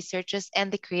ways for researchers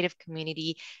and the creative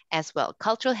community as well.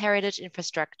 Cultural heritage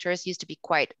infrastructures used to be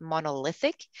quite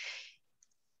monolithic.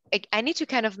 I need to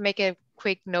kind of make a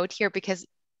quick note here because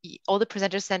all the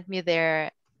presenters sent me their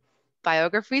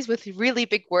biographies with really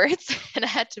big words and I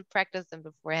had to practice them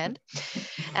beforehand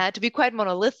to be quite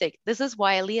monolithic. This is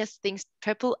why Elias thinks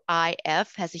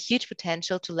IIIF has a huge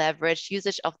potential to leverage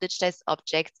usage of digitized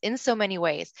objects in so many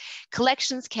ways.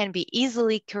 Collections can be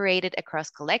easily curated across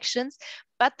collections,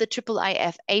 but the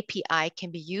IIIF API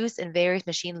can be used in various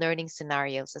machine learning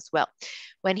scenarios as well.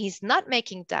 When he's not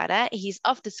making data, he's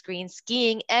off the screen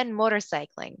skiing and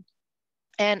motorcycling.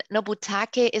 And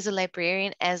Nobutake is a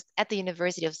librarian at the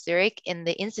University of Zurich in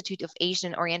the Institute of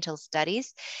Asian and Oriental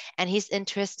Studies. And he's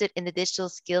interested in the digital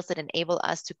skills that enable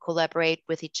us to collaborate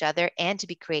with each other and to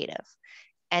be creative.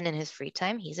 And in his free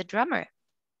time, he's a drummer.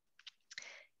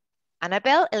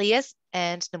 Annabelle, Elias,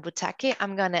 and Nobutake,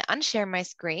 I'm going to unshare my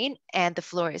screen and the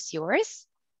floor is yours.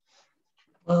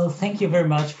 Well, thank you very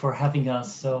much for having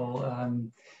us. So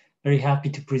I'm very happy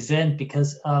to present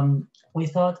because we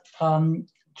thought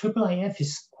IIIF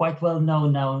is quite well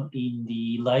known now in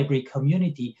the library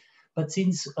community, but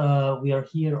since we are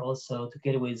here also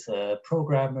together with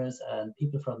programmers and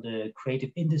people from the creative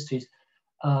industries,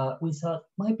 we thought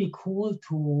it might be cool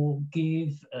to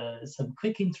give some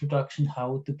quick introduction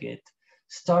how to get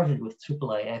started with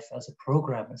IIIF as a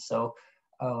programmer. So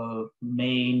our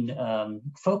main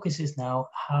focus is now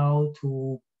how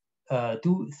to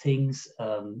do things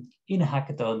in a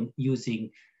hackathon using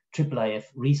IIIF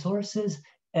resources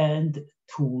and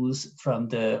tools from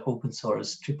the open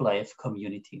source IIIF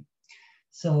community.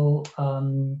 So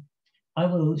I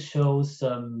will show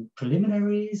some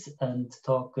preliminaries and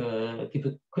give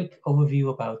a quick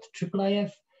overview about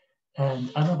IIIF. And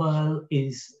Annabelle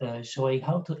is showing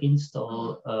how to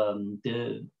install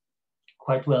the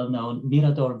quite well-known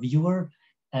Mirador viewer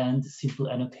and simple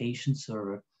annotation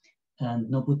server. And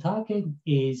Nobutake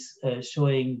is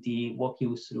walk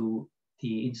you through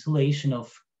the installation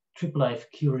of IIIF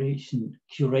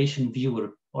curation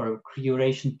viewer or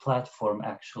curation platform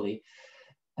actually.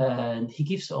 And he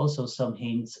gives also some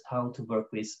hints how to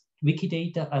work with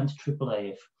Wikidata and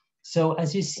IIIF. So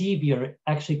as you see, we are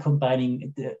actually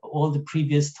combining all the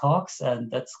previous talks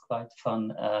and that's quite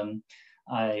fun.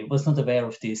 I was not aware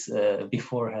of this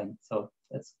beforehand, so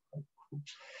that's quite cool.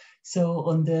 So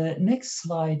on the next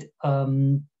slide,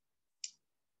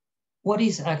 what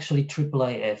is actually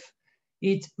IIIF?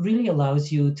 It really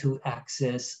allows you to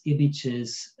access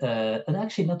images, and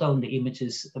actually not only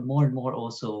images, more and more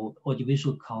also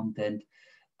audiovisual content,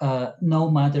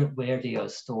 no matter where they are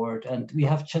stored. And we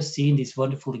have just seen this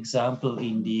wonderful example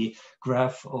in the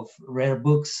graph of rare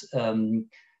books.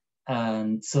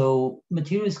 And so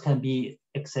materials can be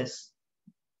accessed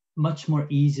much more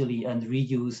easily and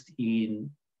reused in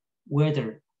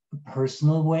whether a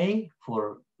personal way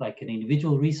for like an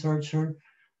individual researcher,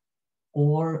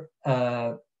 or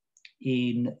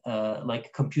in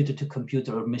like computer to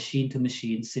computer or machine to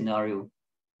machine scenario.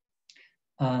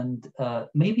 And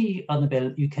maybe,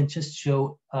 Annabelle, you can just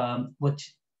show what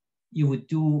you would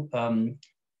do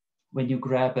when you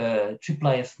grab a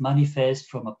IIIF manifest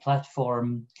from a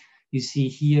platform. You see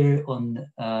here on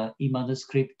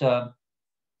eManuscripta,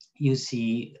 you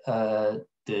see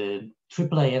the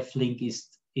IIIF link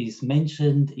is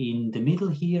mentioned in the middle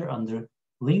here under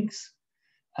links.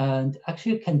 And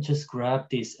actually you can just grab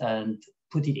this and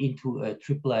put it into a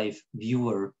IIIF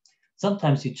viewer.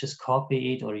 Sometimes you just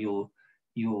copy it, or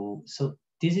so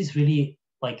this is really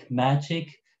like magic.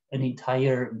 An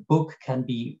entire book can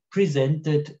be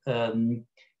presented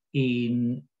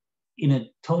in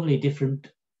a totally different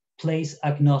place,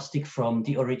 agnostic from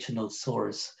the original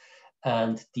source.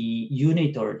 And the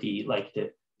unit, or the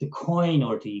coin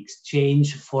or the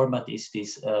exchange format is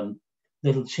this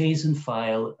little JSON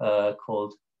file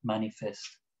called manifest.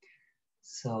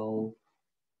 So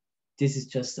this is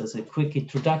just as a quick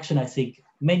introduction. I think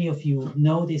many of you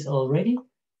know this already.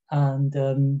 And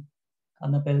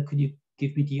Annabelle, could you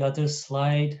give me the other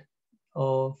slide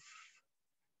of,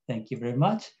 thank you very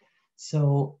much.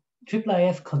 So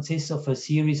IIIF consists of a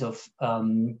series of,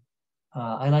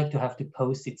 I like to have the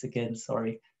post-its again,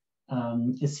 sorry.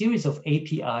 A series of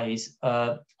APIs,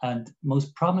 and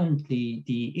most prominently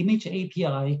the image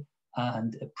API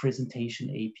and a presentation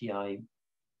API.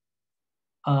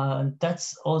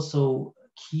 That's also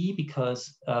key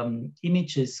because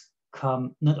images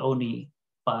come not only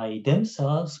by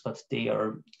themselves, but they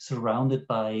are surrounded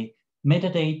by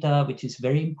metadata, which is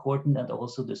very important, and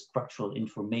also the structural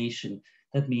information.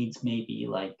 That means maybe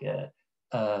like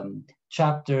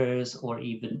chapters, or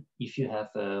even if you have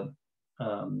a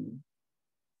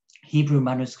Hebrew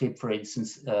manuscript, for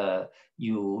instance,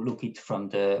 you look it from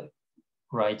the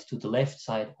right to the left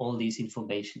side, all this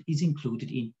information is included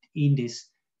in this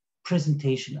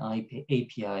presentation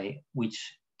API,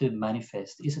 which the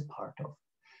manifest is a part of.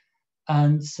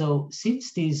 And so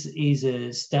since this is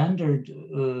a standardized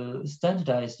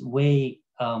way,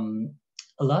 a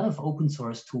lot of open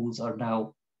source tools are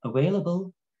now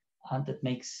available, and that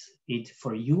makes it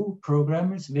for you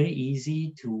programmers very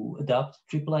easy to adopt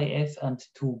IIIF and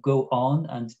to go on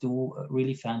and do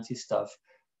really fancy stuff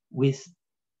with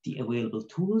the available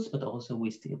tools, but also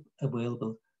with the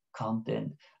available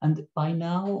content. And by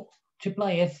now,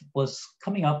 IIIF was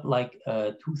coming up like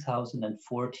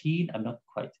 2014. I'm not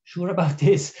quite sure about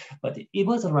this, but it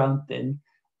was around then.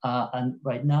 And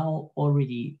right now,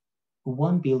 already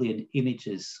 1 billion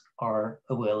images are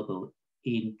available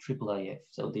in IIIF.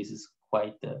 So this is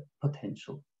quite the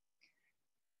potential.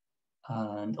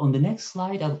 And on the next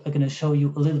slide, I'm going to show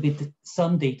you a little bit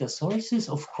some data sources.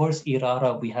 Of course,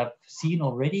 Irara we have seen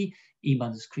already,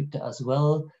 eManuscripta as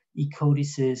well.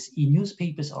 eCodices,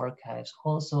 eNewspapers Archives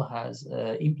also has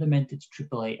implemented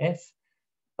IIIF,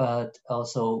 but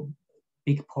also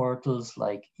big portals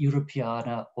like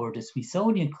Europeana or the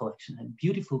Smithsonian collection, and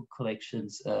beautiful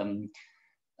collections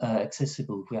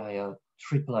accessible via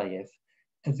IIIF.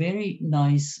 A very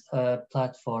nice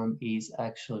platform is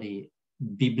actually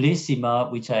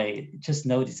Biblissima, which I just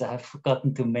noticed I have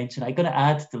forgotten to mention. I'm going to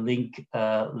add the link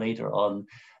later on,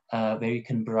 where you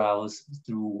can browse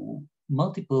through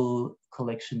multiple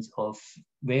collections of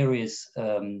various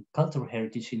cultural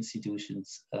heritage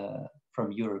institutions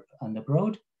from Europe and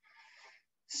abroad.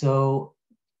 So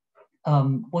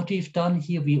what we've done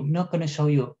here, we're not going to show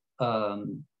you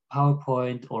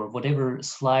PowerPoint or whatever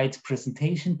slide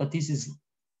presentation, but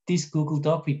this Google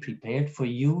Doc we prepared for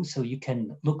you, so you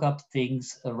can look up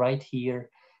things right here.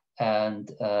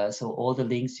 And so all the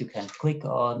links you can click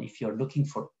on. If you're looking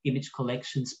for image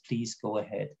collections, please go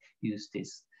ahead, use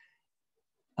this.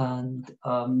 And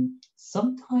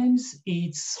sometimes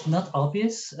it's not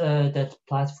obvious that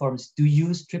platforms do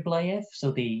use IIIF,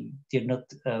 so they're not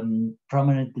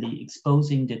prominently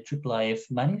exposing the IIIF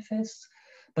manifests.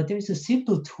 But there's a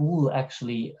simple tool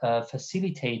actually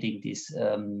facilitating this.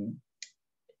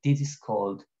 This is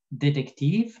called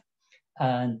Detective,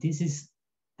 and this is,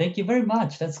 thank you very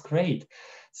much, that's great.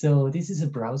 So this is a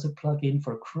browser plugin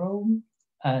for Chrome,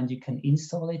 and you can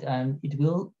install it, and it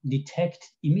will detect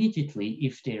immediately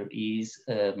if there is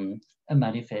a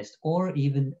manifest or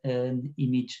even an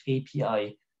image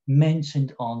API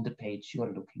mentioned on the page you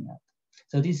are looking at.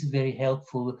 So this is very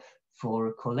helpful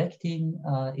for collecting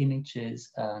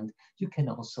images, and you can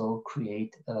also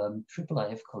create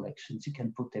IIIF collections. You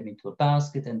can put them into a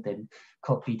basket and then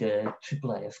copy the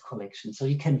IIIF collection. So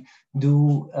you can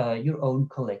do your own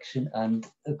collection and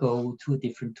go to a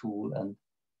different tool and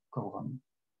go on.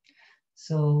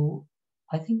 So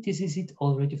I think this is it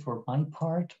already for my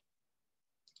part.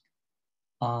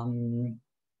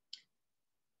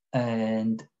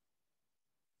 And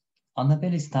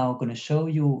Annabelle is now going to show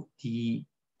you the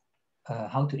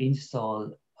how to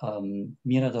install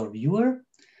Mirador Viewer.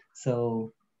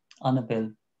 So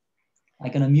Annabelle,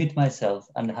 I'm going to mute myself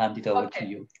and hand it over to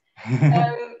you.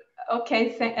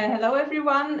 Okay, hello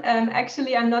everyone.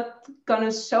 Actually, I'm not going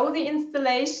to show the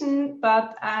installation,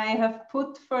 but I have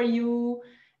put for you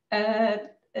an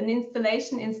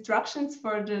installation instructions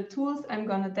for the tools I'm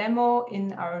going to demo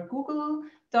in our Google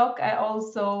Doc. I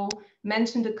also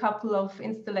mentioned a couple of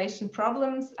installation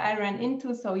problems I ran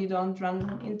into, so you don't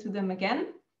run into them again.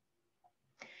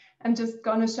 I'm just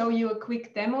going to show you a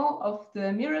quick demo of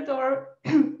the Mirador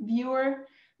viewer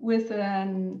with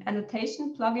an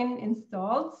annotation plugin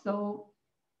installed. So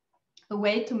a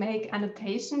way to make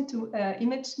annotation to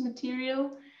image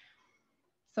material.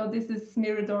 So this is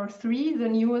Mirador 3, the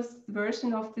newest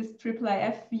version of this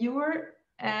IIIF viewer.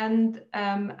 And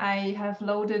I have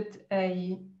loaded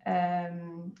an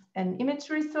image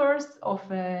resource of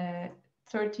a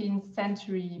 13th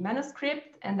century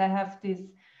manuscript. And I have these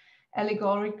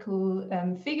allegorical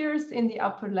figures in the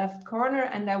upper left corner,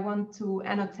 and I want to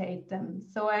annotate them.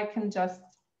 So I can just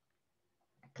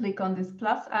click on this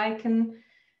plus icon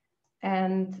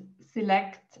and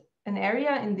select an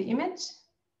area in the image.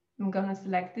 I'm going to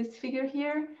select this figure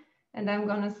here, and I'm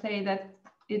going to say that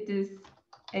it is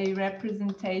a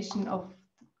representation of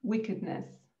wickedness.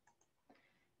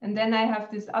 And then I have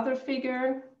this other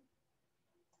figure,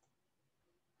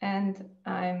 and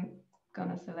I'm going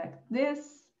to select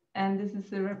this. And this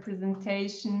is a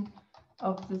representation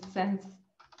of the sense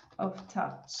of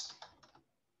touch.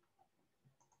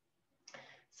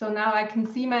 So now I can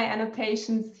see my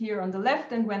annotations here on the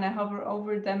left, and when I hover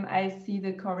over them, I see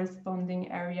the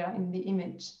corresponding area in the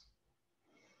image.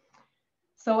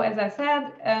 So as I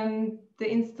said, the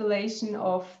installation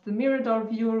of the Mirador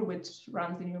viewer, which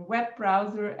runs in your web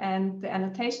browser, and the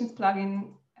annotations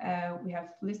plugin, we have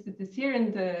listed this here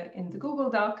in the Google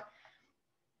Doc.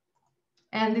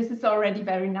 And this is already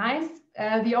very nice.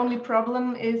 The only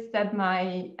problem is that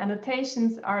my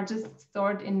annotations are just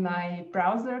stored in my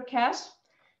browser cache.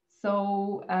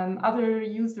 So other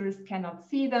users cannot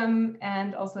see them.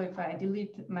 And also if I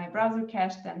delete my browser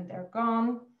cache, then they're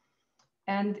gone.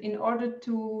 And in order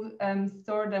to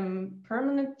store them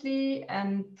permanently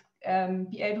and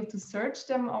be able to search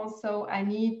them also, I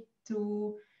need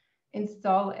to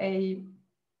install a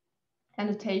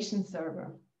annotation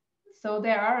server. So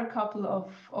there are a couple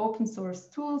of open source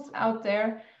tools out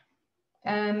there,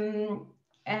 and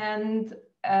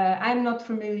I'm not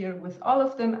familiar with all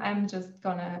of them. I'm just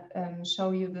gonna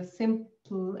show you the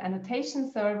simple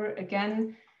annotation server.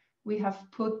 Again, we have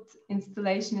put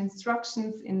installation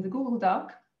instructions in the Google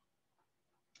Doc.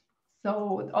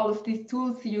 So all of these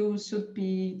tools, you should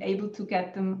be able to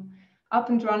get them up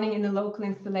and running in a local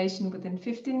installation within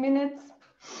 15 minutes,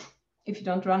 if you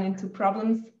don't run into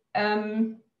problems.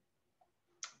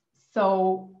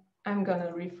 So I'm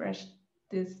gonna refresh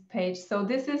this page. So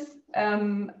this is,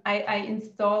 I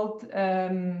installed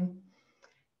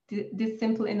this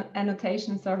simple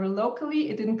annotation server locally.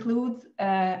 It includes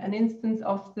an instance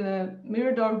of the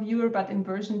Mirador viewer, but in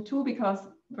version 2, because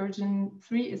version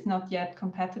 3 is not yet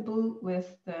compatible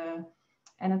with the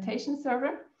annotation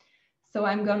server. So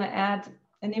I'm gonna add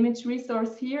an image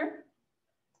resource here.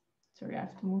 Sorry, I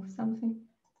have to move something.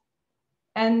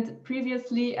 And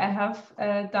previously I have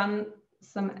done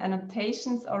some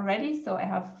annotations already. So I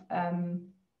have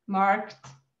marked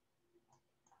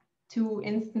 2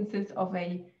 instances of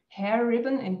a hair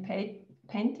ribbon in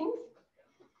paintings.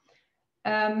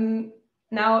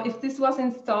 Now, if this was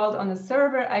installed on a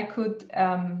server, I could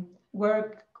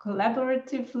work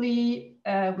collaboratively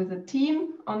with a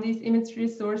team on these image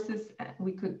resources.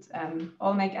 We could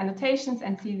all make annotations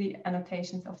and see the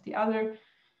annotations of the other.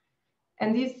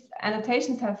 And these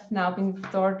annotations have now been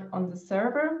stored on the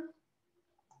server,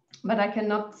 but I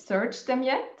cannot search them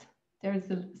yet. There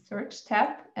is a search tab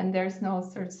and there's no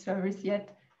search service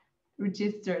yet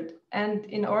registered. And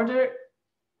in order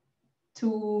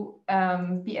to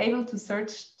be able to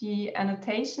search the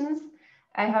annotations,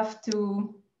 I have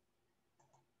to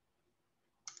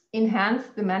enhance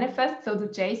the manifest, so the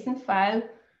JSON file,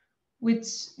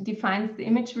 which defines the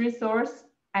image resource.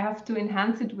 I have to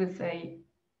enhance it with a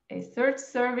search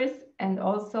service, and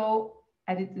also,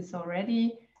 I did this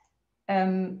already,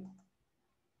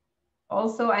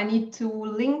 Also, I need to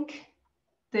link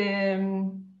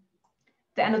the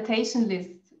annotation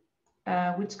list,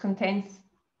 which contains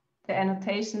the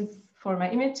annotations for my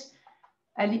image.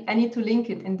 I need to link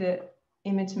it in the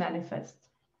image manifest.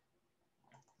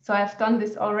 So I've done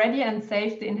this already and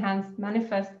saved the enhanced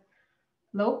manifest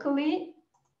locally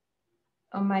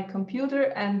on my computer,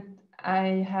 and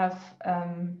I have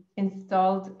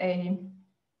installed a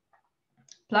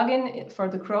plugin for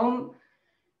the Chrome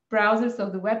browser, so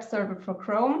the web server for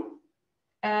Chrome.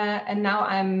 And now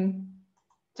I'm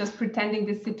just pretending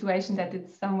this situation that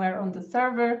it's somewhere on the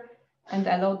server, and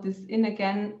I load this in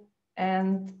again,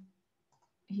 and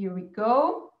here we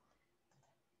go.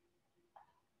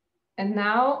 And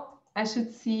now I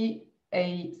should see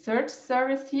a search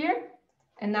service here.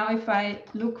 And now if I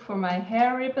look for my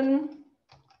hair ribbon,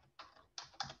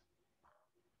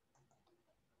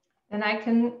 then I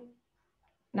can,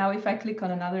 now if I click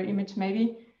on another image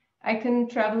maybe, I can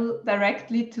travel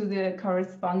directly to the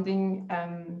corresponding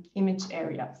image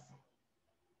areas.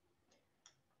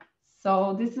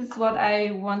 So this is what I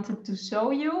wanted to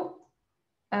show you.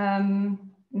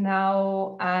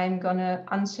 Now I'm gonna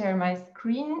unshare my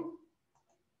screen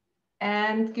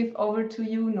and give over to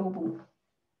you, Nobu.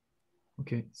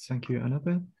 Okay, thank you,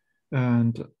 Annabelle.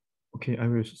 And okay, I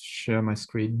will share my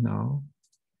screen now.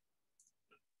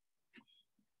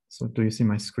 So do you see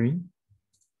my screen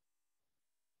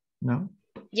now?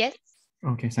 Yes.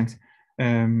 Okay, thanks.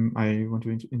 I want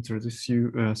to introduce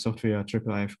you software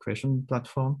IIIF creation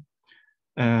platform.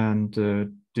 And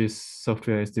this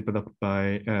software is developed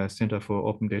by Center for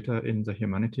Open Data in the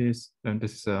Humanities. And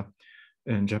this is a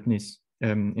Japanese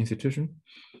institution.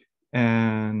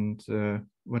 And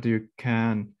what you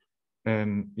can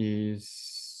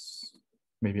is,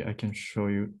 maybe I can show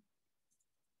you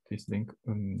this link.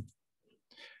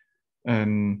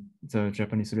 The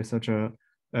Japanese researcher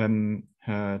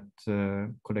had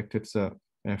collected the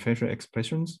facial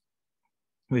expressions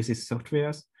with these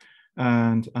softwares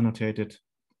and annotated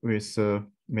with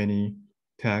many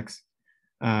tags,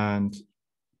 and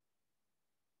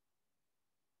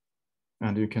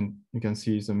you can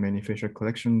see the many facial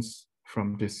collections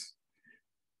from this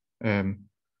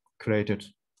created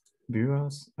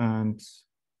viewers, and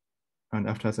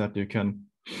after that you can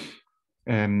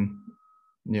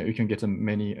you can get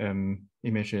many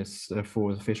images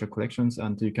for the facial collections,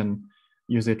 and you can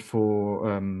use it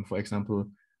for example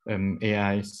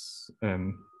AIs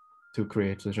to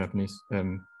create the Japanese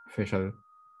facial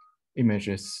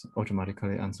images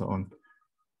automatically and so on.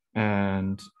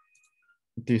 And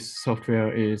this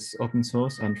software is open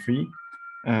source and free,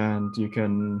 and you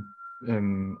can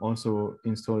also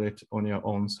install it on your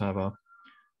own server.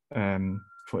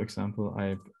 For example,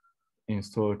 I've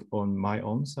installed on my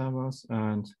own servers,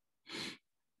 and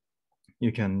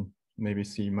you can maybe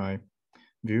see my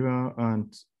viewer,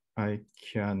 and I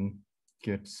can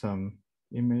get some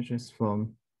images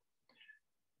from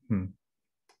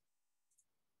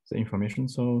the information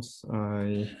source.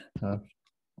 I have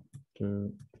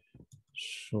to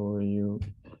show you.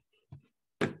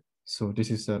 So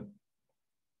this is a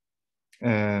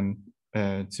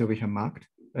Zürcher Markt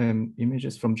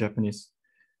images from Japanese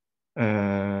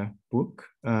book,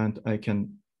 and I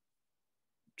can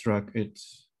drag it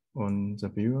on the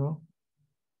viewer.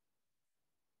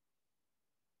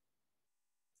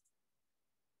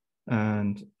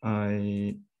 And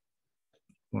I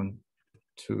want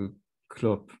to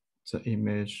crop the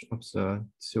image of the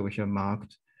Zürcher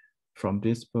Markt from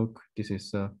this book. This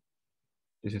is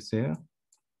there.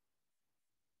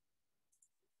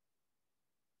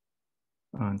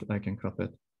 And I can crop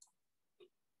it.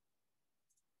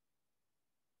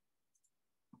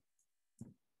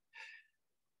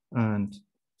 And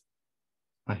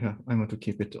I want to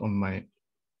keep it on my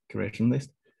creation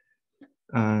list.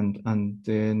 And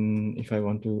then if I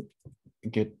want to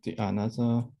get the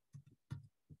another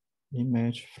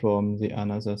image from the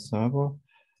another server,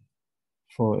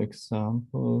 for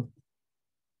example,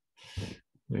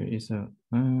 there is a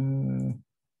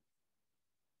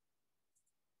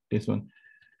this one.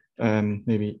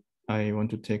 Maybe I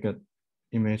want to take an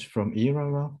image from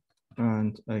eRara,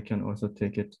 and I can also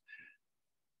take it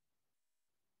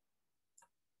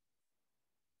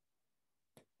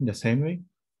the same way.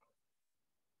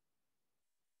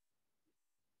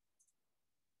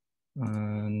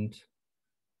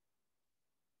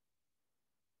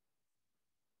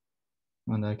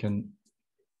 And I can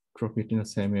crop it in the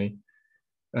same way,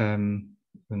 and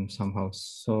somehow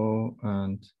so,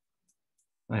 and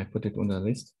I put it on the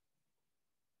list,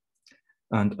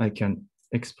 and I can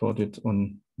export it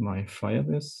on my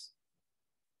Firebase.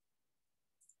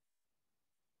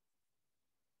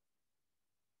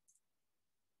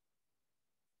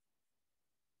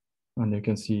 And you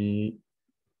can see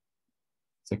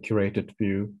the curated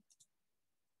view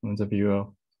on the viewer,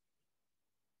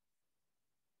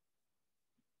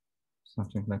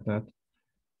 something like that.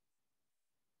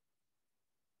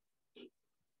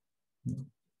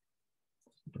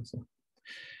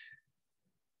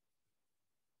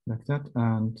 Like that,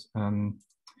 and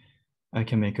I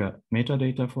can make a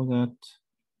metadata for that.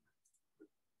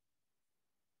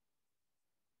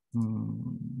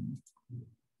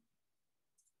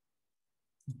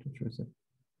 To choose an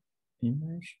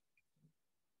image,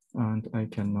 and I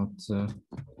cannot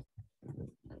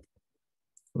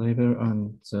label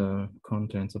and the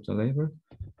contents of the label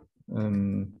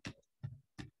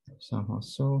somehow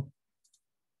so,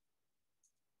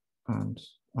 and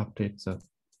update the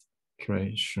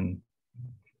creation.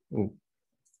 Oh.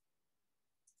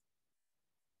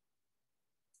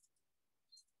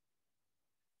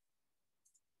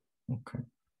 Okay.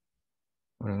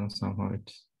 I don't know, somehow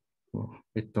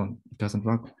it doesn't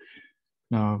work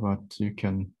now, but you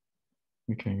can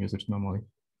use it normally.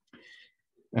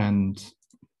 And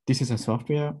this is a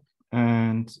software,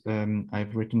 and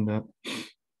I've written that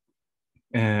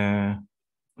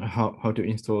how to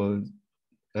install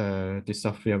this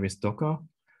software with Docker,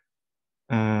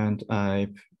 and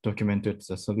I've documented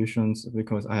the solutions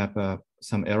because I have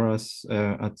some errors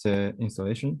at the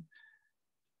installation,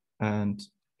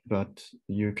 but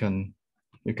you can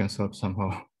solve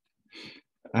somehow.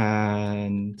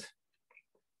 And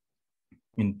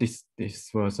in this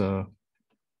was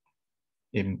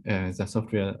in the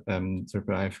software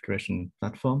Drive creation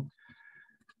platform,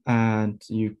 and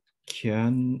you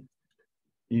can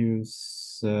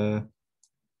use you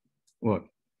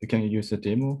can use a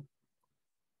demo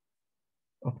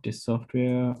of this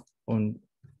software on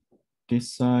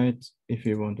this site if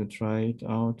you want to try it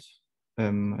out.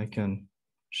 I can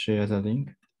share the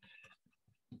link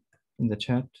in the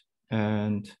chat,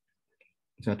 and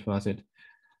that was it.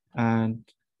 And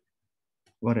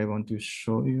what I want to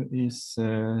show you is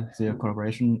the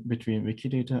collaboration between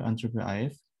Wikidata and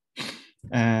IIIF.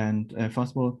 And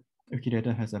first of all,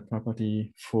 Wikidata has a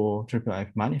property for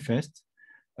IIIF manifest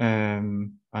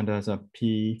under the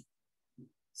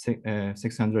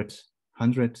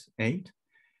P608,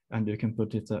 and you can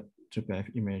put it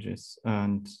IIIF images.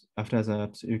 And after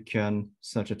that, you can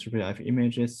search IIIF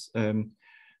images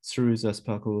through the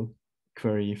Sparkle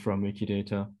query from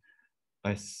Wikidata.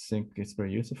 I think it's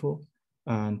very useful.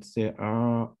 And there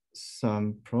are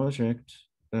some projects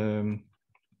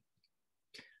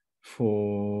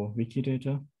for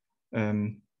Wikidata.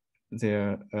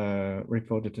 They're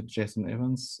reported to Jason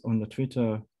Evans on the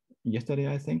Twitter yesterday,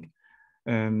 I think.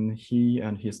 He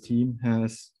and his team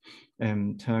has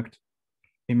tagged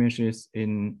images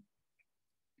in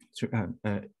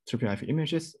IIIF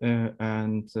images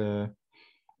and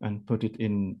put it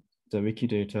in the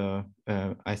Wikidata,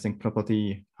 I think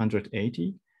property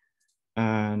 180,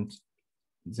 and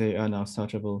they are now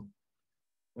searchable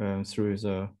through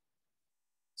the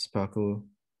Sparkle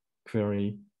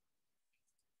query.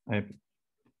 I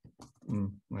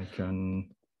can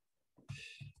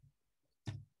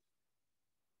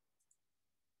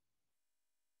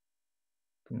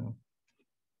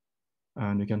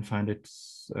and you can find it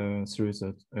through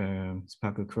the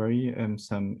Sparkle query and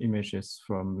some images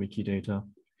from Wikidata.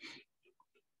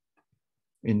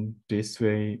 In this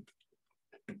way,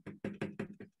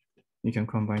 you can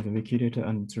combine the Wikidata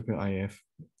and IIIF,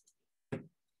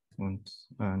 and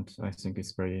I think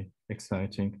it's very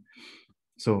exciting.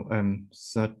 So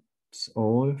that's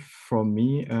all from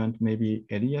me, and maybe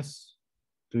Elias,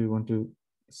 do you want to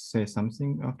say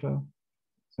something after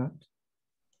that?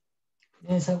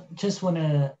 Yes, I just want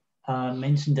to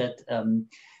mention that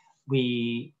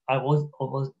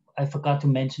I forgot to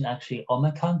mention actually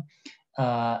Omeka.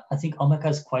 I think Omeka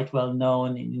is quite well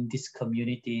known in this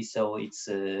community, so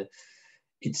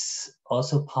it's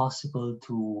also possible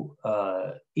to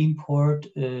import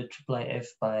IIIF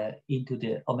into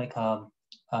the Omeka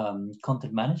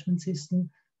content management system.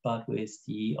 But with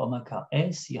the Omeka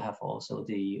S, you have also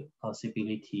the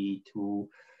possibility to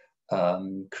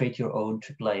create your own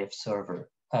IIIF server.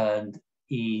 And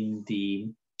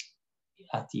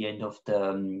at the end of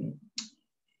the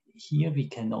here we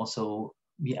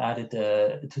added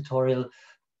a tutorial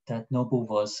that Nobu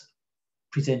was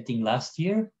presenting last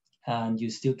year, and you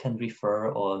still can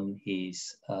refer on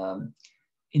his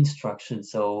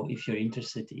instructions. So if you're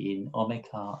interested in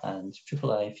Omeka and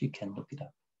IIIF, you can look it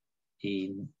up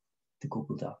in the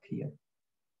Google Doc here.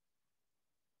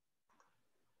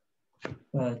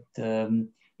 But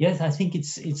yes, I think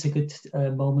it's a good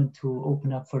moment to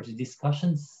open up for the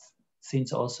discussions,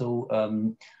 since also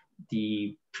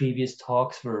the previous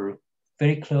talks were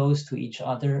very close to each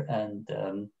other, and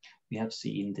we have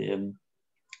seen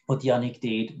what Yannick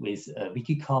did with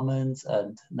Wiki Commons,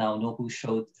 and now Nobu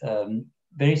showed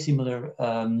very similar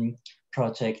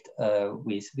project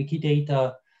with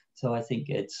Wikidata. So I think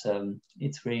it's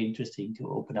very interesting to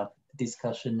open up the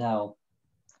discussion now.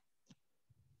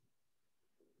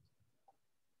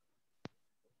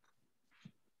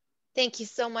 Thank you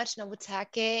so much,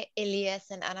 Nobutake, Elias,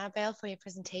 and Annabelle for your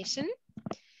presentation.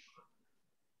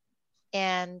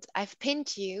 And I've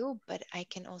pinned you, but I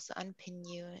can also unpin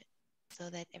you so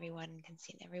that everyone can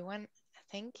see everyone, I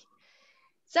think.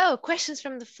 So, questions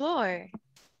from the floor.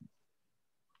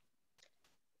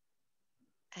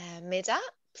 Meda,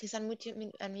 please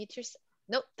unmute yourself.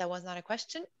 Nope, that was not a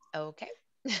question. Okay.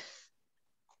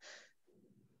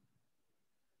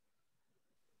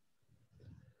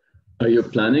 Are you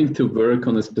planning to work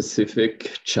on a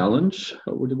specific challenge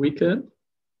over the weekend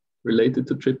related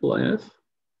to IIIF?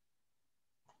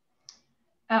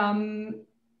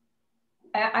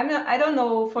 I don't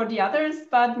know for the others,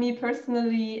 but me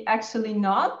personally, actually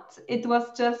not. It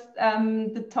was just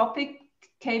the topic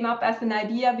came up as an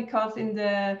idea because in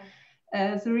the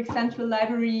Zurich Central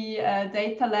Library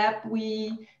Data Lab,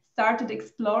 we started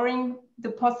exploring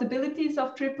the possibilities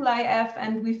of IIIF,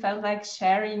 and we felt like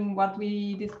sharing what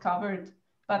we discovered.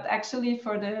 But actually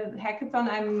for the hackathon,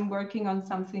 I'm working on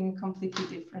something completely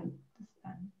different this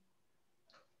time.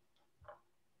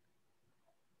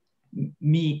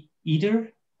 Me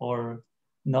either, or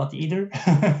not either.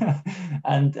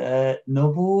 And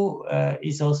Nobu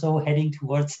is also heading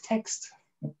towards text.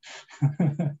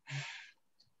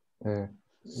 I'm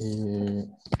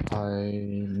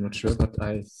not sure, but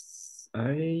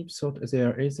I thought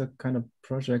there is a kind of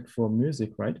project for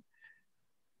music, right?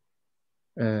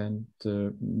 And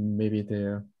maybe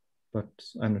there, but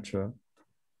I'm not sure.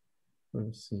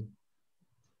 We'll see.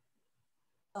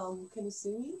 Can you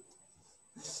see me?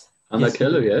 Anna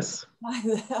Keller, yes.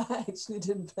 I actually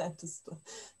didn't plan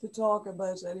to talk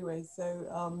much anyway. So,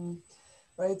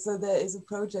 right, so there is a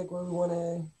project where we want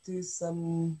to do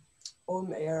some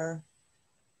on-air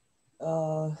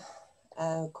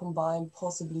combined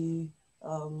possibly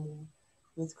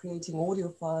with creating audio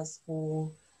files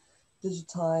for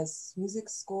digitized music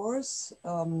scores.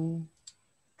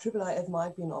 IIIF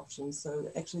might be an option.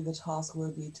 So actually the task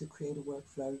will be to create a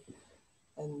workflow,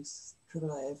 and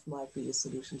IIIF might be a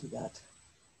solution to that.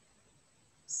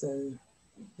 So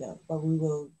yeah, but we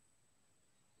will,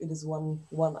 it is one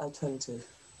alternative.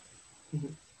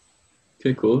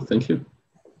 Okay, cool, thank you.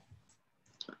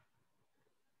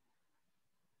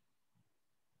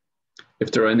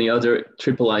 If there are any other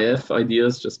IIIF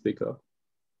ideas, just speak up.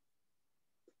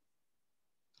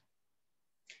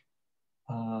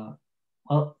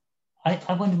 Well,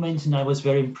 I want to mention I was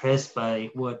very impressed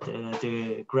by what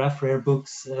the Graph Rare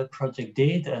Books project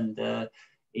did, and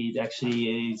it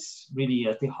actually is really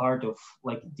at the heart of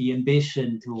like the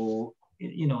ambition to,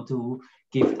 you know, to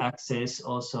give access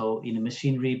also in a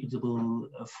machine readable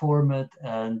format.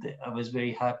 And I was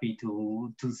very happy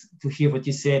to hear what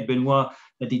you said, Benoit,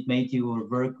 that it made your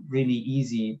work really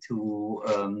easy to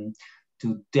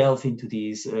delve into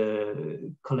these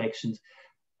collections.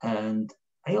 And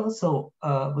I also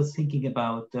was thinking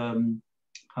about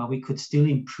how we could still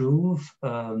improve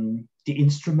the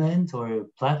instrument or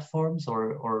platforms,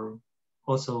 or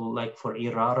also like for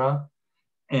Errara.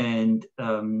 And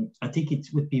I think it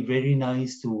would be very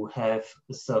nice to have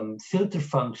some filter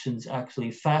functions. Actually,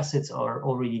 facets are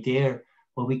already there,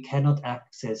 but we cannot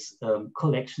access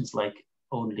collections like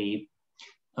only,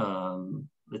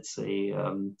 let's say,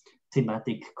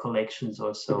 thematic collections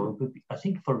or so. I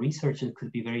think for research, it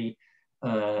could be very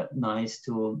nice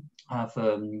to have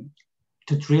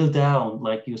to drill down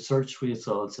like your search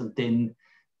results, and then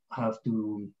have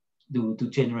to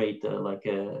generate like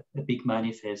a big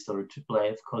manifest or a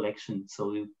IIIF collection,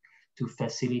 so to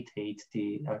facilitate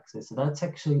the access. So that's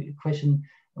actually a question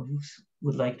I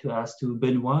would like to ask to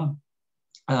Benoit.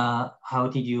 How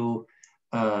did you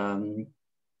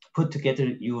put together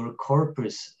your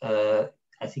corpus?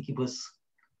 I think it was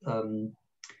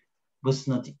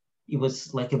not. It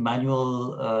was like a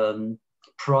manual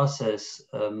process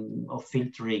of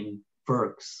filtering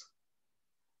works.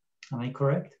 Am I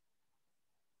correct?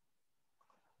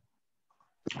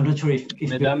 I'm not sure if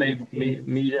Meda, maybe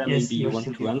yes, you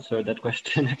want to answer that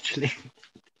question, actually.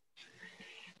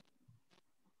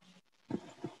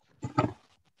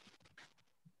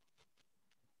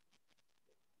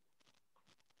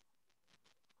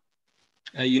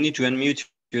 You need to unmute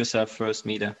yourself first,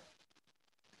 Meda.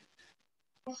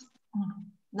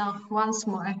 No, once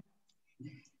more.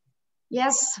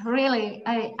 Yes, really,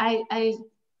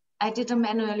 I did a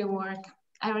manual work.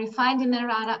 I refined in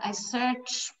errata, I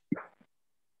search,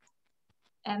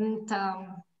 and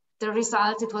the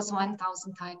result, it was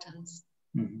 1,000 titles.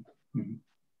 Mm-hmm. Mm-hmm.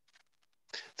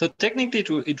 So technically,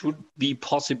 it would be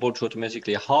possible to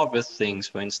automatically harvest things.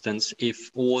 For instance, if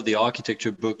all the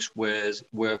architecture books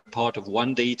were part of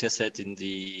one data set in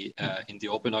the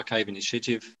Open Archive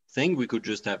initiative thing, we could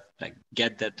just have like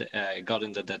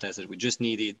gotten the data set. We just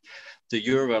needed the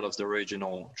URL of the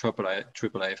original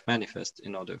IIIF manifest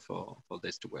in order for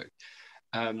this to work.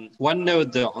 One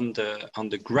note on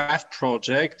the graph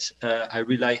project, I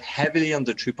rely heavily on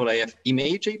the IIIF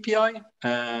image API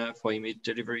for image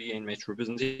delivery and image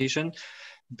representation,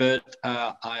 but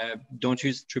I don't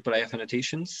use IIIF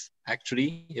annotations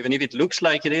actually, even if it looks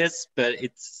like it is, but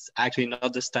it's actually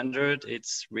not the standard.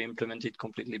 It's re-implemented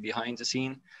completely behind the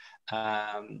scene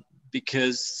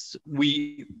because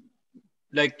it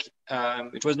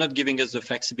was not giving us the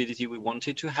flexibility we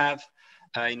wanted to have.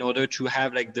 In order to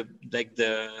have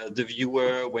the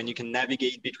viewer when you can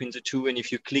navigate between the two, and if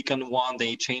you click on one,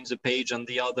 they change the page on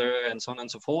the other, and so on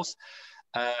and so forth.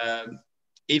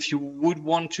 If you would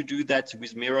want to do that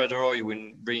with Mirador, you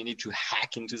would really need to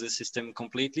hack into the system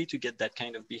completely to get that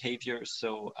kind of behavior.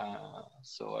 So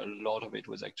a lot of it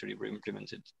was actually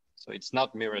re-implemented. So it's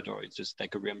not Mirador, it's just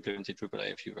like a re-implemented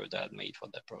IIIF viewer that I made for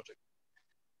that project.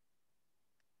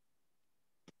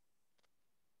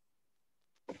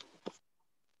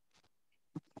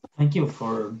 Thank you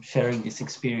for sharing this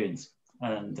experience.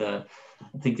 And I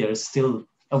think there's still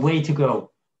a way to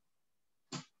go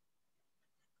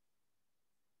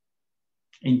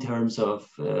in terms of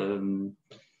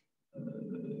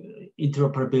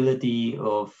interoperability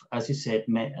of, as you said,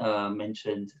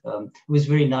 mentioned. It was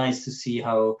very nice to see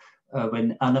how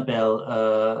when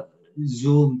Annabelle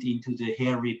zoomed into the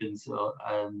hair ribbons of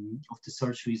the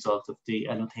search results of the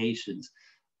annotations.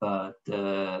 But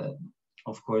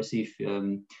of course, if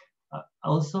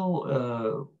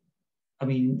also, I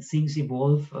mean, things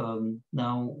evolve.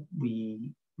 Now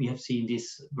we have seen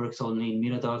this works only in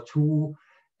Mirador 2,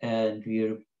 and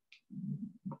we're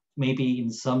maybe in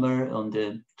summer on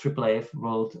the IIIF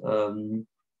World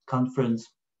Conference,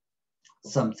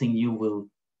 something new will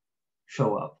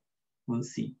show up. We'll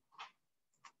see.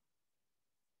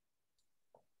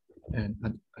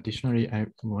 And additionally, I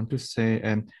want to say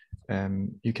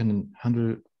you can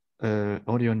handle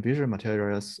audio and visual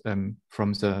materials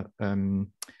from the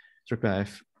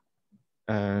IIIF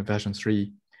version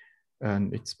 3,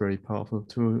 and it's very powerful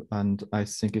too. And I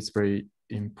think it's very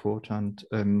important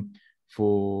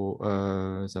for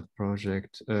the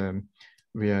project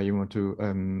where you want to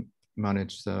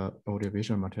manage the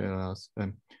audiovisual materials,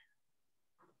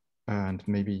 and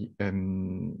maybe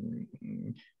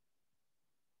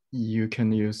you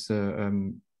can use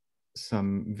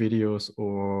some videos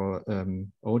or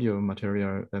audio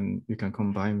material, and you can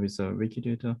combine with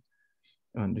Wikidata,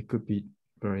 and it could be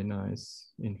very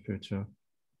nice in future.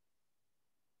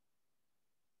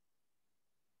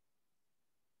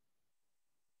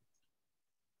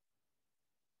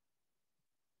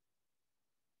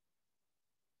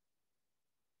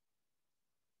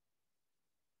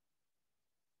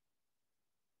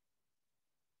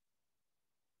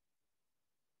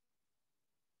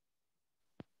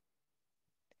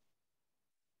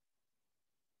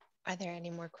 Are there any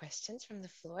more questions from the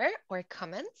floor or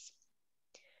comments?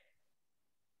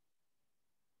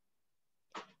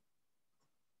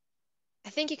 I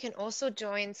think you can also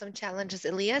join some challenges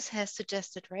Elias has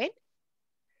suggested, right?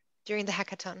 During the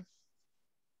hackathon.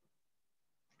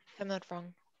 If I'm not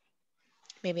wrong.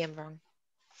 Maybe I'm wrong.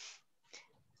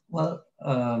 Well,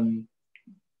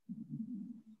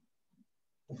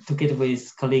 together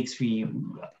with colleagues,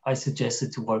 I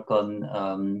suggested to work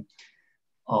on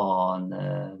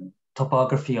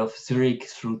topography of Zurich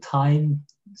through time,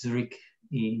 Zurich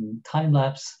in time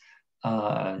lapse.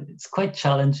 It's quite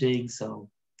challenging. So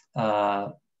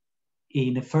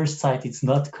in the first site, it's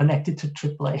not connected to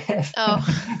IIIF.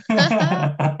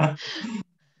 Oh.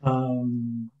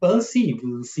 We'll see.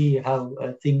 We'll see how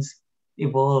things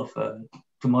evolve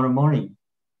tomorrow morning.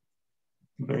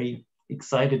 I'm very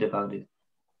excited about it.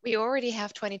 We already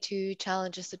have 22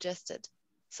 challenges suggested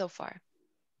so far,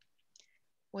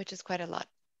 which is quite a lot.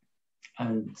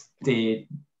 And there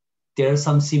are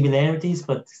some similarities,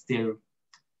 but they're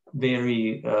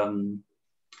very,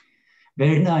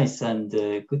 very nice and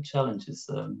good challenges.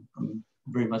 I'm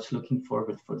very much looking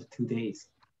forward for the 2 days.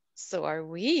 So are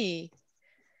we.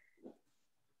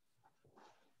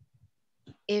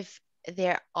 If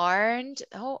there aren't,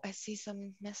 oh, I see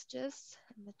some messages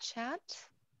in the chat.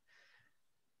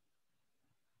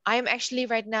 I'm actually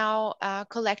right now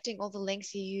collecting all the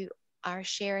links you are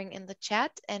sharing in the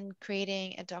chat and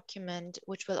creating a document,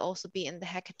 which will also be in the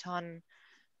hackathon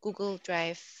Google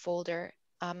Drive folder.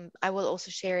 I will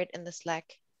also share it in the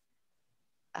Slack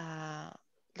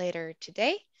later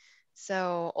today.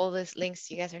 So all those links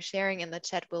you guys are sharing in the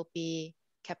chat will be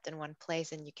kept in one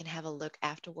place, and you can have a look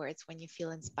afterwards when you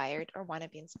feel inspired or want to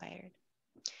be inspired.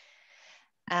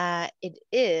 It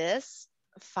is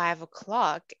 5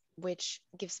 o'clock, which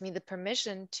gives me the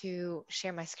permission to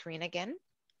share my screen again.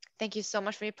 Thank you so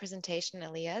much for your presentation,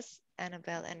 Elias,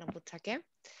 Annabelle, and Nobutake.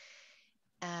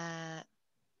 I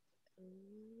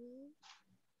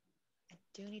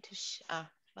do need to,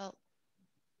 well,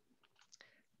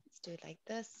 let's do it like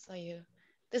this. So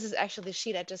this is actually the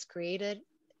sheet I just created,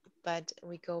 but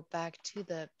we go back to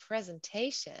the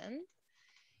presentation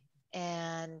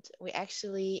and we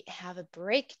actually have a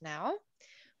break now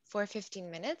for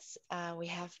 15 minutes. We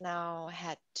have now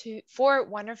had 4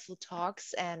 wonderful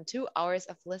talks and 2 hours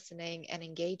of listening and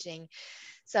engaging.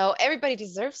 So everybody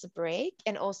deserves a break,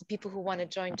 and also people who want to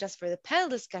join just for the panel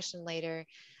discussion later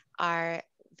are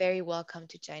very welcome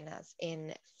to join us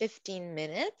in 15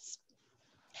 minutes.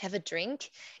 Have a drink.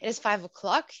 It is 5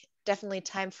 o'clock. Definitely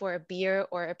time for a beer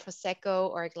or a Prosecco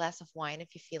or a glass of wine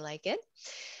if you feel like it,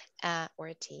 or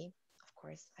a tea. Of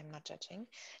course, I'm not judging.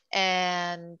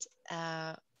 And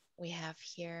we have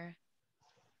here,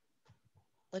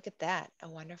 look at that, a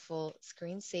wonderful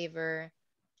screensaver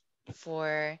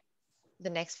for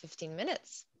the next 15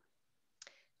 minutes.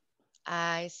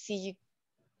 I see you,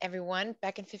 everyone,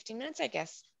 back in 15 minutes, I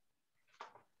guess.